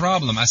some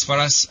problem. As far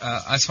as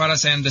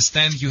I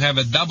understand, you have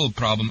a double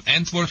problem,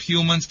 and for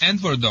humans and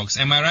for dogs.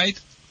 Am I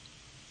right?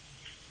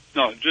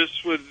 No,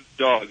 just with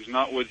dogs,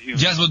 not with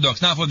humans. Just with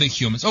dogs, not for the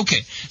humans.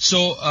 Okay,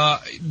 so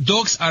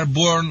dogs are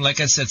born, like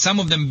I said, some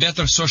of them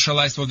better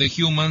socialized for the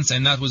humans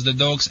and not with the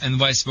dogs, and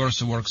vice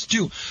versa works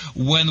too.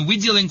 When we're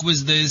dealing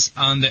with this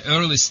on the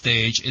early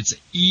stage, it's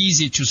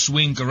easy to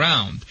swing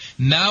around.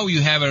 Now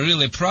you have a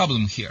really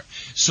problem here.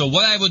 So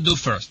what I would do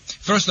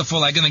first of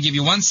all, I'm going to give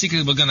you one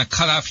secret. We're going to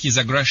cut off his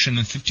aggression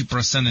in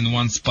 50% in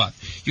one spot.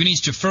 You need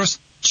to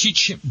first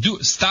teach him,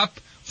 stop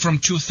from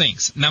two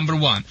things. Number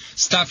one,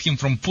 stop him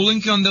from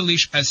pulling you on the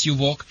leash as you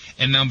walk,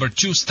 and number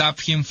two, stop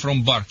him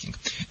from barking.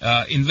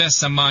 Invest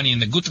some money in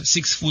the good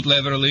 6-foot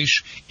leather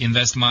leash,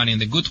 invest money in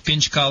the good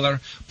pinch collar,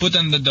 put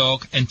on the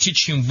dog, and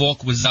teach him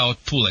walk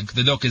without pulling.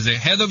 The dog is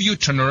ahead of you,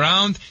 turn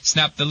around,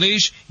 snap the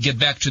leash, get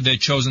back to the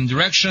chosen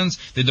directions,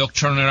 the dog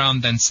turn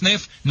around and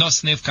sniff, no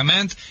sniff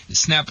command,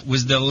 snap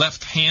with the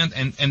left hand,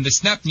 and the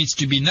snap needs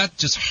to be not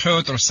just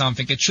hurt or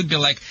something, it should be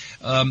like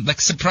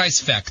surprise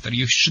factor.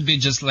 You should be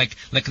just like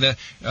the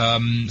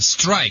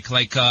strike,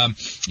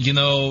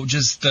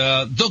 just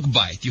dog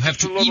bite. You have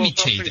to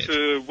imitate it.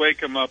 To wake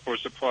him up or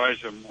surprise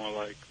him, more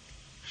like.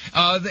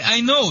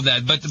 I know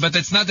that, but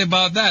it's not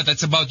about that.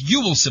 It's about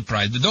you will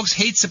surprise. The dogs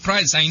hate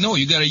surprise. I know.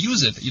 You gotta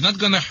use it. You're not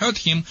gonna hurt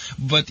him,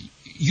 but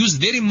use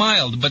very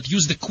mild, but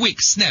use the quick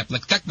snap,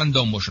 like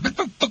taekwondo motion,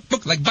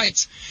 like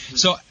bites.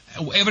 So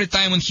every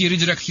time when he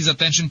redirects his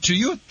attention to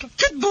you,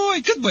 good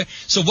boy.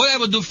 So what I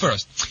would do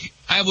first,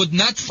 I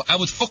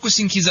would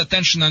focusing his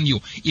attention on you.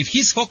 If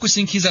he's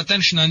focusing his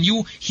attention on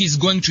you, he's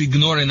going to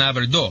ignore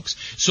another dogs.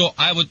 So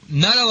I would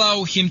not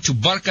allow him to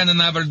bark on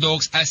another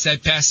dogs as I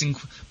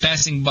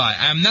passing by.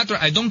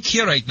 I don't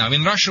care right now.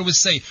 In Russia we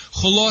say,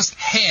 who lost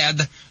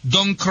head,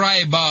 don't cry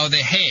about the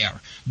hair.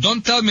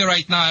 Don't tell me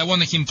right now I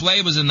want him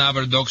play with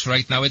another dogs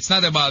right now. It's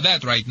not about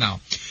that right now.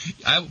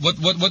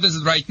 What is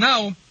it right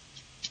now?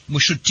 We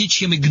should teach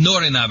him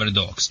ignoring other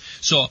dogs.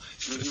 So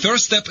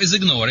first step is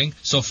ignoring.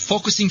 So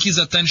focusing his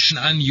attention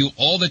on you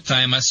all the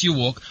time as you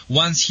walk.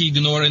 Once he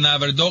ignoring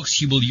other dogs,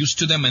 he will used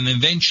to them and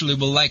eventually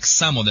will like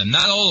some of them.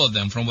 Not all of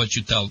them from what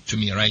you tell to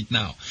me right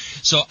now.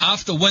 So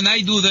when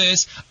I do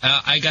this,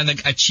 I gonna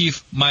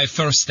achieve my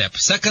first step.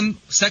 Second,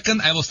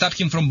 I will stop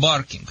him from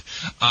barking.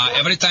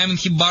 Every time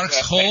he barks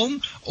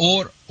home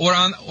or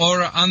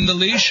on the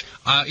leash,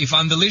 if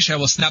on the leash, I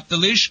will snap the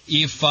leash.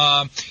 If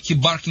he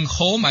barking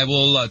home, I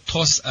will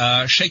toss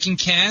a shaking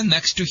can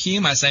next to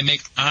him as I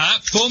make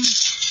boom.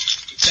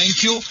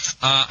 Thank you.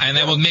 And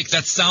I will make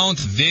that sound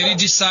very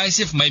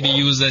decisive. Maybe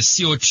use a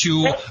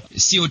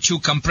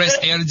CO2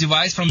 compressed air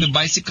device from the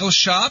bicycle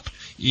shop.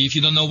 If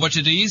you don't know what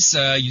it is,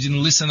 you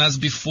didn't listen us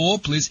before,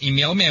 please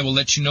email me. I will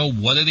let you know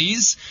what it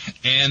is.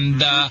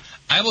 And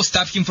I will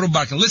stop him from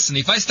barking. Listen,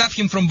 if I stop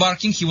him from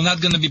barking, he will not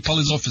going to be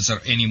police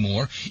officer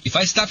anymore. If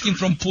I stop him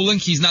from pulling,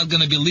 he's not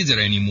going to be leader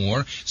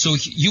anymore. So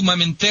you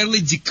momentarily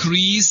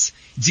decrease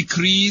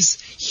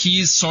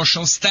his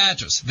social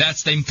status.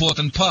 That's the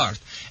important part.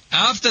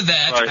 After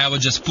that, right, I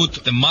would just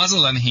put the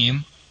muzzle on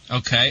him,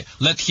 okay,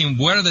 let him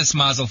wear this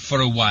muzzle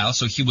for a while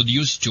so he would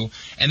used to,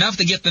 and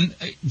after get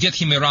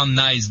him around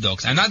nice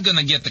dogs. I'm not going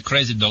to get the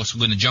crazy dogs who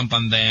are going to jump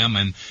on them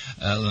and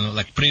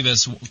like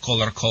previous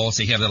caller calls,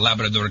 they have a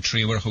Labrador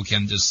Retriever who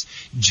can just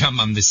jump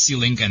on the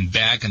ceiling and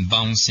back and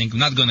bouncing. I'm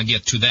not going to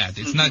get to that.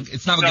 It's not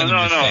going to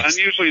be fixed.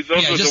 And usually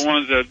those are the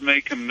ones that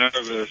make him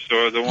nervous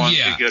or the ones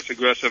he gets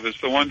aggressive.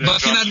 It's the one that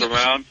jumps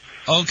around.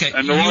 Okay,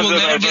 and the ones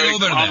that are very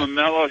calm and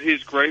mellow,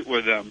 he's great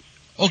with them.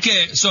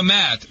 Okay, so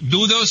Matt,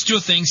 do those two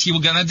things. He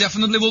will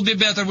definitely will be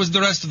better with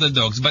the rest of the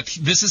dogs. But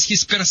this is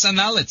his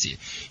personality.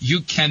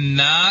 You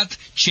cannot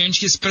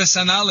change his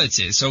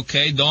personalities.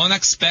 Okay, don't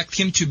expect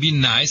him to be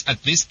nice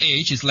at this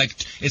age. It's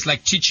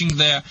like teaching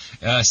the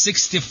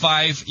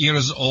 65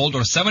 years old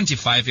or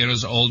 75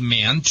 years old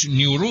man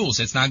new rules.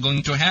 It's not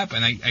going to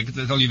happen. I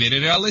tell you very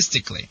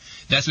realistically.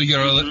 That's with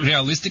your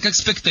realistic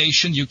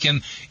expectation. You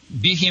can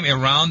be him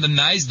around a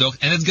nice dog,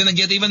 and it's gonna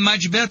get even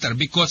much better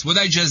because what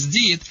I just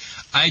did,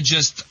 I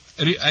just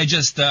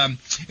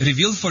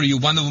revealed for you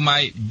one of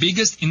my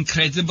biggest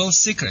incredible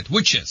secret,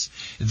 which is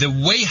the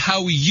way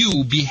how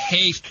you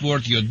behave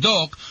toward your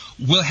dog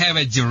will have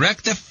a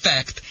direct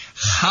effect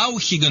how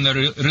he gonna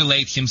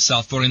relate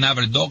himself for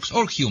another dogs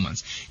or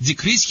humans.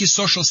 Decrease his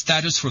social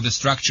status for the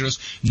structures,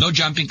 no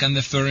jumping on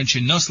the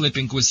furniture, no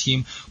sleeping with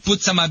him,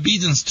 put some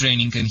obedience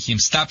training in him,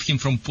 stop him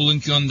from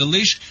pulling you on the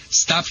leash,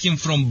 stop him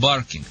from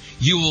barking.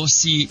 You will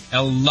see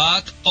a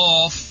lot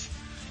of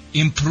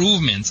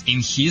improvements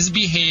in his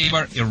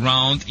behavior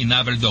around in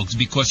other dogs,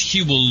 because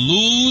he will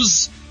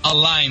lose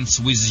alliance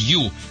with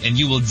you and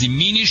you will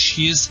diminish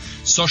his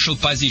social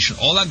position.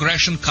 All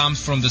aggression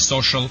comes from the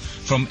social,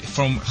 from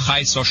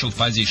high social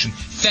position.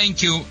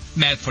 Thank you,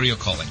 Matt, for your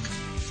calling.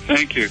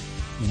 Thank you.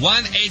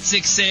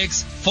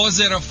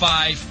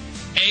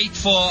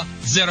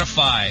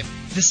 1-866-405-8405.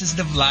 This is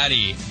the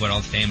Vladi,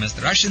 world famous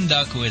Russian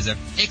dog wizard,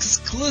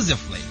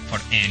 exclusively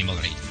for Animal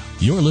Radio.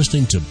 You're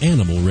listening to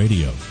Animal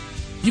Radio.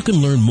 You can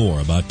learn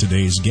more about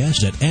today's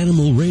guest at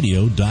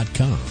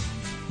animalradio.com.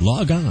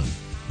 Log on.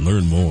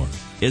 Learn more.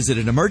 Is it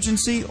an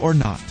emergency or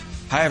not?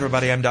 Hi,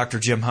 everybody. I'm Dr.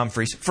 Jim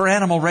Humphries for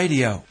Animal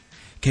Radio.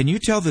 Can you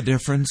tell the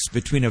difference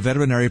between a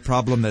veterinary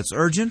problem that's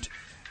urgent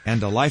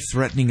and a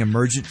life-threatening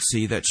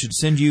emergency that should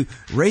send you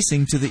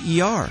racing to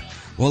the ER?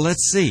 Well,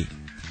 let's see.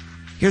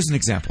 Here's an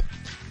example.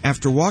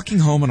 After walking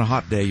home on a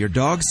hot day, your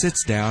dog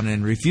sits down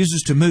and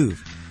refuses to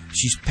move.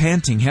 She's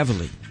panting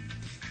heavily.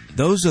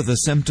 Those are the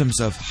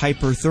symptoms of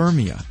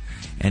hyperthermia,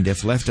 and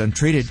if left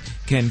untreated,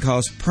 can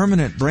cause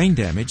permanent brain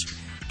damage,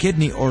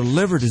 kidney or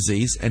liver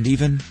disease, and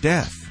even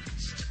death.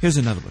 Here's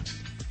another one.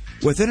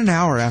 Within an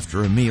hour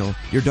after a meal,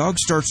 your dog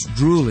starts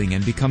drooling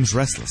and becomes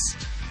restless.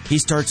 He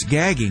starts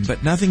gagging,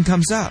 but nothing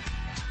comes up.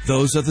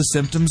 Those are the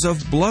symptoms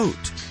of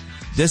bloat.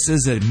 This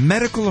is a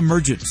medical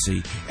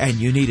emergency, and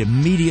you need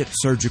immediate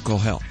surgical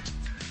help.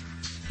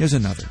 Here's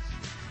another.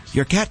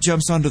 Your cat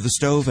jumps onto the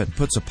stove and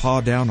puts a paw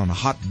down on a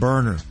hot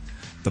burner.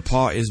 The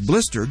paw is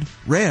blistered,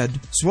 red,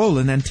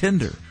 swollen, and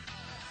tender.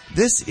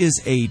 This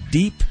is a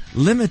deep,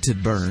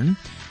 limited burn,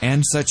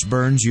 and such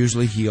burns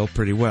usually heal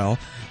pretty well.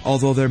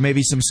 Although there may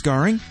be some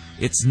scarring,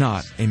 it's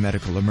not a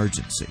medical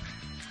emergency.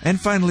 And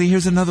finally,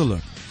 here's another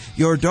look.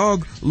 Your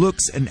dog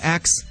looks and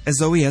acts as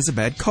though he has a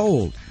bad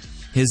cold.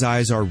 His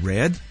eyes are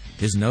red,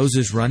 his nose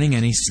is running,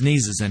 and he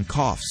sneezes and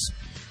coughs.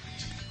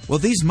 Well,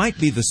 these might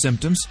be the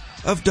symptoms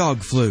of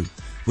dog flu,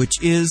 which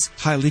is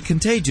highly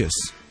contagious.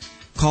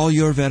 Call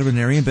your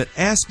veterinarian, but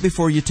ask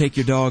before you take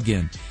your dog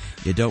in.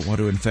 You don't want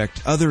to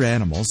infect other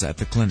animals at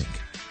the clinic.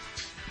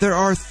 There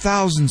are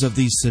thousands of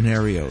these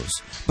scenarios,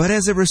 but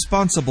as a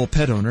responsible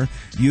pet owner,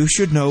 you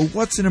should know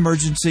what's an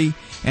emergency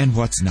and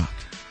what's not.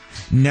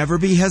 Never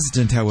be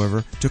hesitant,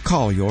 however, to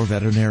call your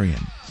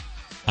veterinarian.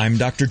 I'm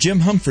Dr. Jim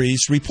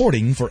Humphries,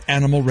 reporting for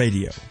Animal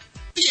Radio.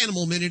 The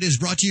Animal Minute is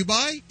brought to you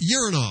by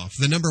Urinoff,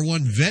 the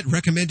 #1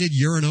 vet-recommended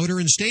urine odor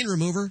and stain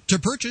remover. To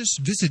purchase,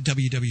 visit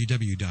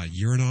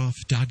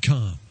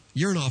www.urinoff.com.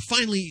 Urinoff,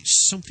 finally,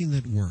 something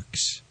that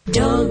works.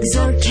 Dogs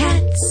or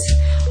cats,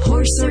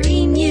 horse or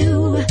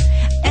emu,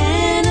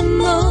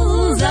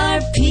 animals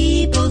are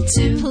people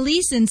too.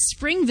 Police in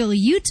Springville,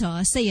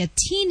 Utah say a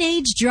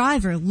teenage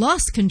driver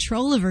lost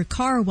control of her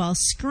car while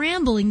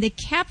scrambling to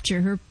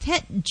capture her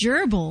pet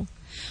gerbil.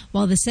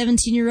 While the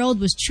 17-year-old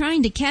was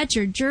trying to catch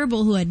her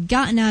gerbil who had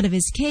gotten out of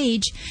his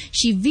cage,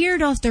 she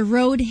veered off the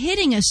road,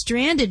 hitting a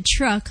stranded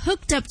truck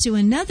hooked up to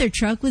another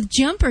truck with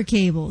jumper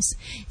cables.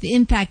 The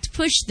impact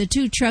pushed the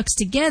two trucks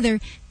together,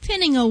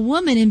 pinning a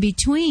woman in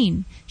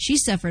between. She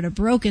suffered a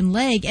broken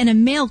leg, and a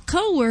male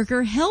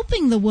co-worker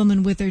helping the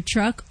woman with her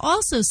truck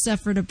also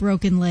suffered a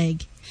broken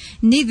leg.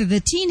 Neither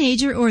the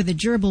teenager or the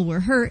gerbil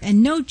were hurt,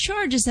 and no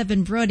charges have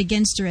been brought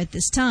against her at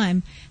this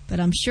time, but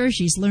I'm sure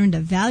she's learned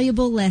a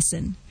valuable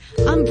lesson.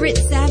 I'm Britt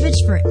Savage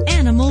for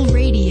Animal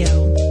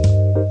Radio.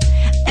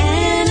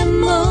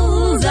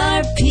 Animals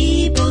are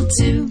people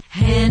too.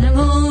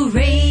 Animal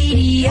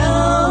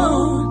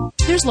Radio.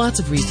 There's lots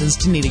of reasons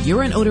to need a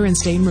urine odor and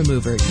stain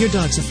remover. Your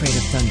dog's afraid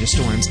of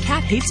thunderstorms.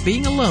 Cat hates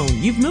being alone.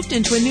 You've moved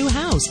into a new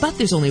house. But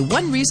there's only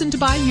one reason to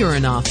buy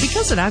Urinoff,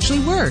 because it actually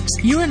works.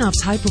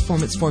 Urinoff's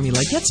high-performance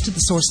formula gets to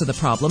the source of the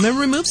problem and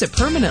removes it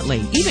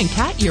permanently, even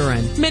cat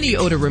urine. Many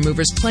odor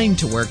removers claim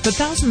to work, but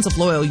thousands of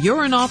loyal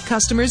Urinoff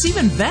customers,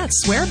 even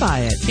vets, swear by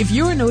it. If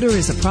urine odor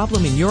is a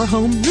problem in your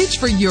home, reach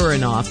for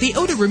Urinoff, the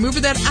odor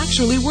remover that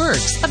actually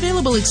works.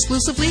 Available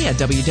exclusively at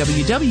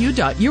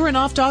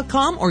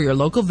www.urinoff.com or your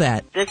local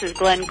vet. This is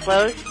Glenn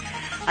Close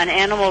on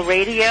Animal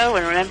Radio,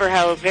 and remember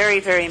how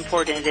very, very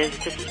important it is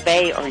to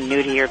spay or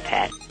neuter your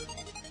pet.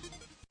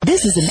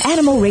 This is an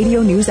Animal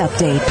Radio News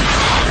Update.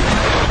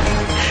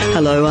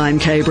 Hello, I'm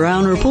Kay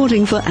Brown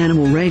reporting for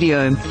Animal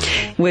Radio.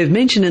 We've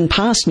mentioned in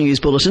past news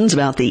bulletins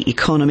about the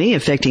economy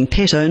affecting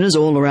pet owners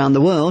all around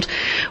the world.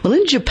 Well,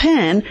 in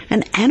Japan,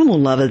 an animal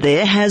lover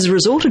there has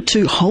resorted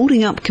to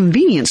holding up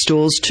convenience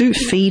stores to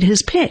feed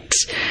his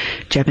pets.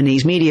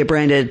 Japanese media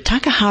branded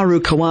Takaharu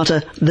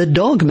Kawata the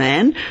dog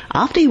man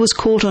after he was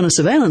caught on a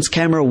surveillance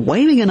camera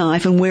waving a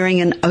knife and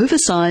wearing an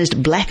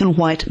oversized black and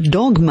white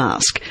dog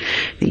mask.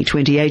 The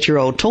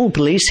 28-year-old told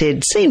police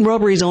he'd seen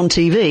robberies on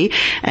TV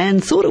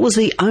and thought it was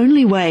the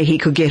only way he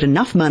could get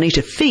enough money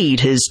to feed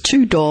his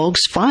 2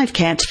 dogs, 5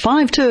 cats,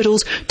 5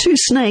 turtles, 2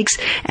 snakes,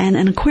 and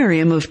an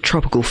aquarium of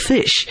tropical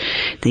fish.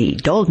 The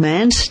dog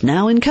man's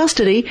now in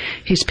custody.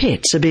 His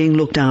pets are being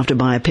looked after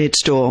by a pet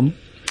store.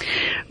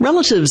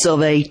 Relatives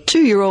of a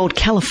 2-year-old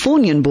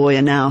Californian boy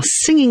are now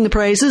singing the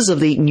praises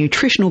of the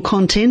nutritional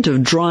content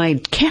of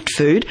dried cat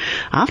food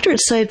after it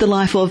saved the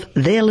life of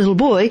their little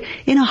boy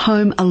in a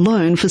home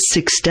alone for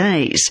 6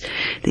 days.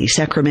 The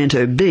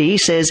Sacramento Bee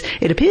says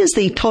it appears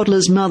the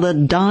toddler's mother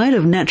died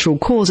of natural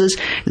causes,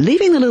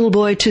 leaving the little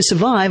boy to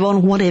survive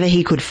on whatever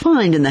he could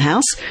find in the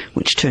house,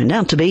 which turned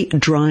out to be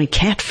dry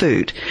cat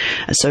food.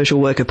 A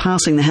social worker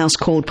passing the house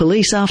called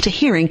police after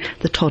hearing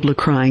the toddler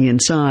crying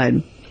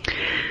inside.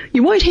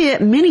 You won't hear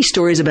many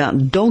stories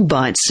about dog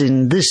bites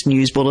in this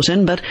news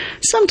bulletin, but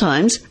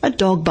sometimes a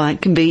dog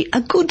bite can be a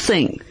good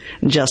thing.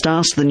 Just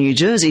ask the New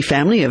Jersey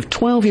family of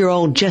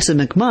 12-year-old Jessa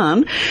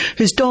McMahon,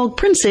 whose dog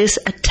Princess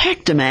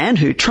attacked a man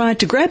who tried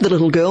to grab the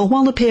little girl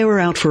while the pair were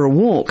out for a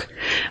walk.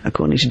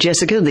 According to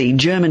Jessica, the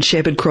German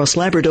Shepherd Cross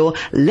Labrador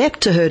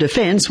leapt to her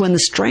defence when the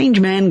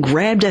strange man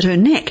grabbed at her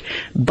neck,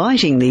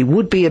 biting the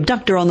would-be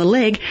abductor on the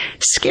leg,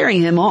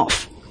 scaring him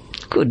off.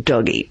 Good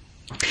doggy.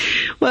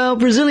 Well,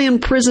 Brazilian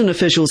prison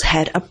officials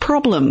had a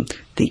problem.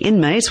 The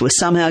inmates were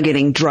somehow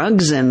getting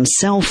drugs and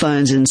cell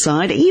phones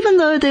inside, even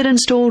though they'd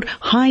installed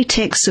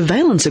high-tech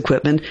surveillance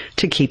equipment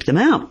to keep them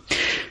out.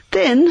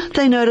 Then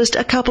they noticed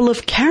a couple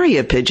of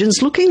carrier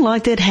pigeons looking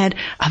like they'd had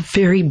a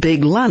very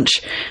big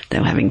lunch. They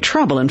were having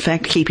trouble, in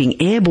fact,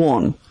 keeping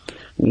airborne.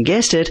 You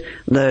guessed it,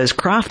 those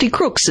crafty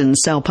crooks in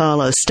Sao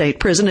Paulo State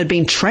Prison had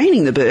been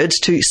training the birds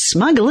to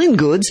smuggle in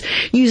goods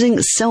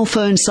using cell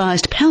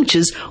phone-sized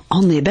pouches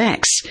on their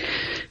backs.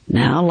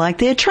 Now, like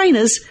their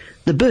trainers,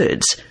 the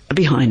birds are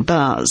behind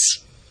bars.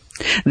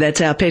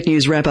 That's our Pet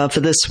News Wrap-Up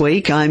for this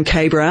week. I'm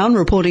Kay Brown,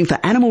 reporting for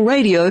Animal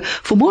Radio.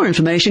 For more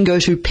information, go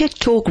to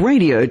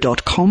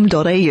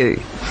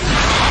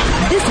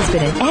pettalkradio.com.au. This has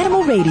been an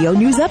Animal Radio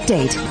News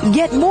Update.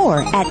 Get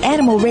more at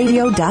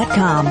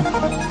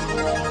animalradio.com.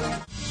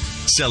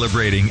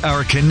 Celebrating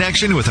our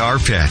connection with our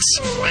pets.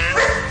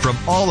 From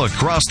all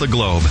across the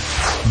globe,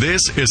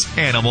 this is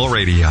Animal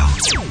Radio.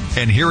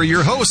 And here are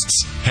your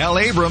hosts, Hal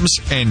Abrams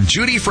and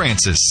Judy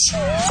Francis.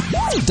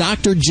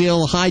 Dr.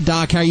 Jill, hi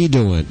Doc, how you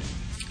doing?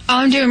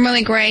 I'm doing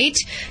really great.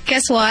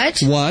 Guess what?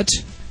 What?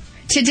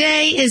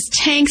 Today is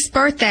Tank's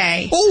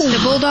birthday. Oh. The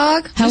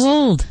bulldog. How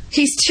old?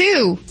 He's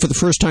 2. For the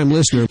first-time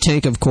listener,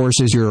 Tank, of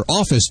course, is your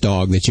office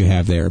dog that you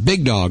have there.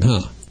 Big dog,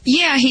 huh?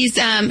 Yeah, he's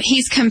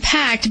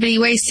compact, but he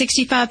weighs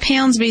 65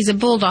 pounds, but he's a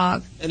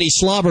bulldog. And he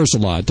slobbers a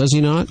lot, does he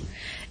not?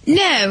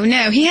 No,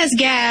 he has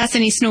gas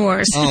and he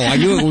snores. Oh, I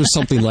knew it was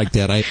something like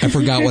that. I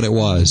forgot what it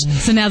was.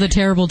 So now the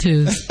terrible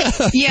twos.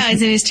 Yeah,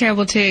 he's in his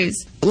terrible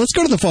twos. Let's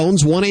go to the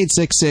phones,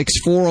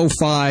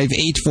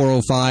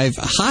 1-866-405-8405.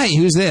 Hi,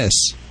 who's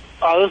this?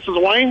 This is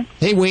Wayne.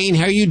 Hey, Wayne,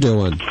 how are you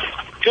doing?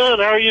 Good,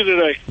 how are you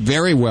today?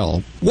 Very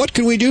well. What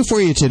can we do for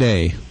you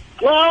today?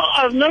 Well,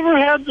 I've never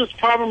had this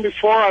problem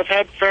before. I've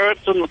had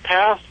ferrets in the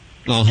past.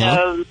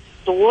 And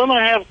the one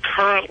I have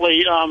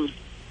currently,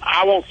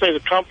 I won't say the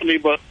company,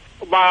 but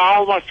buy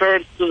all my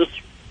ferrets to this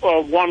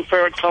one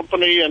ferret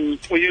company, and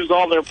we use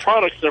all their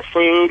products, their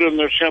food and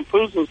their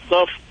shampoos and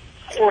stuff.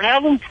 We're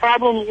having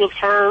problems with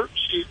her.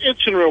 She's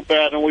itching real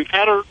bad, and we've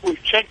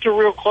checked her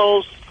real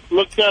close,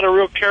 looked at her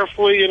real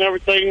carefully and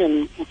everything,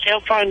 and we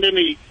can't find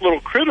any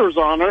little critters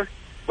on her,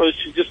 but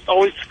she's just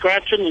always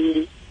scratching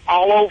and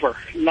all over.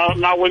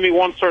 Not any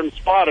one certain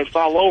spot. It's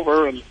all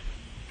over. And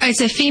it's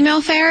a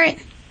female ferret?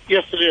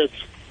 Yes, it is.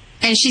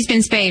 And she's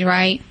been spayed,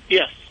 right?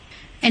 Yes.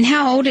 And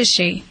how old is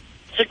she?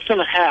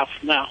 6.5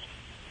 now.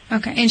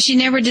 Okay. And she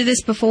never did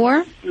this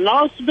before?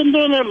 No, she's been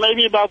doing it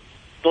maybe about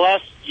the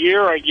last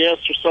year, I guess,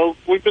 or so.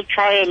 We've been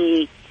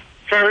trying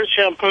ferret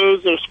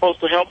shampoos that are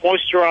supposed to help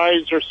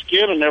moisturize her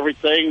skin and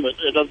everything, but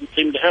it doesn't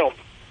seem to help.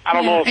 I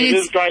don't know if it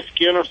is dry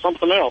skin or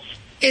something else.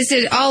 Is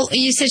it all?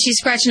 You said she's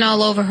scratching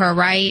all over her,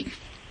 right?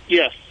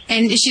 Yes.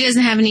 And she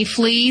doesn't have any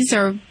fleas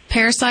or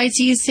parasites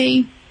you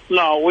see?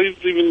 No, we've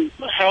even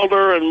held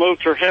her and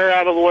moved her hair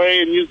out of the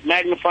way and used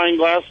magnifying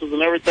glasses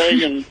and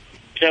everything, and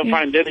can't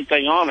find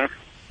anything on her.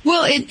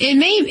 Well, it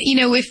may,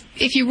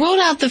 if you ruled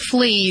out the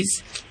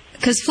fleas,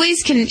 because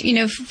fleas can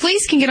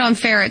get on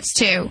ferrets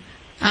too,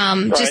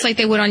 just like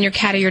they would on your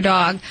cat or your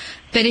dog.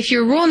 But if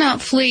you're ruling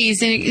out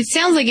fleas, and it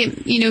sounds like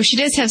she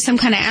does have some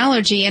kind of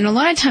allergy, and a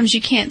lot of times you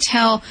can't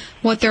tell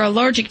what they're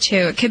allergic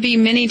to. It could be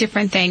many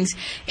different things.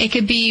 It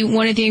could be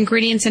one of the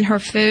ingredients in her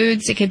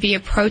foods. It could be a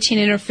protein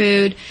in her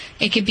food.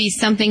 It could be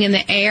something in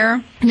the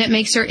air that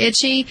makes her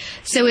itchy.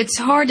 So it's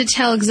hard to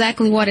tell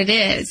exactly what it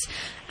is.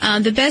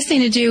 The best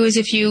thing to do is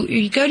if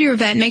you go to your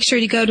vet, make sure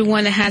you go to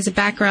one that has a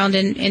background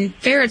in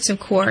ferrets, of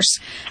course.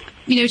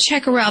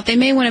 Check her out. They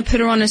may want to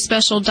put her on a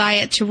special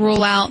diet to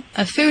rule out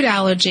a food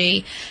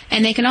allergy,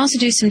 and they can also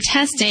do some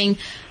testing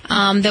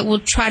that will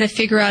try to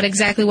figure out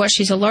exactly what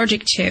she's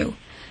allergic to.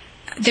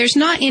 There's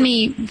not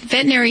any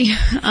veterinary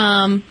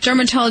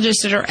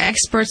dermatologists that are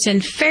experts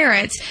in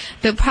ferrets,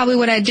 but probably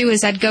what I'd do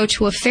is I'd go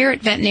to a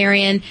ferret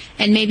veterinarian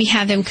and maybe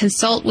have them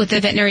consult with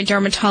a veterinary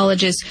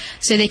dermatologist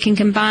so they can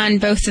combine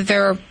both of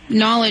their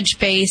knowledge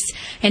base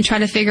and try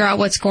to figure out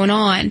what's going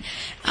on.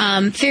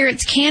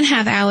 Ferrets can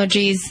have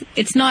allergies.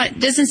 It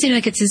doesn't seem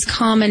like it's as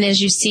common as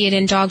you see it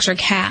in dogs or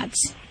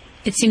cats.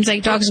 It seems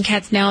like dogs and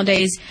cats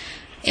nowadays,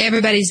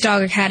 everybody's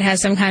dog or cat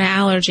has some kind of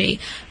allergy,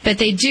 but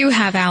they do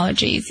have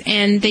allergies,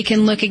 and they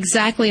can look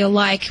exactly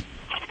alike.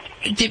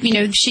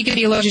 She could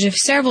be allergic to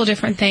several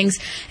different things,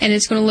 and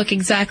it's going to look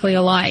exactly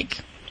alike.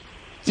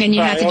 And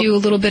you have to do a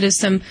little bit of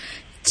some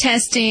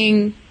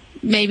testing,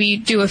 maybe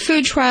do a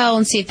food trial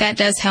and see if that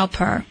does help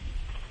her.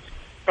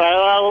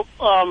 Right.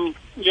 I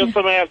guess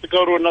I may have to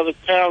go to another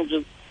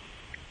town.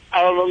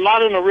 I'm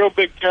not in a real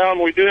big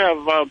town. We do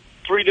have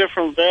 3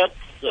 different vets,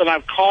 and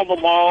I've called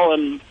them all,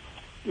 and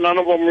none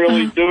of them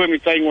really do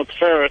anything with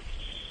ferrets.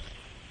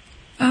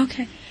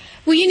 Okay.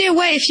 Well, you know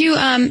what? If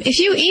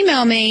you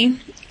email me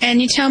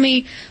and you tell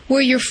me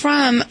where you're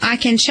from, I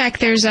can check.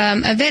 There's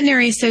a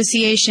veterinary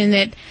association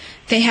that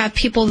they have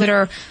people that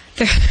are.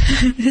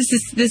 This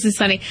is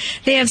funny.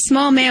 They have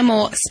small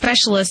mammal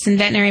specialists in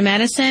veterinary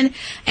medicine,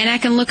 and I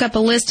can look up a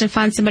list and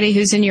find somebody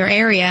who's in your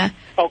area.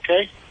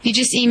 Okay. You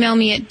just email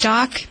me at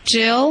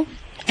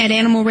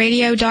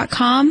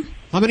docjill@animalradio.com.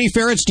 How many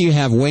ferrets do you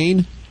have,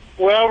 Wayne?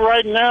 Well,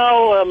 right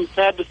now, I'm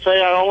sad to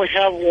say I only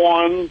have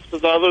one.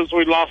 The others,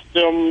 we lost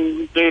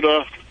them due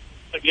to,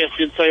 I guess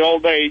you'd say,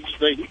 old age.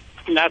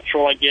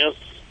 Natural, I guess.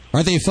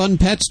 Are they fun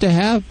pets to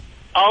have?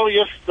 Oh,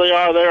 yes, they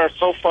are. They are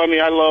so funny.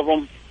 I love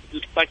them.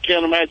 I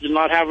can't imagine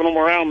not having them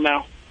around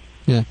now.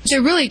 Yeah.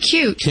 They're really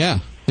cute. Yeah.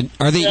 And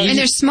are they And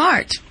they're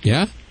smart.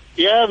 Yeah?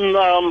 Yeah, and,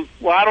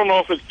 well, I don't know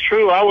if it's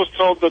true. I was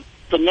told that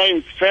the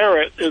name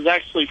ferret is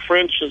actually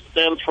French. It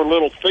stands for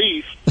little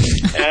thief.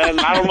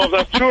 And I don't know if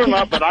that's true or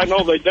not, but I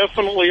know they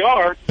definitely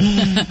are.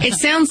 It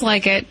sounds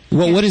like it.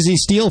 Well, what does he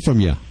steal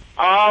from you?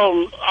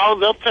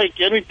 They'll take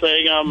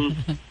anything.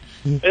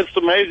 It's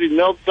amazing.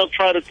 They'll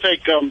try to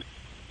take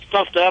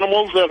stuffed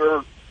animals that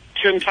are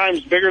 10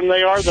 times bigger than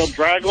they are. They'll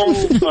drag them.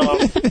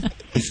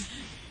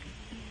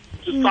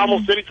 Just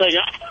almost anything.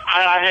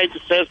 I hate to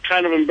say it's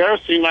kind of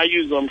embarrassing. I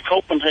use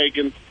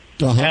Copenhagen.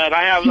 And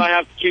I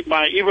have to keep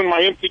my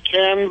empty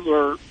cans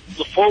or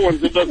the full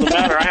ones. It doesn't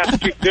matter. I have to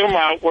keep them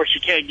out where she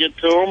can't get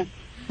to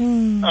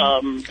them.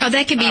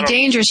 That could be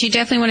dangerous. You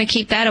definitely want to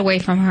keep that away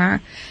from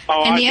her.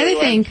 And the other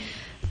thing,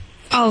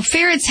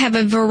 ferrets have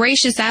a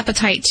voracious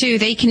appetite too.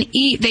 They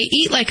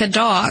eat like a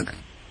dog,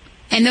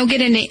 and they'll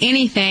get into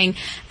anything.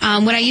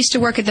 When I used to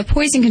work at the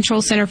Poison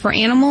Control Center for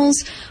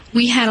Animals,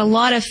 we had a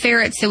lot of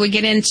ferrets that would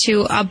get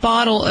into a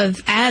bottle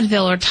of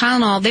Advil or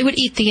Tylenol. They would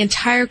eat the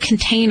entire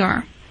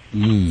container.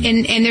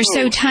 And they're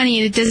so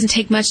tiny, it doesn't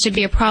take much to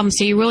be a problem.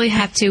 So you really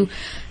have to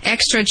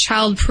extra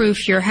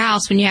child-proof your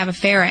house when you have a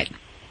ferret.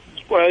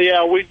 Well,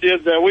 yeah, we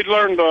did that. We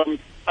learned,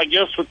 I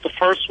guess, with the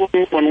first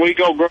one, when we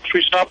go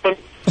grocery shopping,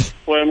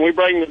 when we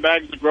bring the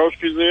bags of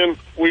groceries in,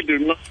 we do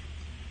not.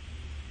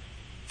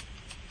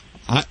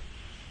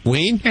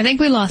 Wayne? I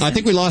think we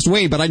lost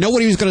Wayne, but I know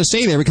what he was going to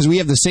say there because we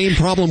have the same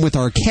problem with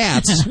our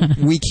cats.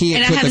 We can't.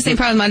 And I have the same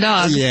problem with my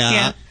dog.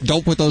 Yeah.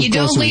 Don't put those. You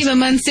don't leave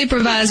them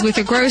unsupervised with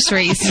the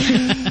groceries.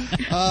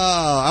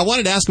 I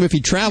wanted to ask him if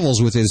he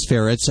travels with his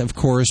ferrets. Of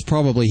course,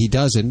 probably he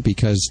doesn't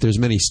because there's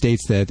many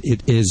states that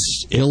it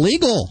is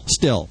illegal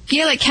still.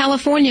 Yeah, like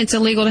California, it's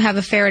illegal to have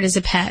a ferret as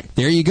a pet.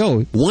 There you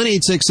go.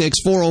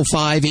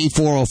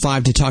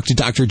 1-866-405-8405 to talk to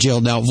Dr. Jill.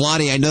 Now,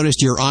 Vladi, I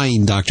noticed you're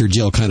eyeing Dr.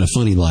 Jill kind of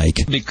funny like.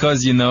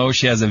 Because,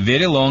 she has a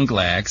very long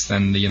legs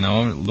and,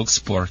 looks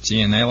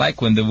sporty. And I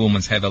like when the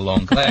women have a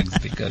long legs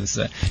because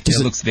it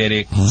looks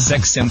very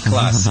sexy and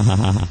classy.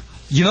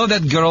 You know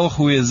that girl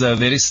who is a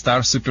very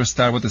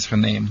superstar? What is her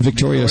name?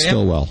 Victoria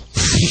Stilwell.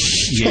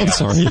 Yeah, I'm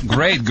sorry.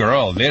 Great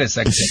girl, very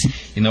sexy.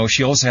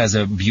 She also has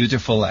a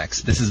beautiful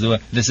legs. This is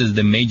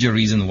the major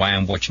reason why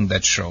I'm watching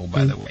that show,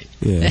 by the way.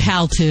 Yeah.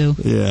 How to?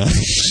 Yeah.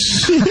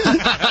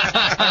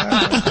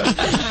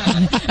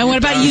 And what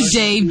about you,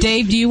 Dave?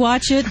 Dave, do you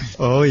watch it?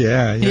 Oh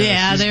yeah.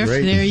 Yeah,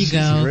 there you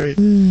go.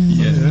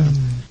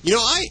 Yeah.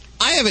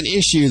 I have an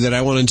issue that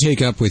I want to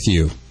take up with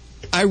you.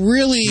 I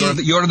really...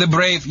 You're the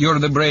brave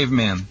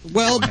man.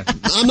 Well,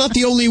 I'm not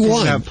the only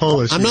one.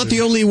 I'm not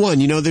the only one.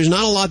 There's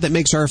not a lot that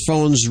makes our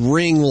phones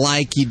ring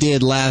like you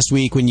did last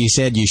week when you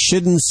said you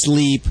shouldn't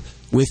sleep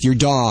with your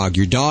dog.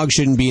 Your dog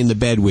shouldn't be in the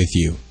bed with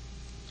you.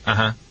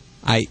 Uh-huh.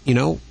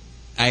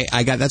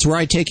 That's where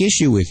I take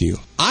issue with you.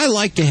 I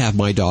like to have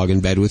my dog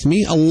in bed with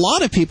me. A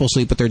lot of people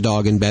sleep with their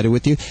dog in bed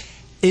with you.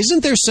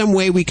 Isn't there some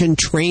way we can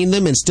train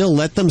them and still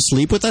let them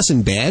sleep with us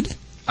in bed?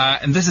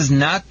 And this is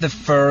not the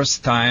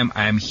first time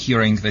I'm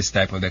hearing this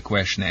type of a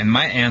question. And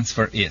my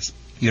answer is,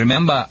 You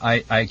remember,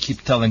 I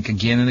keep telling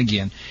again and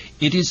again,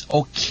 it is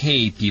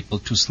okay, people,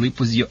 to sleep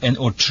with you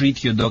or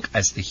treat your dog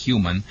as the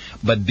human,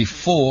 but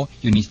before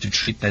you need to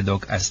treat the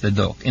dog as the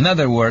dog. In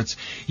other words,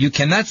 you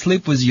cannot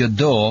sleep with your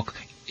dog.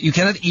 You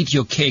cannot eat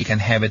your cake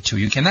and have it too.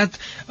 You cannot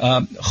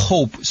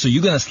hope. So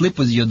you're going to sleep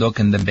with your dog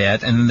in the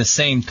bed, and at the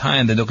same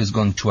time, the dog is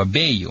going to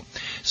obey you.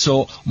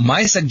 So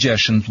my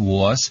suggestion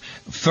was,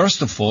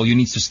 first of all, you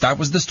need to start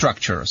with the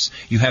structures.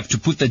 You have to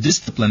put the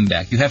discipline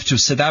back. You have to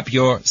set up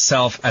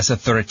yourself as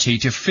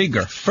authoritative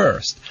figure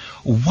first.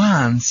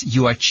 Once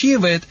you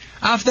achieve it,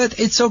 after that,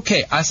 it's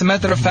okay. As a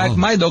matter of fact,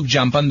 my dog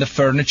jumps on the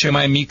furniture.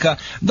 My Mika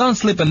don't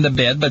sleep in the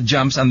bed, but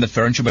jumps on the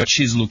furniture, but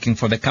she's looking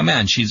for the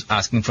command. She's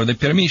asking for the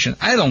permission.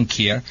 I don't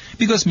care,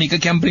 because Mika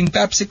can bring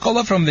Pepsi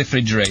Cola from the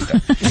refrigerator.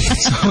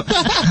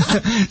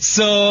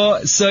 So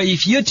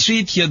if you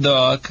treat your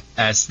dog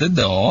as the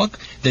dog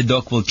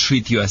will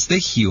treat you as the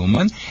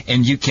human,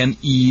 and you can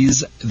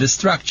ease the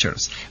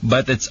structures.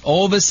 But it's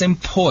always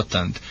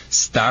important.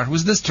 Start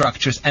with the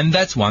structures, and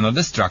that's one of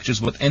the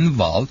structures what involved.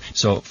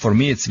 So for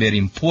me, it's very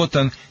important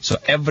so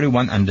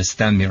everyone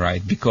understand me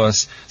right,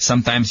 because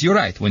sometimes you're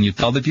right. When you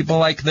tell the people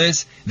like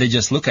this, they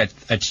just look at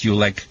you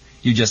like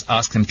you just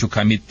ask them to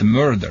commit the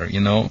murder,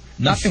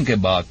 Nothing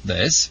about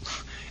this.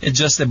 It's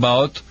just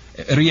about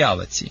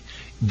reality.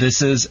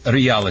 This is a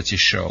reality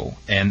show,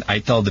 and I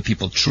tell the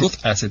people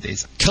truth as it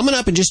is. Coming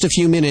up in just a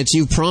few minutes,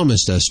 you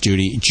promised us,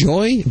 Judy,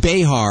 Joy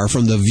Behar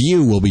from The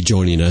View will be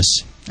joining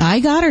us.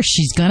 I got her.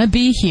 She's going to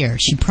be here.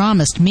 She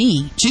promised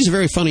me. She's a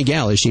very funny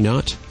gal, is she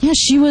not? Yeah,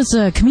 she was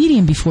a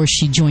comedian before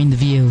she joined The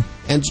View.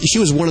 And she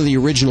was one of the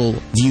original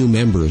View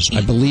members. I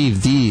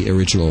believe the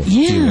original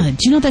View. Yeah. Do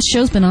you know that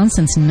show's been on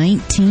since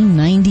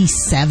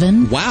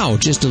 1997? Wow,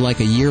 just like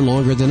a year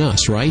longer than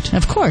us, right?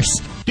 Of course.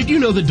 Did you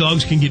know that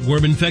dogs can get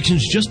worm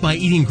infections just by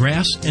eating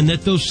grass, and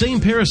that those same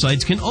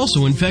parasites can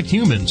also infect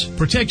humans?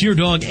 Protect your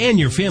dog and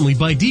your family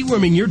by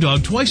deworming your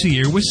dog twice a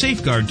year with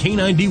Safeguard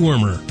Canine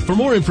Dewormer. For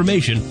more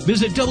information,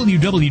 visit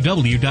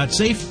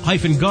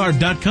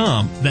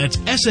www.safe-guard.com. That's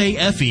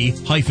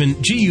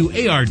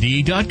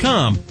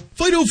SAFE-GUARD.com.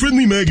 Fido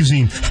Friendly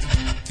Magazine.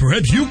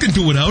 Perhaps you can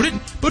do without it,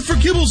 but for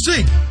kibble's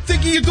sake,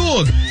 think of your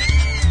dog.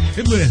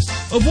 At last,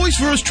 a voice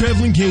for us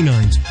traveling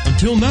canines.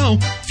 Until now,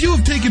 few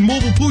have taken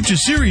mobile pooches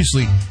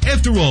seriously.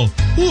 After all,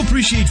 who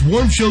appreciates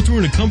warm shelter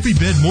and a comfy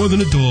bed more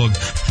than a dog?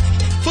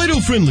 Fido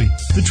Friendly,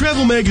 the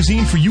travel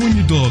magazine for you and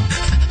your dog.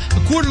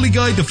 A quarterly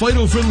guide to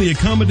Fido-friendly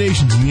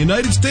accommodations in the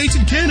United States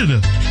and Canada.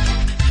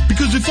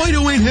 Because if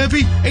Fido ain't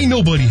happy, ain't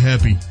nobody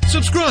happy.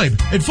 Subscribe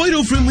at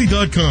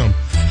FidoFriendly.com.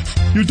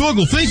 Your dog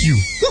will thank you.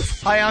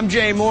 Hi, I'm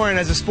Jay Moore, and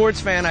as a sports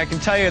fan, I can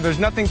tell you there's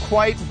nothing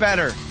quite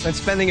better than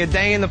spending a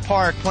day in the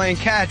park playing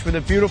catch with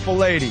a beautiful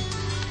lady.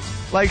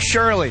 Like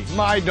Shirley,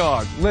 my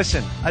dog.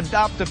 Listen,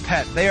 adopt a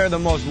pet. They are the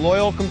most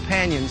loyal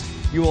companions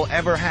you will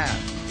ever have.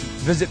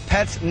 Visit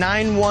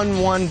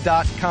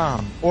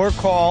pets911.com or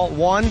call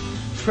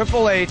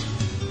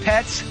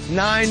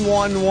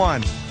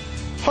 1-888-PETS-911.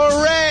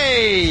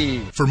 Hooray!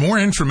 For more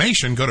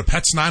information, go to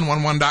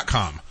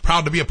pets911.com.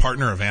 Proud to be a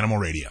partner of Animal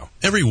Radio.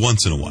 Every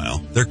once in a while,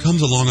 there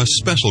comes along a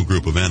special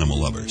group of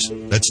animal lovers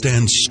that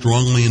stands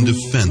strongly in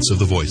defense of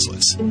the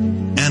voiceless.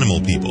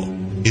 Animal People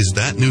is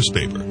that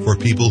newspaper for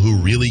people who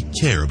really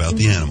care about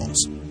the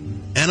animals.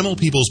 Animal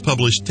People's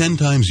published 10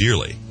 times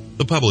yearly.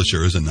 The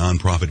publisher is a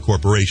nonprofit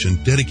corporation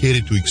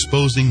dedicated to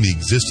exposing the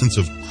existence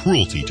of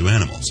cruelty to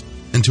animals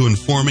and to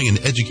informing and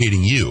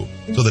educating you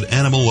so that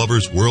animal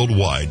lovers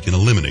worldwide can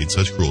eliminate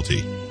such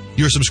cruelty.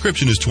 Your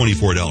subscription is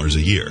 $24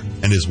 a year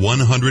and is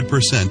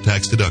 100%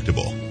 tax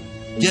deductible.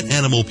 Get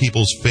Animal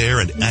People's fair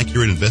and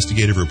accurate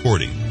investigative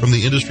reporting from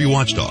the industry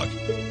watchdog.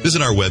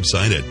 Visit our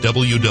website at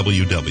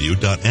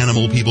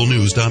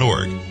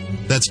www.animalpeoplenews.org.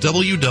 That's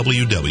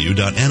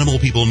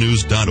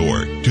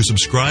www.animalpeoplenews.org to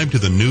subscribe to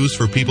the news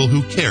for people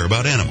who care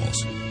about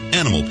animals.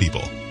 Animal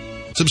People.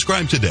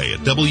 Subscribe today at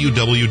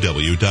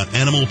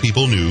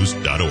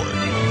www.animalpeoplenews.org.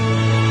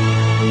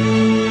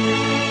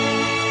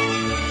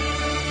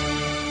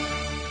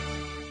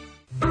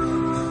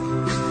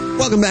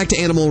 Welcome back to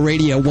Animal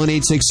Radio,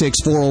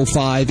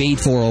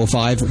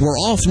 1-866-405-8405. We're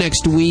off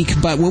next week,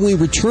 but when we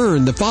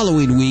return the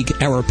following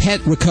week, our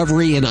Pet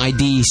Recovery and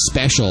ID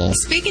Special.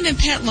 Speaking of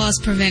pet loss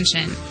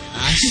prevention.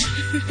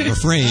 I'm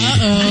afraid.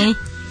 Uh-oh.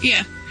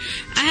 Yeah.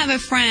 I have a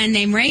friend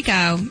named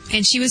Reiko,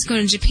 and she was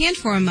going to Japan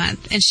for a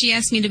month, and she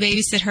asked me to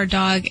babysit her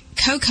dog,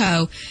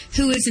 Coco,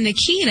 who is an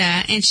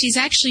Akita, and she's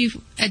actually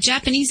a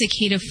Japanese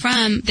Akita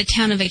from the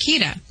town of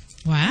Akita.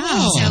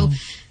 Wow. So,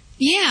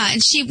 yeah,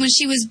 and she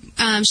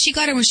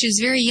got her when she was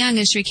very young,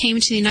 and she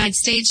came to the United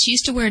States. She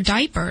used to wear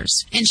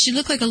diapers, and she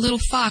looked like a little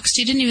fox.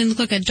 She didn't even look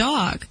like a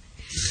dog.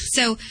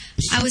 So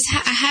I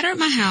had her at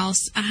my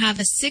house. I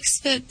have a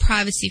 6-foot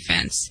privacy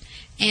fence,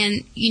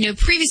 And,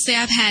 previously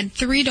I've had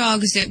 3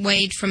 dogs that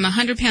weighed from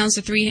 100 pounds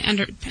to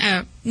 300,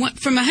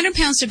 from 100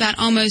 pounds to about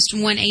almost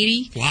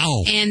 180.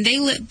 Wow. And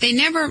they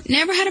never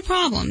had a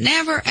problem.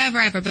 Never,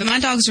 ever. But my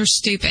dogs are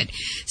stupid.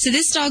 So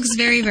this dog's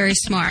very, very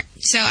smart.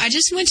 So I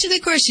just went to the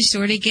grocery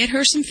store to get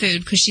her some food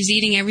because she's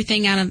eating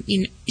everything out of,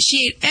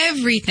 she ate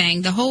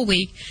everything the whole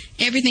week,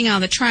 everything out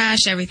of the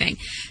trash, everything.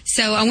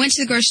 So I went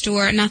to the grocery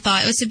store and I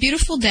thought it was a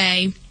beautiful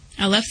day.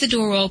 I left the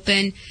door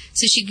open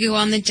so she could go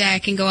on the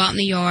deck and go out in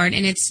the yard.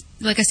 And it's,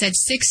 like I said,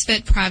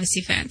 6-foot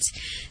privacy fence.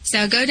 So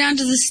I go down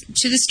to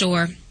the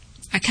store.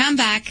 I come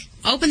back,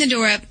 open the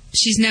door up.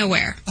 She's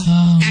nowhere.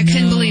 I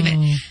couldn't believe it.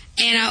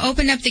 And I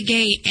opened up the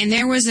gate, and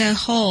there was a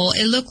hole.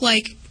 It looked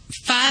like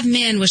 5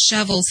 men with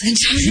shovels and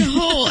dug a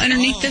hole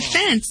underneath the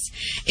fence.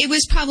 It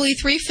was probably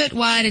 3 foot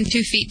wide and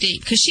 2 feet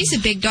deep because she's a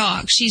big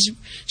dog.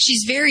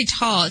 She's very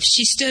tall. If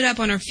she stood up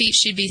on her feet,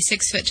 she'd be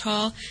 6 foot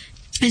tall.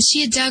 And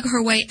she had dug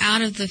her way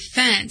out of the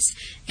fence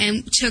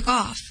and took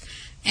off.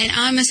 And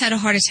I almost had a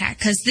heart attack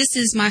because this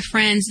is my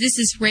friend's, this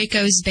is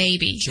Reiko's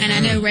baby. Sure. And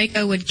I know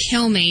Reiko would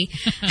kill me.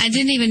 I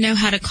didn't even know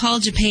how to call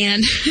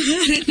Japan.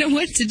 I didn't know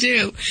what to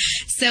do.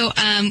 So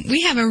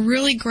we have a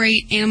really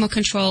great animal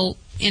control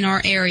in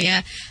our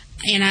area.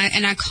 And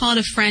I called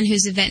a friend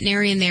who's a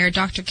veterinarian there,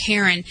 Dr.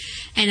 Karen,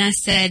 and I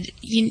said,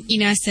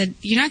 I said,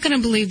 you're not going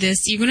to believe this.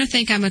 You're going to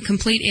think I'm a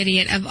complete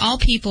idiot. Of all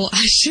people,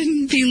 I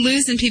shouldn't be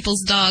losing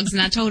people's dogs.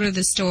 And I told her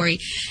the story.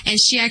 And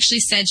she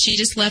actually said she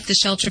just left the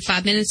shelter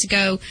 5 minutes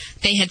ago.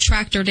 They had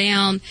tracked her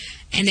down,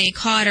 and they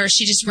caught her.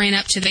 She just ran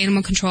up to the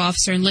animal control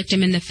officer and licked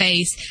him in the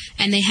face.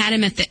 And they had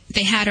her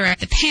at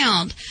the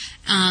pound.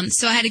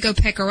 So I had to go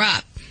pick her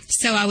up.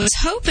 So I was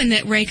hoping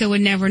that Reiko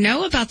would never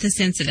know about this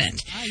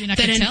incident. Oh, you're not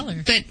going to tell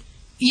her. But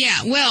yeah,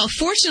 well,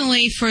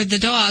 fortunately for the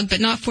dog,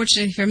 but not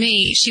fortunately for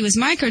me, she was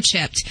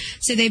microchipped.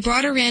 So they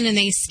brought her in and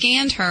they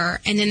scanned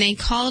her, and then they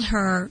called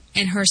her,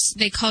 and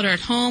they called her at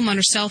home on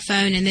her cell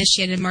phone, and then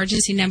she had an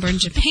emergency number in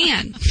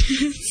Japan.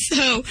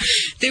 So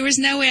there was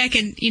no way I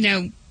could,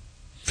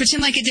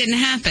 pretend like it didn't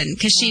happen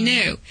because she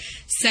knew.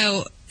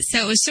 So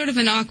it was sort of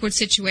an awkward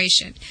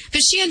situation.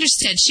 But she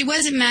understood. She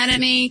wasn't mad at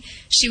me.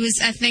 She was,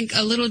 I think,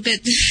 a little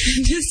bit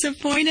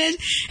disappointed.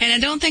 And I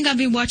don't think I'll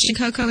be watching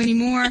Coco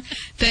anymore.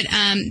 But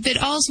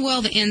all's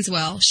well that ends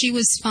well. She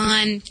was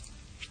fine.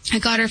 I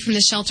got her from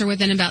the shelter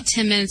within about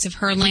 10 minutes of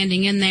her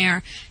landing in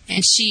there.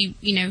 And she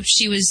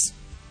was,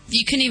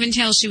 you couldn't even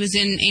tell she was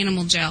in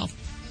animal jail.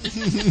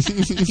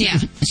 Yeah.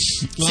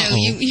 So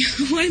you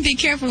want to be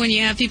careful when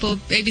you have people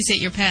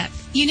babysit your pet.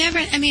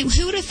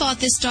 Who would have thought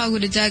this dog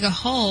would have dug a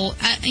hole? A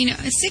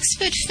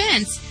 6-foot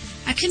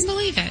fence. I couldn't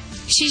believe it.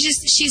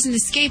 She's an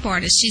escape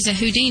artist. She's a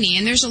Houdini,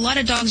 and there's a lot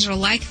of dogs that are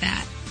like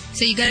that.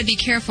 So you got to be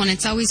careful, and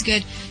it's always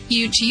good to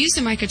use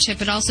the microchip,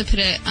 but also put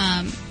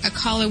a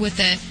collar with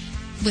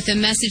a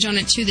message on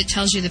it too that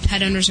tells you the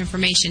pet owner's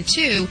information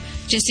too,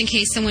 just in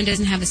case someone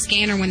doesn't have a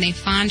scanner when they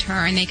find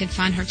her, and they can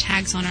find her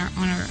tags on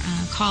her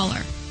collar.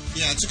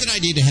 Yeah, it's a good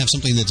idea to have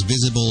something that's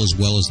visible as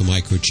well as the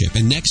microchip.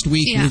 And next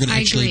week, we're going to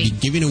actually be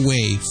giving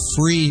away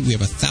free, we have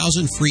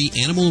 1,000 free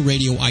Animal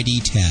Radio ID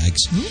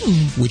tags,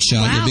 which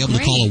you'll be able to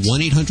call a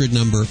 1-800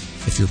 number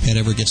if your pet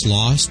ever gets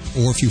lost,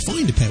 or if you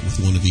find a pet with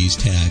one of these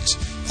tags.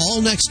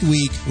 All next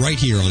week, right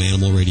here on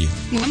Animal Radio.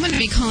 Well, I'm going to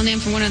be calling in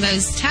for one of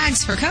those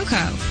tags for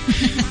Coco.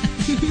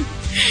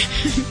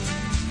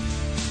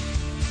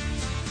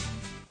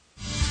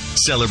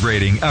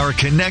 Celebrating our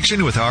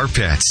connection with our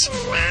pets.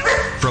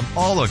 From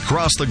all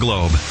across the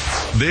globe,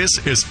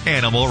 this is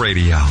Animal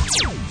Radio.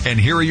 And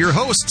here are your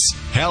hosts,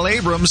 Hal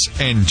Abrams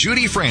and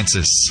Judy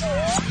Francis.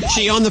 Is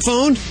she on the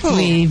phone? Oh,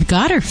 we've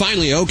got her.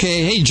 Finally,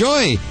 okay. Hey,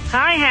 Joy.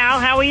 Hi,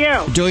 Hal. How are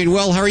you? Doing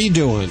well. How are you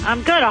doing?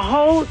 I'm good. A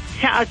whole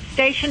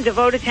station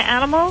devoted to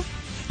animals?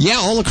 Yeah,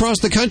 all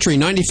across the country,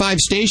 95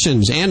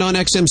 stations, and on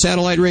XM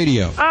satellite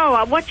radio.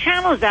 Oh, what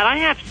channel is that? I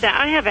have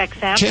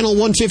XM. Channel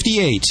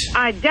 158.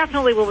 I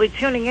definitely will be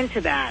tuning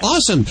into that.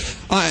 Awesome.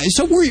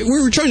 So we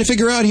were trying to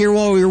figure out here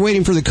while we were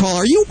waiting for the call.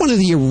 Are you one of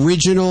the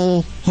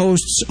original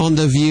hosts on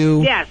The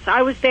View? Yes,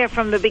 I was there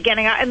from the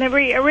beginning. And the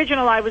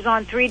original, I was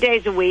on 3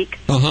 days a week.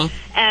 Uh-huh.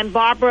 And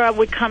Barbara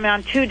would come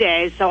on 2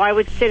 days, so I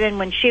would sit in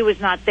when she was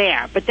not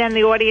there. But then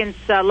the audience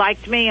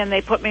liked me, and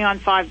they put me on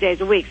 5 days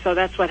a week, so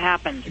that's what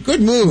happened.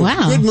 Good move.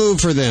 Wow. Good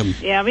move for them.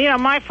 Yeah,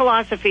 my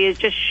philosophy is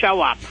just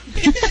show up.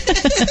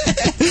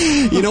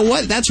 You know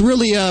what? That's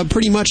really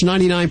pretty much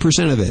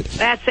 99% of it.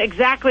 That's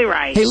exactly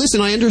right. Hey,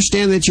 listen, I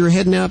understand that you're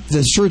heading up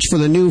the search for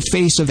the new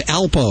face of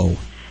Alpo.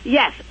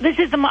 Yes,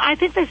 I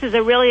think this is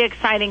a really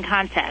exciting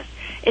contest.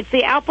 It's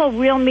the Alpo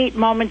Real Meat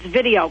Moments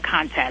video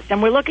contest,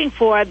 and we're looking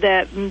for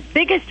the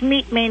biggest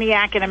meat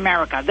maniac in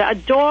America, a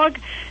dog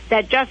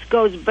that just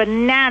goes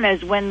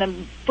bananas when the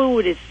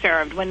food is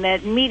served, when the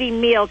meaty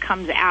meal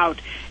comes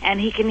out, and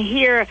he can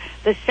hear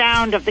the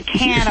sound of the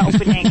can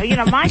opening.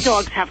 My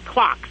dogs have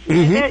clocks.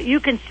 Mm-hmm. You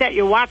can set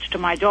your watch to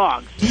my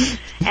dogs.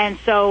 And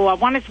so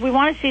we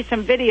want to see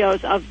some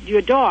videos of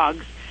your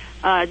dogs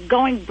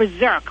going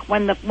berserk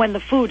when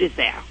the food is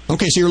there.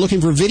 Okay, so you're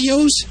looking for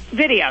videos?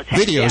 Videos.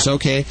 Videos, yeah.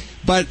 Okay.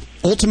 But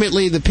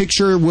ultimately, the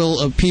picture will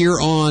appear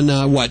on,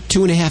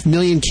 2.5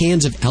 million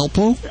cans of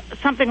Alpo?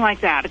 Something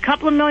like that. A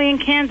couple of million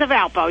cans of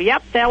Alpo.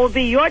 Yep, that will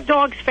be your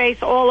dog's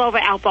face all over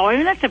Alpo. I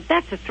mean, that's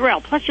a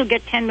thrill. Plus, you'll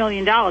get $10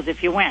 million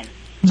if you win.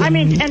 I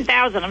mean,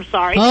 10,000, I'm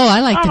sorry. Oh,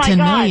 I like the 10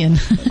 million.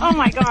 Oh,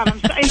 my God. I'm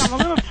a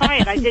little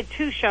tired. I did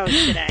 2 shows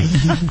today.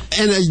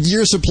 And a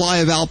year's supply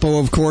of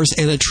Alpo, of course,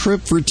 and a trip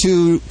for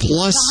 2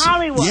 plus... To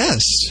Hollywood.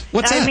 Yes.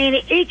 What's that? I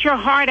mean, eat your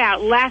heart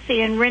out, Lassie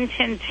and Rin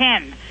Tin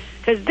Tin.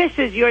 Because this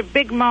is your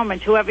big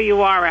moment, whoever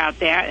you are out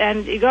there.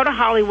 And you go to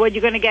Hollywood,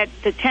 you're going to get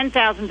the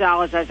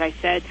 $10,000, as I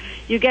said.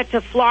 You get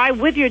to fly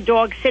with your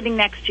dog sitting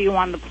next to you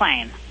on the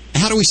plane.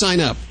 How do we sign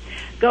up?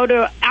 Go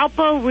to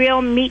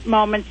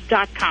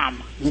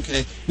alporealmeatmoments.com.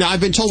 Okay. Now,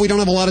 I've been told we don't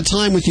have a lot of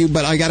time with you,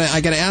 but I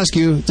gotta ask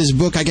you, this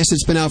book, I guess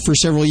it's been out for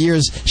several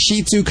years,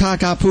 Shih Tzu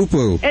Kaka Poo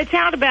Poo. It's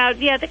out about,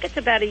 I think it's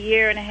about a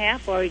year and a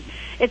half. Or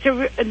it's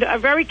a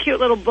very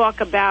cute little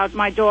book about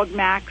my dog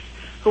Max,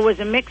 who was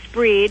a mixed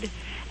breed.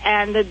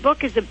 And the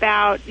book is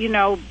about,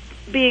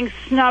 being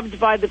snubbed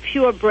by the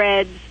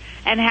purebreds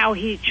and how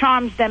he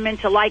charms them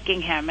into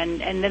liking him. And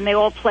then they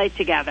all play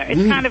together.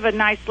 It's kind of a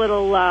nice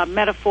little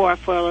metaphor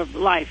for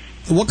life.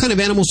 What kind of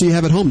animals do you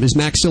have at home? Is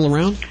Max still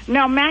around?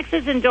 No, Max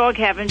is in dog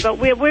heaven, but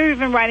we're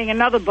even writing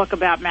another book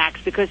about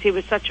Max because he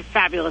was such a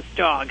fabulous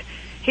dog.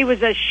 He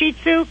was a Shih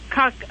Tzu,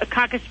 a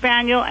Cocker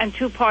Spaniel, and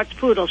 2 parts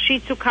poodle. Shih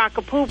Tzu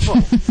Cockapoo-Poo.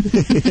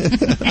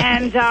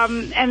 And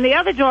the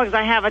other dogs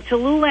I have are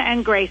Tallulah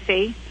and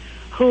Gracie,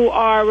 who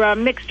are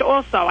mixed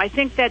also. I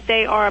think that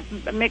they are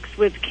mixed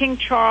with King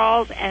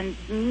Charles and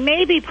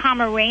maybe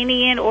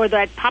Pomeranian or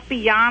that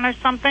Papillon or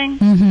something.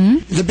 Mm-hmm.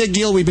 The big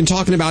deal we've been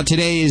talking about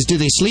today is, do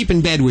they sleep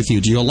in bed with you?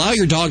 Do you allow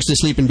your dogs to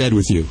sleep in bed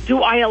with you?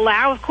 Do I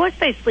allow? Of course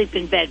they sleep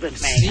in bed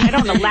with me. I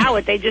don't allow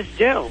it. They just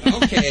do.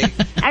 Okay.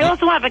 I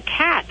also have a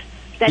cat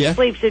that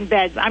sleeps in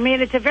bed. I mean,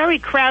 it's a very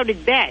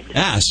crowded bed.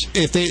 Yes.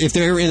 If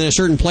they're in a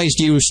certain place,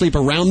 do you sleep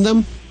around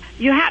them?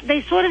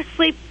 They sort of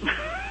sleep...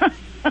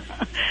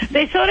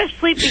 They sort of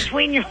sleep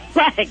between your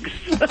legs.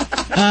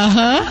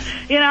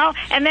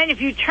 And then if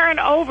you turn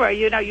over,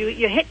 you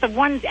hit the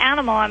one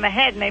animal on the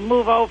head and they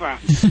move over.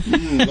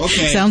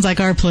 Okay. Sounds like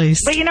our place.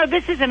 But,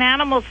 this is an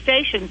animal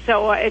station,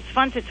 so it's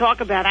fun to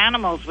talk about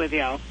animals with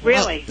you.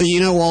 Really.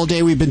 Well, all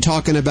day we've been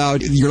talking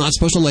about you're not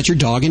supposed to let your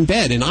dog in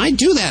bed. And I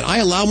do that. I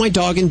allow my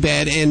dog in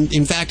bed, and,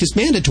 in fact, it's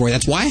mandatory.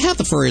 That's why I have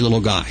the furry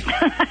little guy.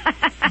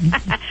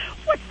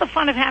 What's the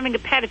fun of having a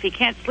pet if he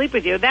can't sleep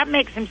with you? That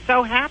makes him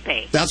so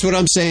happy. That's what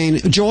I'm saying.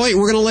 Joy,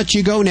 we're going to let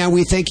you go now.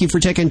 We thank you for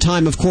taking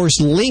time. Of course,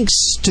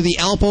 links to the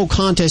Alpo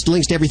contest,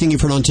 links to everything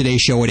you've heard on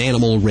today's show at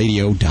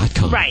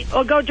animalradio.com. Right.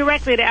 Or go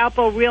directly to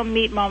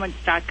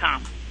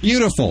alporealmeatmoments.com.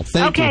 Beautiful.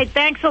 Thank you. Okay,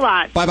 thanks a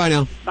lot. Bye-bye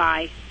now.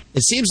 Bye.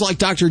 It seems like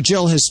Dr.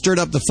 Jill has stirred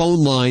up the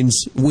phone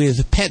lines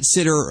with pet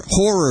sitter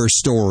horror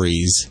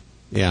stories.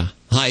 Yeah.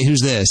 Hi, who's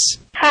this?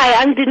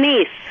 Hi, I'm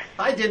Denise.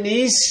 Hi,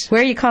 Denise.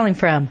 Where are you calling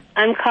from?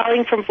 I'm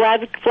calling from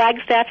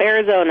Flagstaff,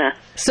 Arizona.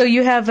 So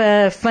you have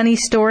a funny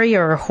story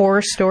or a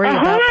horror story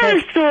about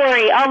pets?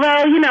 Story,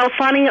 although,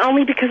 funny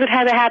only because it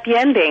had a happy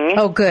ending.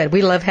 Oh, good.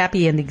 We love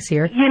happy endings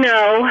here.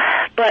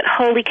 But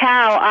holy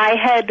cow, I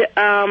had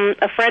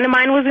a friend of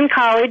mine was in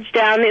college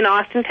down in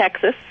Austin,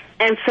 Texas.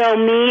 And so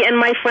me and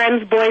my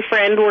friend's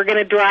boyfriend were going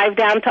to drive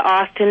down to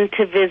Austin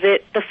to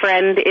visit the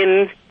friend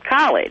in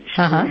college.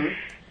 Uh-huh.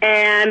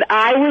 And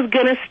I was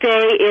going to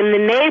stay in the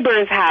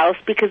neighbor's house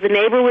because the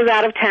neighbor was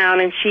out of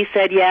town, and she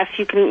said, yes,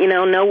 you can,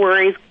 no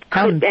worries,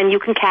 and you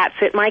can cat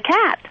sit my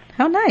cat.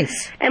 How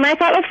nice. And I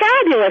thought it was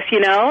fabulous,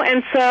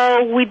 And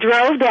so we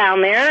drove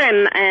down there,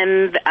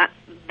 and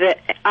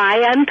I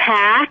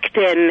unpacked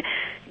and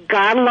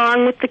got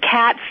along with the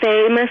cat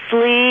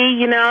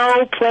famously,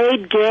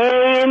 played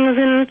games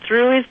and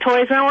threw his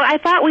toys. And I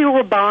thought we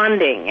were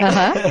bonding.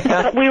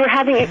 Uh-huh. We were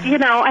having,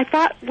 I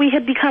thought we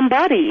had become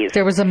buddies.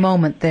 There was a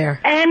moment there.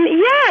 And,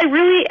 I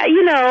really,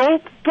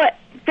 but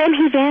then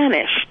he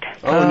vanished.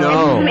 Oh,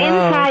 no. An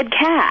inside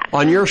cat.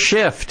 On your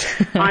shift.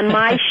 On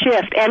my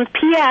shift. And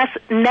P.S.,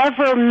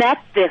 never met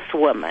this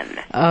woman.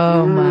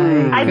 Oh, my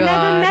God. I've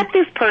never met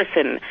this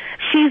person.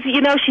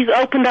 She's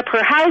opened up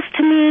her house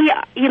to me.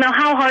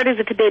 How hard is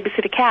it to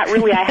babysit a cat?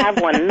 Really, I have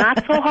one.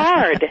 Not so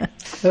hard.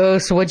 Oh,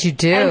 so what'd you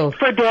do? And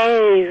for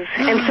days.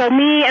 And so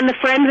me and the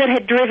friends that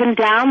had driven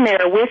down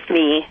there with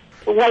me,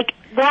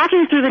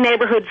 walking through the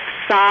neighborhood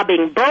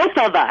sobbing, both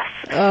of us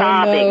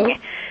sobbing, no.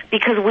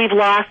 because we've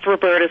lost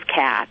Roberta's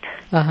cat.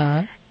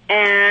 Uh-huh.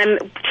 And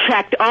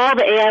checked all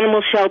the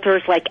animal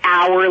shelters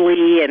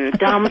hourly and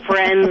Dumb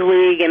Friends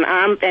League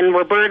and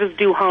Roberta's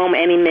due home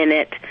any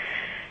minute.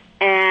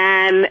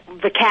 And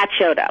the cat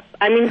showed up.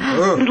 I mean,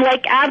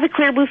 out of the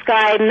clear blue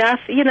sky,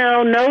 nothing,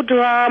 no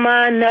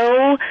drama,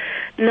 no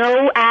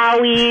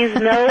owies,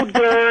 no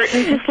dirt,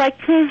 and just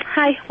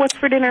hi, what's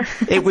for dinner?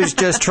 It was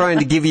just trying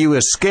to give you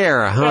a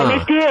scare, huh?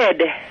 And it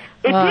did.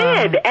 It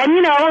did.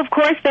 And, of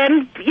course,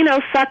 then,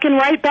 sucking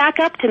right back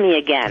up to me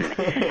again.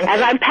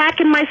 As I'm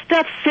packing my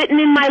stuff, sitting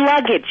in my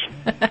luggage.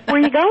 Where are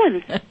you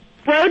going?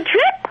 Road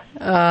trip?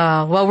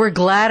 Well, we're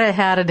glad it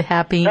had a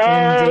happy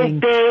ending. Oh,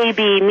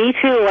 baby, me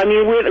too. I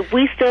mean,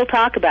 we still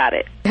talk about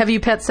it. Have you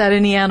pet sat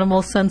any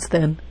animals since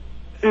then?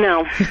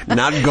 No.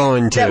 Not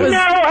going to. No,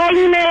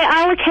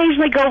 I'll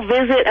occasionally go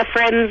visit a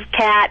friend's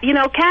cat. You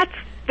know, cats,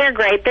 they're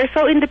great. They're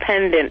so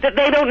independent that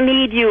they don't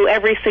need you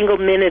every single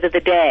minute of the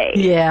day.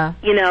 Yeah.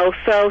 You know,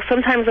 so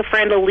sometimes a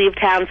friend will leave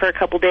town for a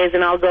couple days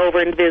and I'll go over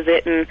and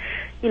visit and,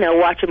 you know,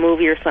 watch a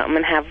movie or something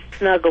and have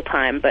snuggle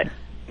time. But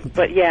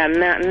yeah,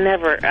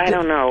 never, I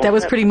don't know. That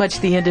was pretty much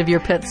the end of your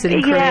pet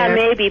sitting career. Yeah,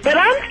 maybe. But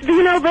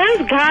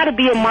there's got to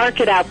be a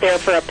market out there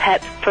for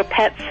pet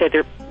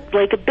sitter,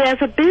 like as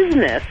a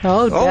business.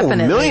 Oh,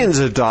 definitely. Oh, millions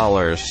of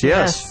dollars.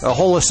 Yes. A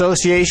whole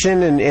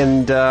association,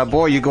 and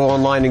boy, you go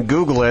online and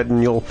Google it,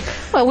 and you'll.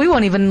 Well, we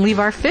won't even leave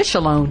our fish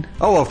alone.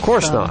 Oh, of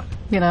course not.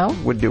 You know,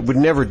 would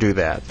never do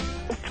that.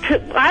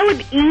 I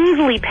would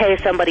easily pay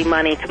somebody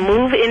money to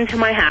move into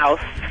my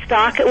house,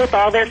 stock it with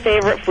all their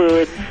favorite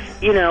foods,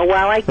 you know,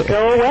 while I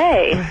go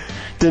away.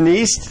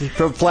 Denise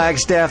from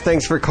Flagstaff,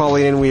 thanks for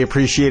calling in. We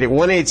appreciate it.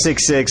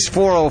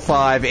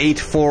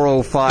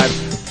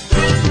 1-866-405-8405.